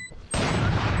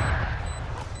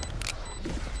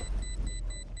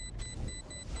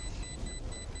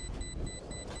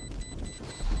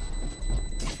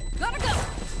 Gotta go.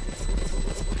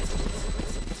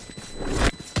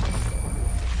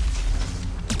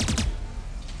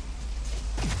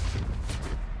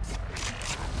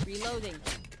 Reloading.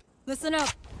 Listen up.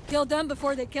 Kill them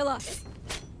before they kill us.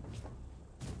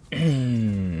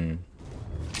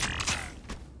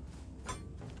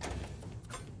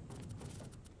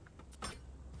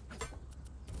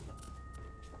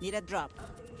 Need a drop.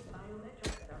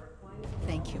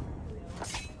 Thank you.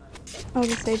 Oh,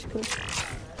 the stage push.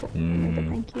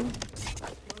 Thank you.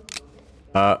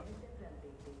 Do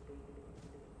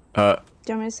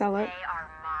you want me to sell it?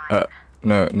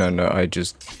 No, I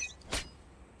just...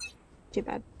 Too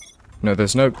bad. No,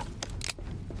 there's no...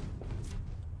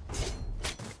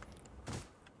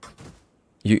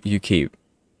 You keep...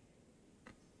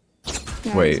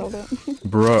 No, Wait. I sold it.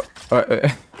 Bro...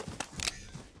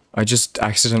 I just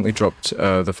accidentally dropped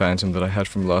the phantom that I had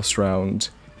from last round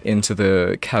into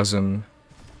the chasm.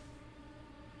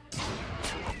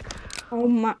 Oh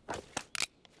my...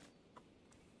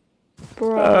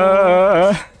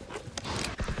 Bro.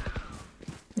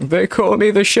 They call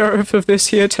me the sheriff of this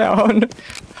here town.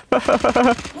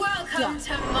 Welcome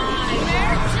to my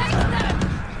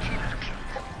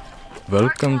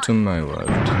Welcome to my world.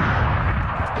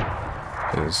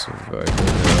 Yes,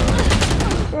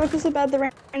 Bro, this is bad. The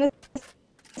rain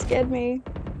scared me.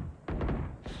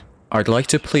 I'd like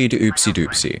to plead oopsie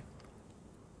doopsie.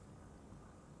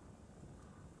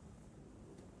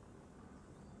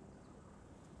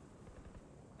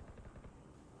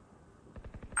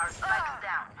 Our spike's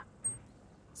down.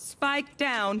 Spike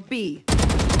down B.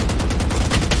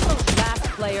 Last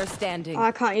player standing. Oh,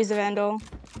 I can't use a vandal.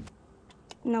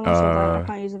 No one said that. I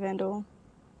can't use a vandal.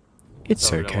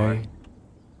 It's okay.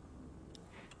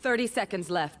 30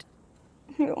 seconds left.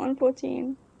 I got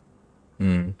 114.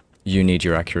 You need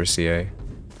your accuracy, eh?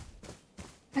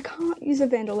 I can't use a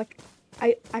vandal. Like,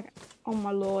 oh my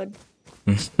lord.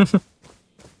 Can't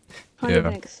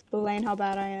even explain how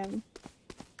bad I am.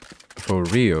 For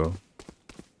real.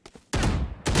 10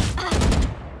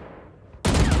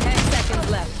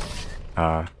 seconds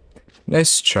left.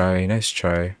 Nice try, nice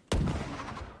try.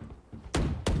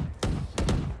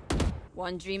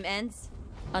 One dream ends,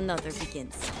 another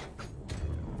begins.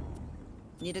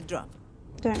 Need a drop.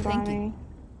 Don't buy me.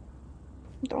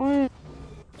 Don't.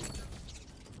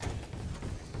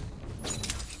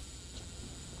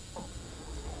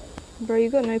 Bro, you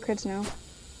got no creds now.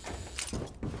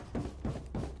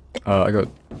 I got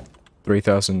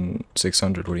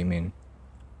 3,600, what do you mean?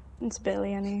 It's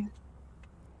barely any.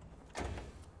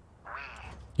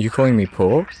 You calling me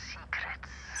poor?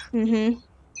 Mm-hmm.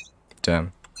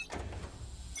 Damn.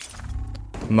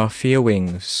 Mafia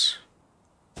wings.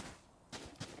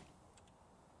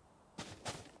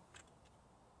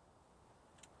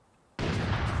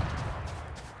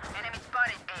 Enemy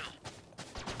spotted A.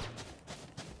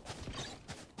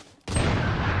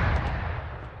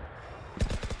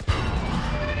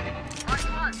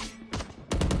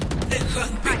 The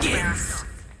hunt begins.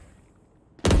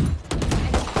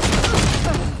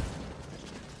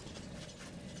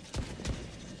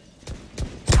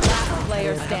 Last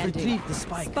player standing.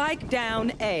 Spike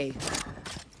down A.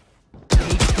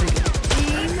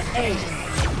 Team A.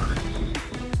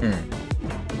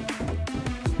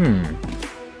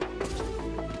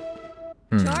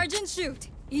 Charge and shoot.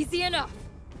 Easy enough.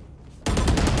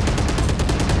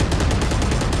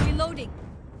 Reloading.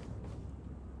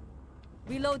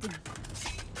 Reloading.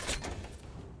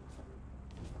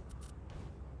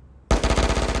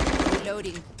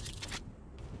 Reloading.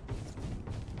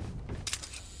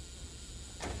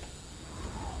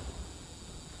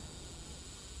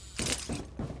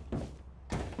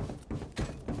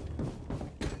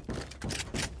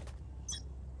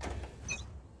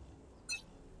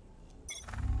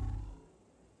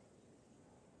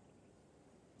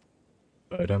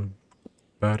 Ba-dum,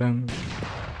 ba-dum,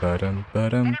 ba-dum,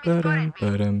 ba-dum, ba-dum,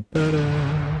 ba-dum,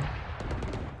 ba-dum.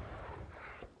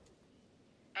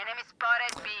 Enemy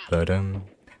spotted B. Ba-dum,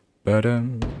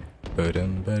 ba-dum,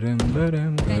 ba-dum, ba-dum,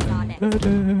 ba-dum, ba-dum,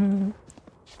 ba-dum.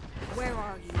 Where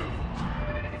are you?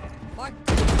 Mark.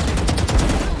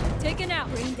 Taken out.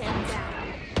 Bring them down.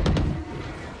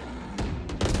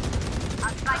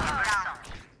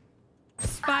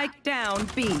 Spike down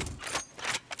B.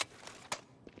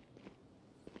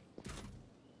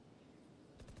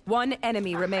 One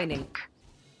enemy remaining.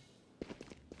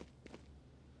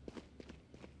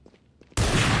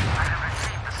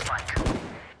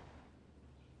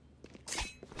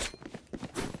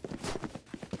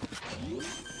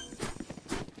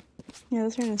 Yeah,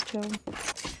 this room is chill.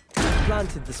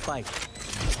 Planted the spike.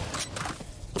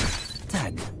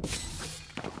 Tag.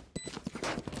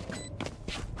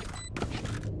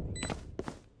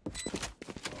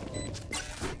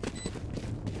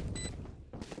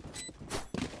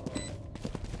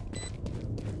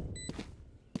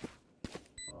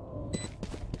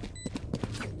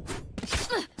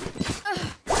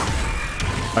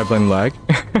 I blame lag.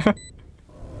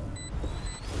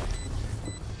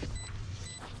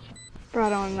 Bro, I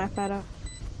don't want to knife that up.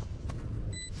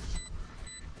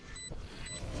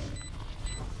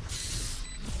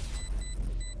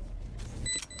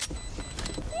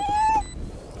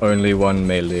 Only one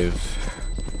may live.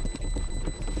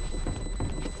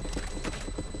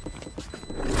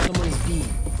 Someone is B.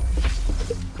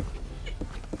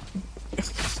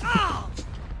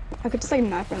 I could just like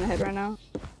knife her in the head right now.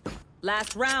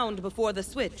 Last round before the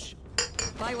switch.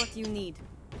 Buy what you need.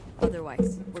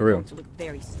 Otherwise, we're For real. going to look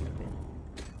very stupid.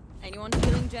 Anyone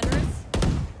feeling generous?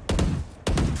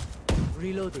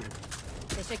 Reloading.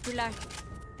 Teşekkürler.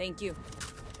 Thank you.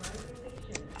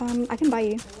 I can buy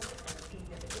you.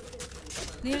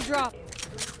 Need a drop.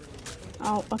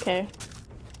 Oh, okay.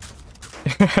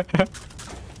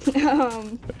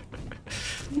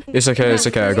 It's okay, it's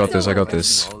okay, I got this, I got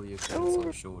this.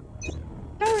 Oh,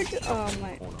 oh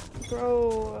my,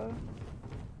 bro.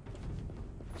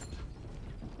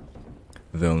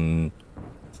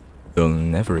 They'll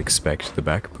never expect the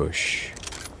back push.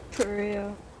 For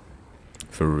real.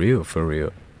 For real, for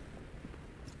real.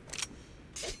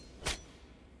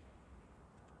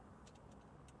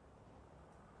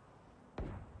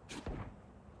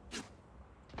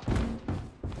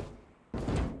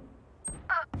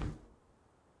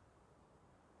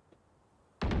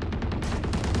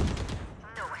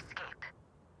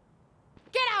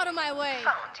 Get out of my way!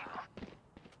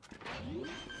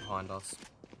 Behind us.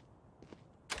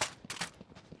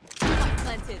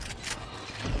 Planted.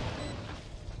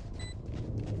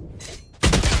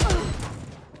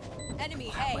 Enemy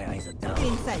A. My eyes are down.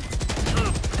 Inside.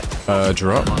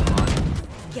 Drop.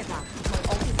 Get out.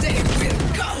 They will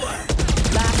cover.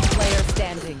 Last player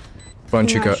standing.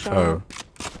 Bunch you got. Oh.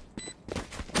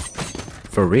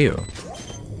 For real.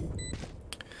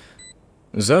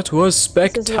 That was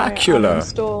spectacular.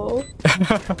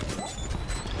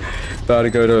 About to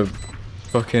go to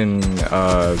fucking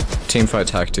teamfight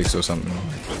tactics or something.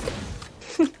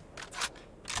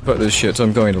 But this shit,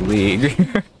 I'm going to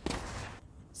League.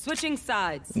 Switching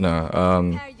sides. No,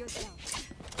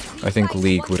 I think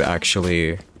League would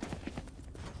actually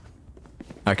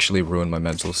ruin my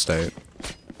mental state.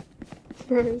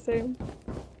 Bro, same.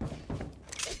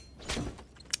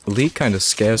 League kind of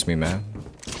scares me, man.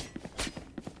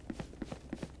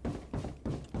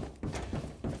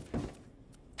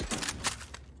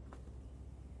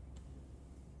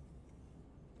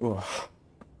 Ugh.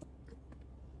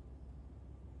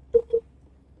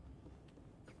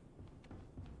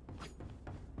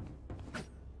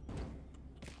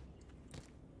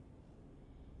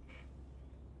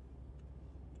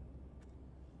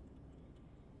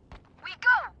 We go.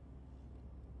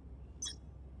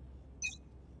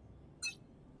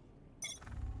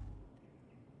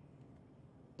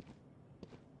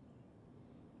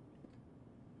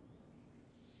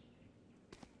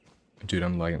 Dude,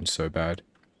 I'm lagging so bad.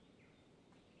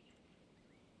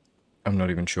 I'm not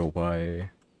even sure why.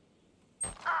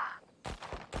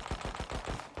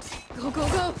 Go, go,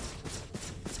 go!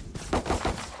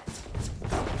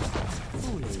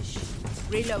 Foolish.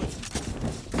 Reload.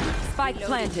 Spike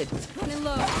planted. Running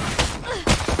low.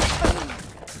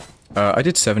 I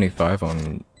did 75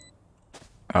 on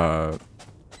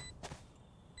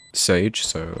Sage,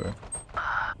 so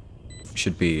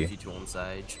should be. G2 on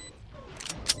Sage.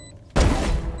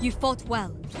 You fought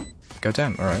well.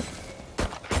 Goddamn, alright.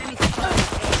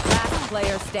 Last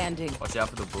player standing. Watch out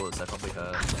for the bullets, they probably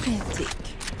hurt. Hectic.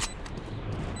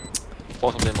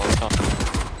 Both of them on top.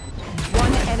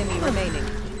 One enemy remaining.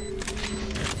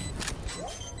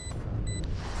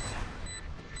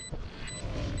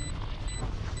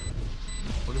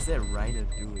 What is that Reiner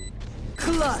doing?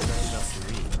 Clutch.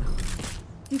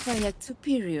 Clutch. If I act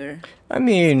superior, I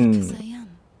mean,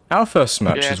 our first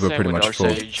matches Yeah, were same pretty with much our full.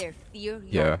 Sage.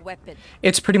 Yeah.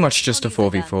 It's pretty much just a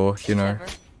 4v4, you know?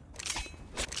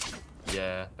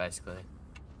 Yeah, basically.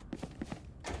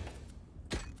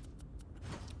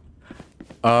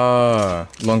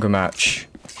 Longer match.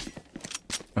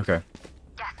 Okay.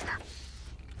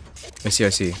 I see, I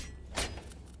see.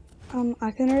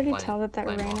 I can already Play- tell that play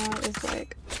Reyna more. is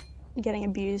like getting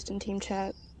abused in team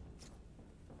chat.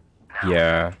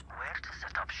 Yeah.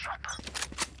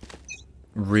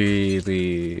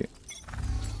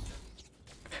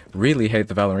 Really hate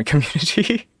the Valorant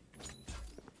community.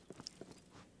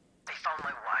 They found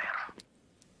my wire.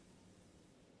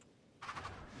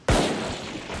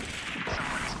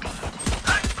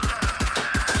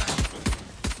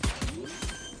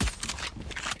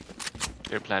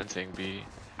 They're planting B.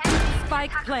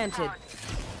 Spike planted.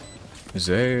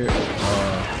 They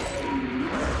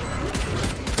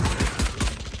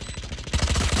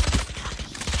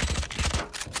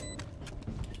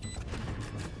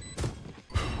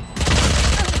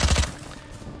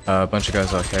a bunch of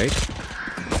guys arcade.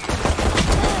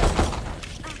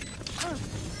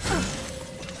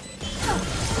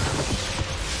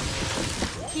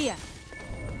 Here.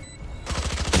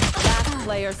 Last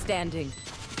player standing.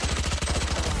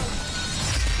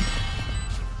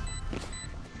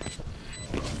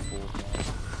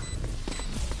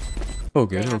 All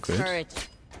They good, all have good. courage,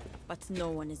 but no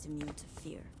one is immune to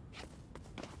fear.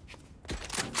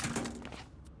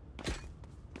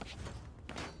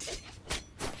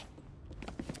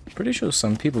 Pretty sure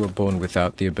some people are born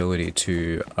without the ability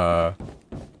to,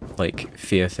 like,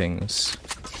 fear things.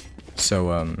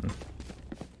 So,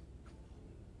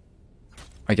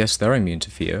 I guess they're immune to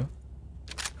fear.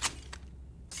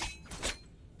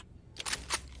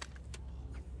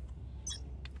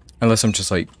 Unless I'm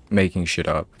just, like, making shit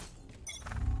up.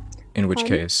 In which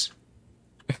Pardon? case...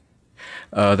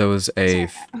 there was a...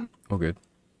 Oh, good.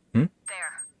 Hmm?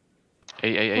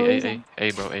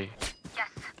 A, bro, A.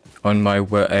 On my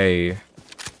way...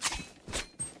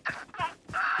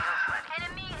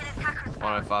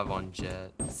 105 on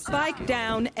Jet. Spike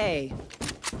down A.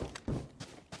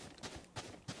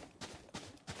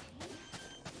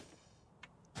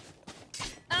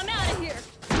 I'm out of here.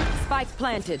 Spike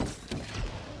planted.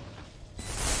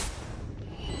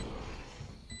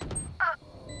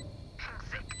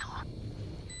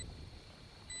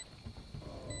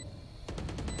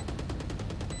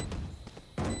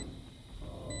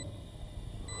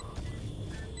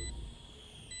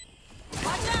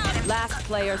 Last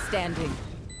player standing.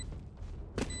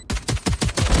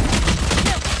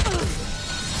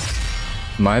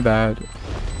 My bad.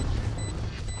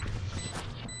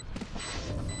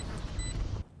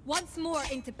 Once more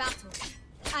into battle.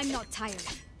 I'm not tired.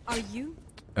 Are you?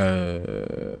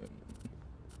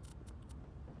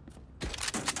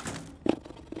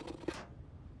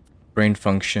 Brain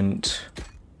functioned.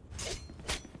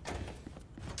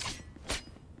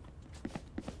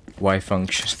 Y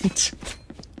functioned.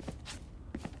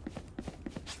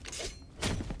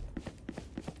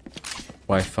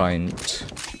 Y find.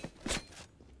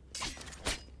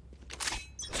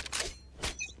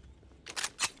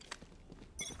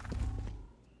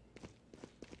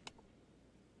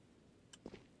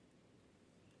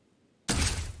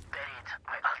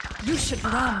 You should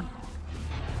run.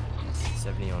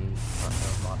 70 on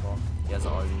Viper. He has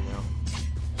an Omen now.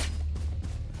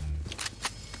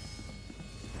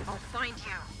 I'll find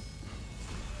you.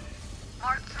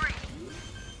 Mark 3.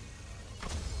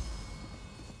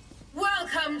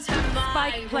 Welcome to my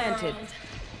Spike planted. world.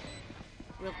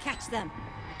 We'll catch them.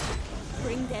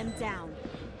 Bring them down.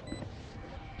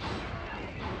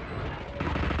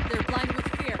 They're blinded with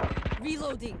fear.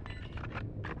 Reloading.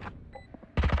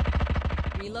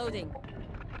 Reloading.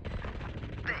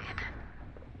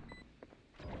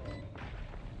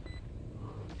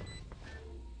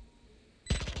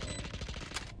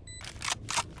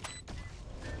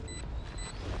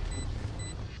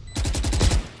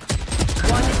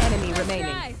 One enemy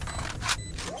remaining.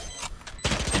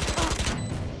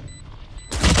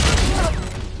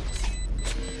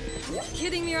 You're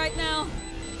kidding me right now.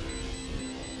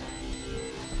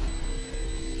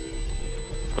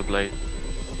 Good blade.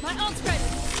 My ult's ready.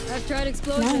 I've tried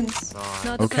explosions. Nice.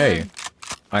 Not the Okay,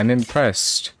 I'm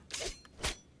impressed.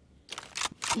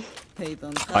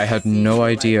 I had no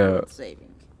idea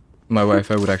my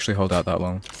Wi-Fi would actually hold out that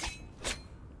long.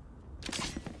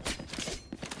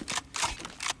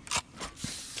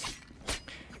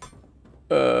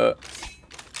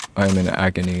 I'm in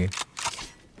agony.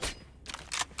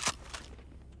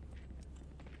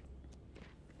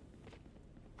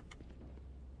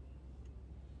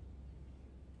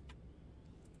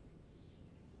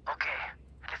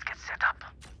 Let's get set up.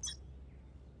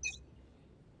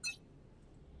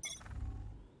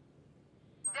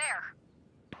 There.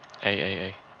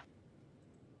 A.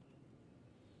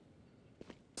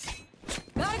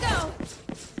 Gotta go.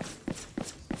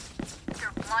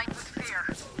 They're blind with fear.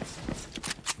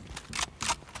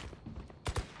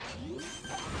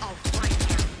 I'll find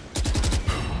you.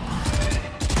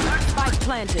 Spike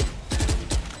planted.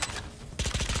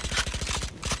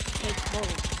 Take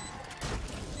hold.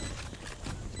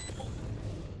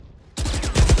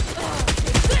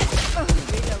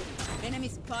 Reload. Enemy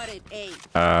spotted A.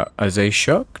 Are they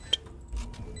shocked?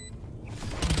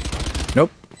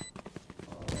 Nope.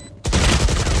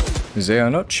 They are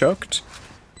not shocked.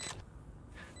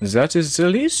 That is the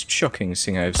least shocking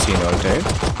thing I've seen all day.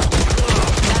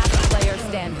 Last player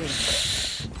standing.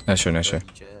 Nice.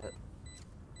 Jet.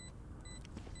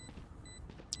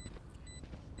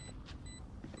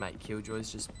 Mate,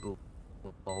 Killjoy's just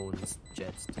bones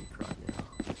Jet's dick right now.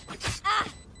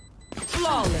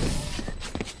 Flawless.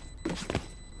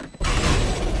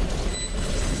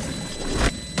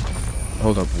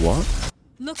 Hold up, what?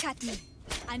 Look at me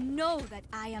and know that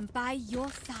I am by your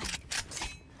side.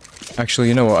 Actually,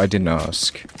 you know what? I didn't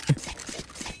ask.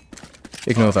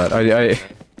 Ignore that. I...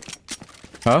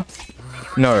 Huh?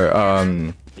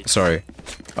 No, sorry.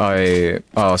 I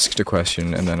asked a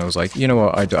question and then I was like, you know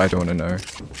what? I don't want to know.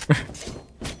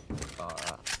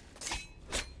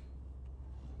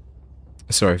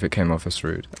 Sorry if it came off as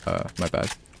rude. My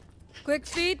bad. Quick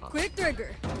feet, quick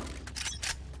trigger.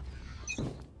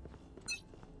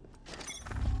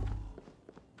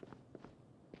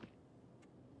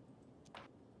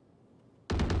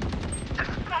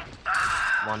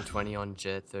 $120 on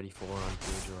Jet, 34 on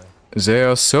Killjoy. They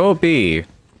are so B.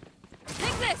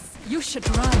 Take this. You should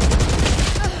run.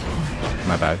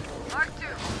 My bad.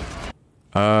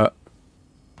 I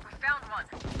found one.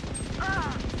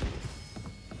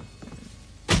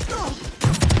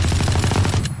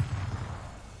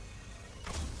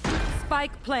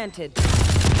 Spike planted.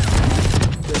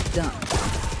 Good done.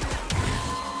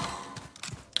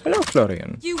 Hello,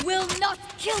 Florian. You will not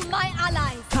kill my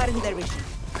allies. Cutting their vision.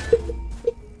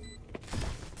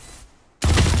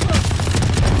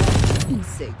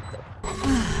 Insecto.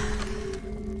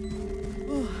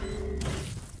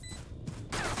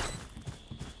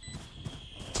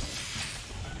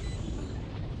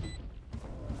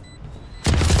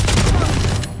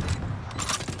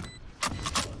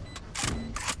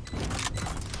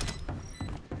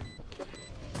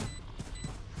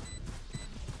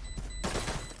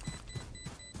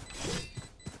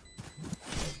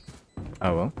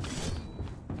 Oh well.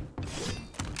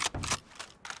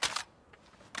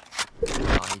 He didn't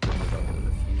go with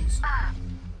the fuse.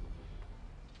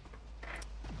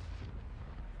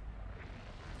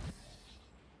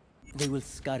 They will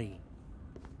scurry,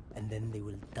 and then they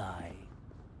will die.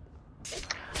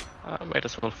 Might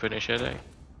as well finish it, eh?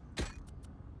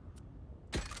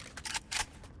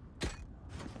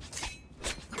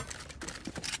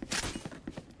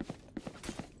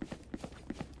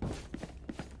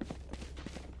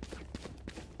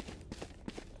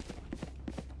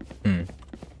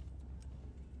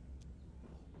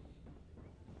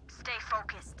 Stay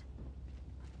focused.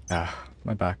 Ah,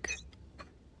 my back.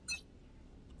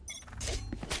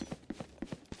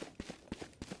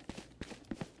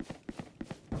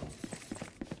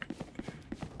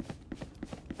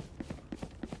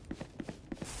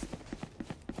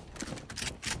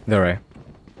 They're A.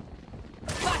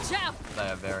 Watch out! They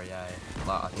are very A.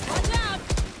 Like, I think Watch out!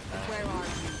 Where are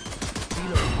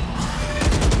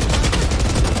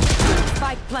you?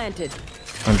 Spike planted.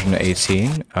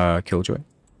 118, Killjoy.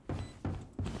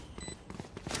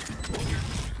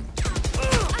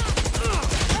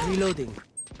 Reloading.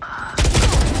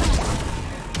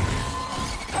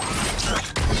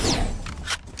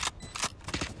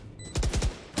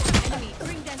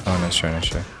 Oh, nice try, nice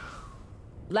try.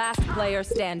 Last player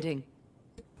standing.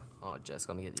 Oh, Jess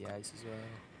gonna get the ace as well.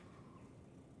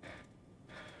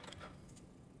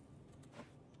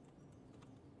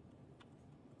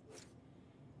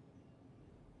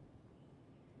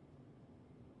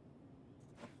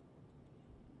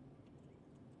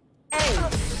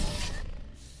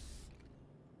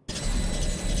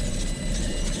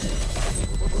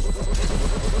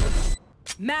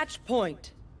 Match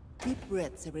point. Deep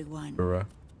breaths, everyone. Bruh.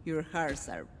 Your hearts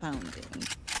are pounding.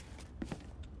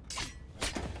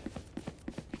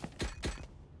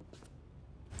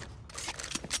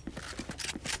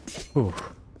 Ooh.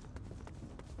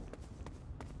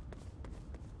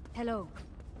 Hello.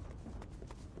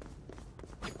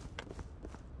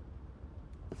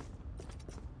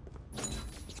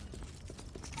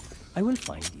 I will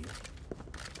find you.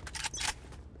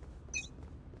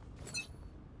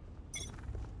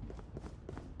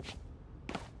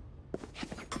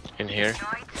 In here.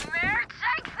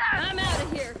 I'm out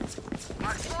of here.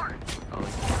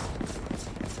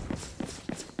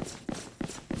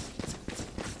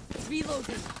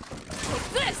 Reloading. Take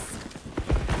this.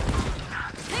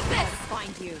 Take this.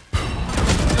 Find you.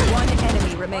 One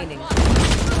enemy remaining.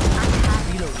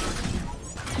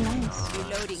 Nice.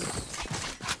 Reloading.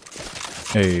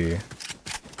 Hey.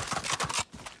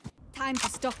 Time to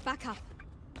stock back up.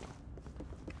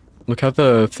 Look how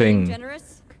the thing.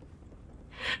 Generous.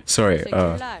 Sorry, Saved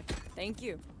your life. Thank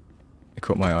you. it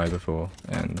caught my eye before,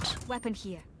 and Weapon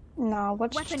here. No,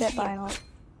 watch Weapon that here. by not.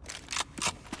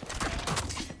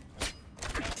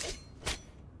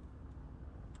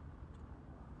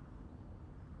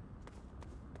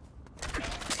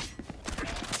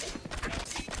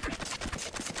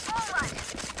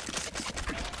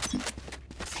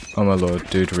 oh my lord,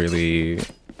 dude really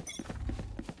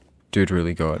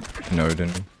got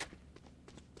Nodin.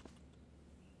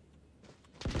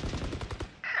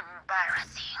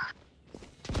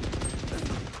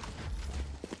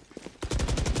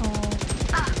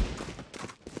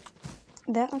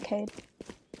 That arcade.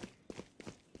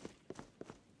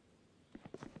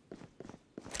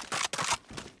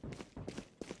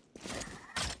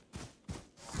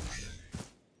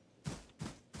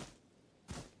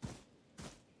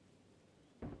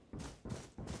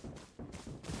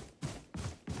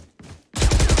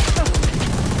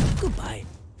 Goodbye.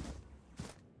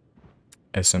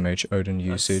 SMH Odin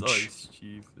That's so usage.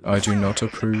 stupid. I do not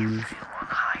approve.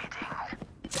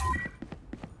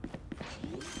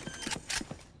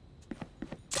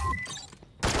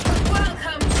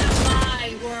 Welcome to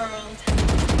my world.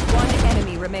 One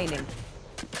enemy remaining.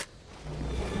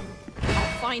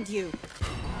 I'll find you.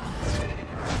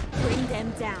 Bring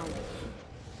them down.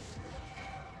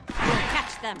 We'll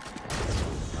catch them.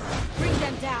 Bring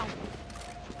them down.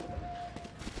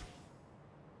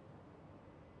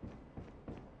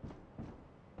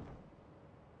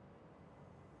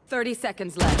 Thirty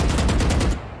seconds left.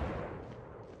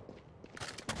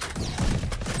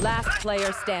 Last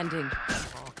player standing.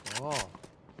 Oh.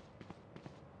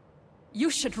 You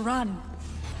should run.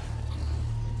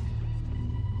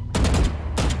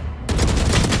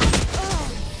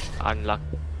 Unlucky.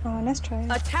 Oh, nice try.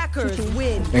 Attackers GG.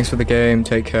 win. Thanks for the game.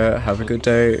 Take care. Have a good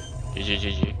day.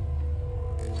 GG.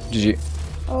 GG.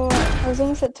 Oh, I was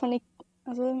almost at 20. I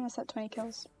was almost at 20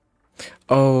 kills.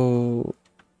 Oh.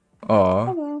 Oh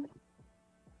Aw. well.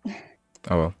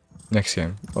 Oh well. Next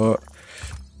game. Oh.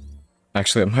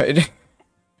 Actually, it might.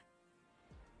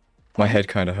 My head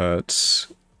kind of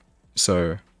hurts,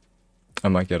 so I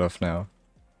might get off now.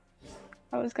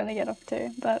 I was gonna get off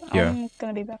too, but Yeah. I'm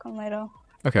gonna be back on later.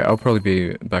 Okay, I'll probably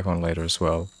be back on later as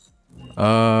well.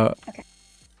 Okay.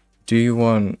 Do you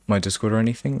want my Discord or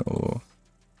anything, or?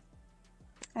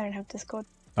 I don't have Discord.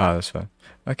 Ah, that's fine.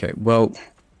 Okay, well,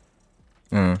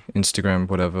 Instagram,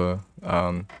 whatever.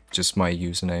 Just my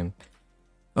username.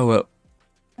 Oh well.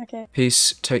 Okay.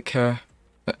 Peace. Take care.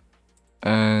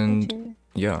 And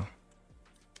yeah.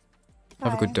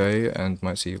 Have a good day, and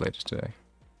might see you later today.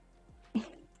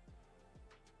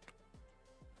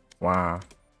 Wow.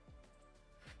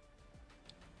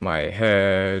 My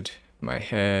head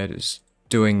is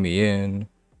doing me in.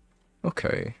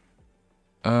 Okay.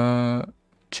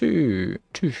 Two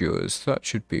viewers, that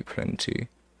should be plenty.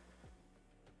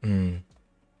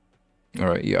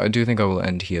 Alright, yeah, I do think I will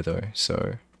end here though,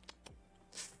 so...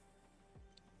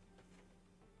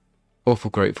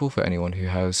 Awful grateful for anyone who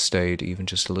has stayed even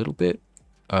just a little bit.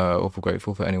 Awful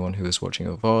grateful for anyone who is watching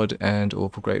a VOD, and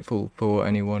awful grateful for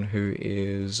anyone who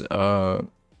is,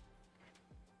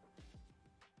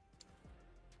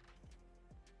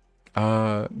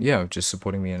 yeah, just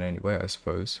supporting me in any way, I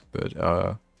suppose, but,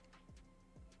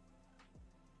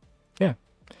 yeah.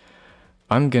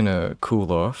 I'm gonna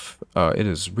cool off. It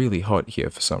is really hot here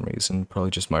for some reason,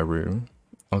 probably just my room.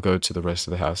 I'll go to the rest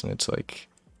of the house and it's, like,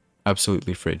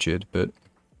 absolutely frigid, but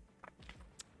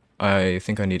I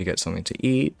think I need to get something to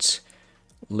eat,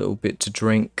 a little bit to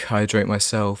drink, hydrate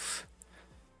myself,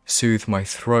 soothe my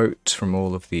throat from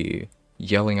all of the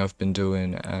yelling I've been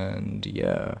doing, and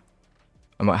yeah.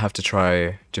 I might have to try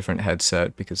a different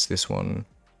headset because this one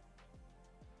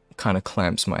kind of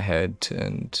clamps my head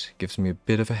and gives me a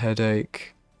bit of a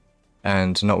headache.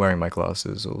 And not wearing my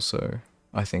glasses also,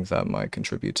 I think that might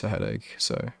contribute to headache,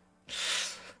 so...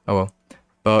 Oh well.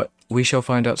 But we shall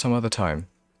find out some other time.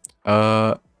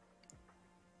 I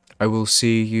will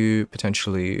see you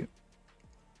potentially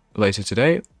later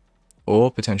today, or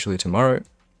potentially tomorrow.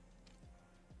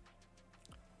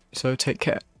 So take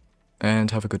care,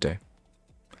 and have a good day.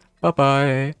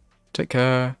 Bye-bye. Take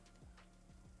care.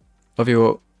 Love you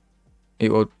all.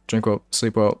 Eat well, drink well,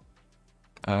 sleep well.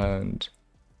 And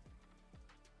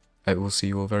I will see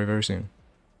you all very, very soon.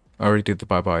 I already did the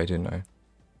bye-bye, didn't I?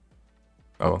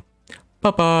 Oh well.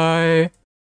 Bye-bye.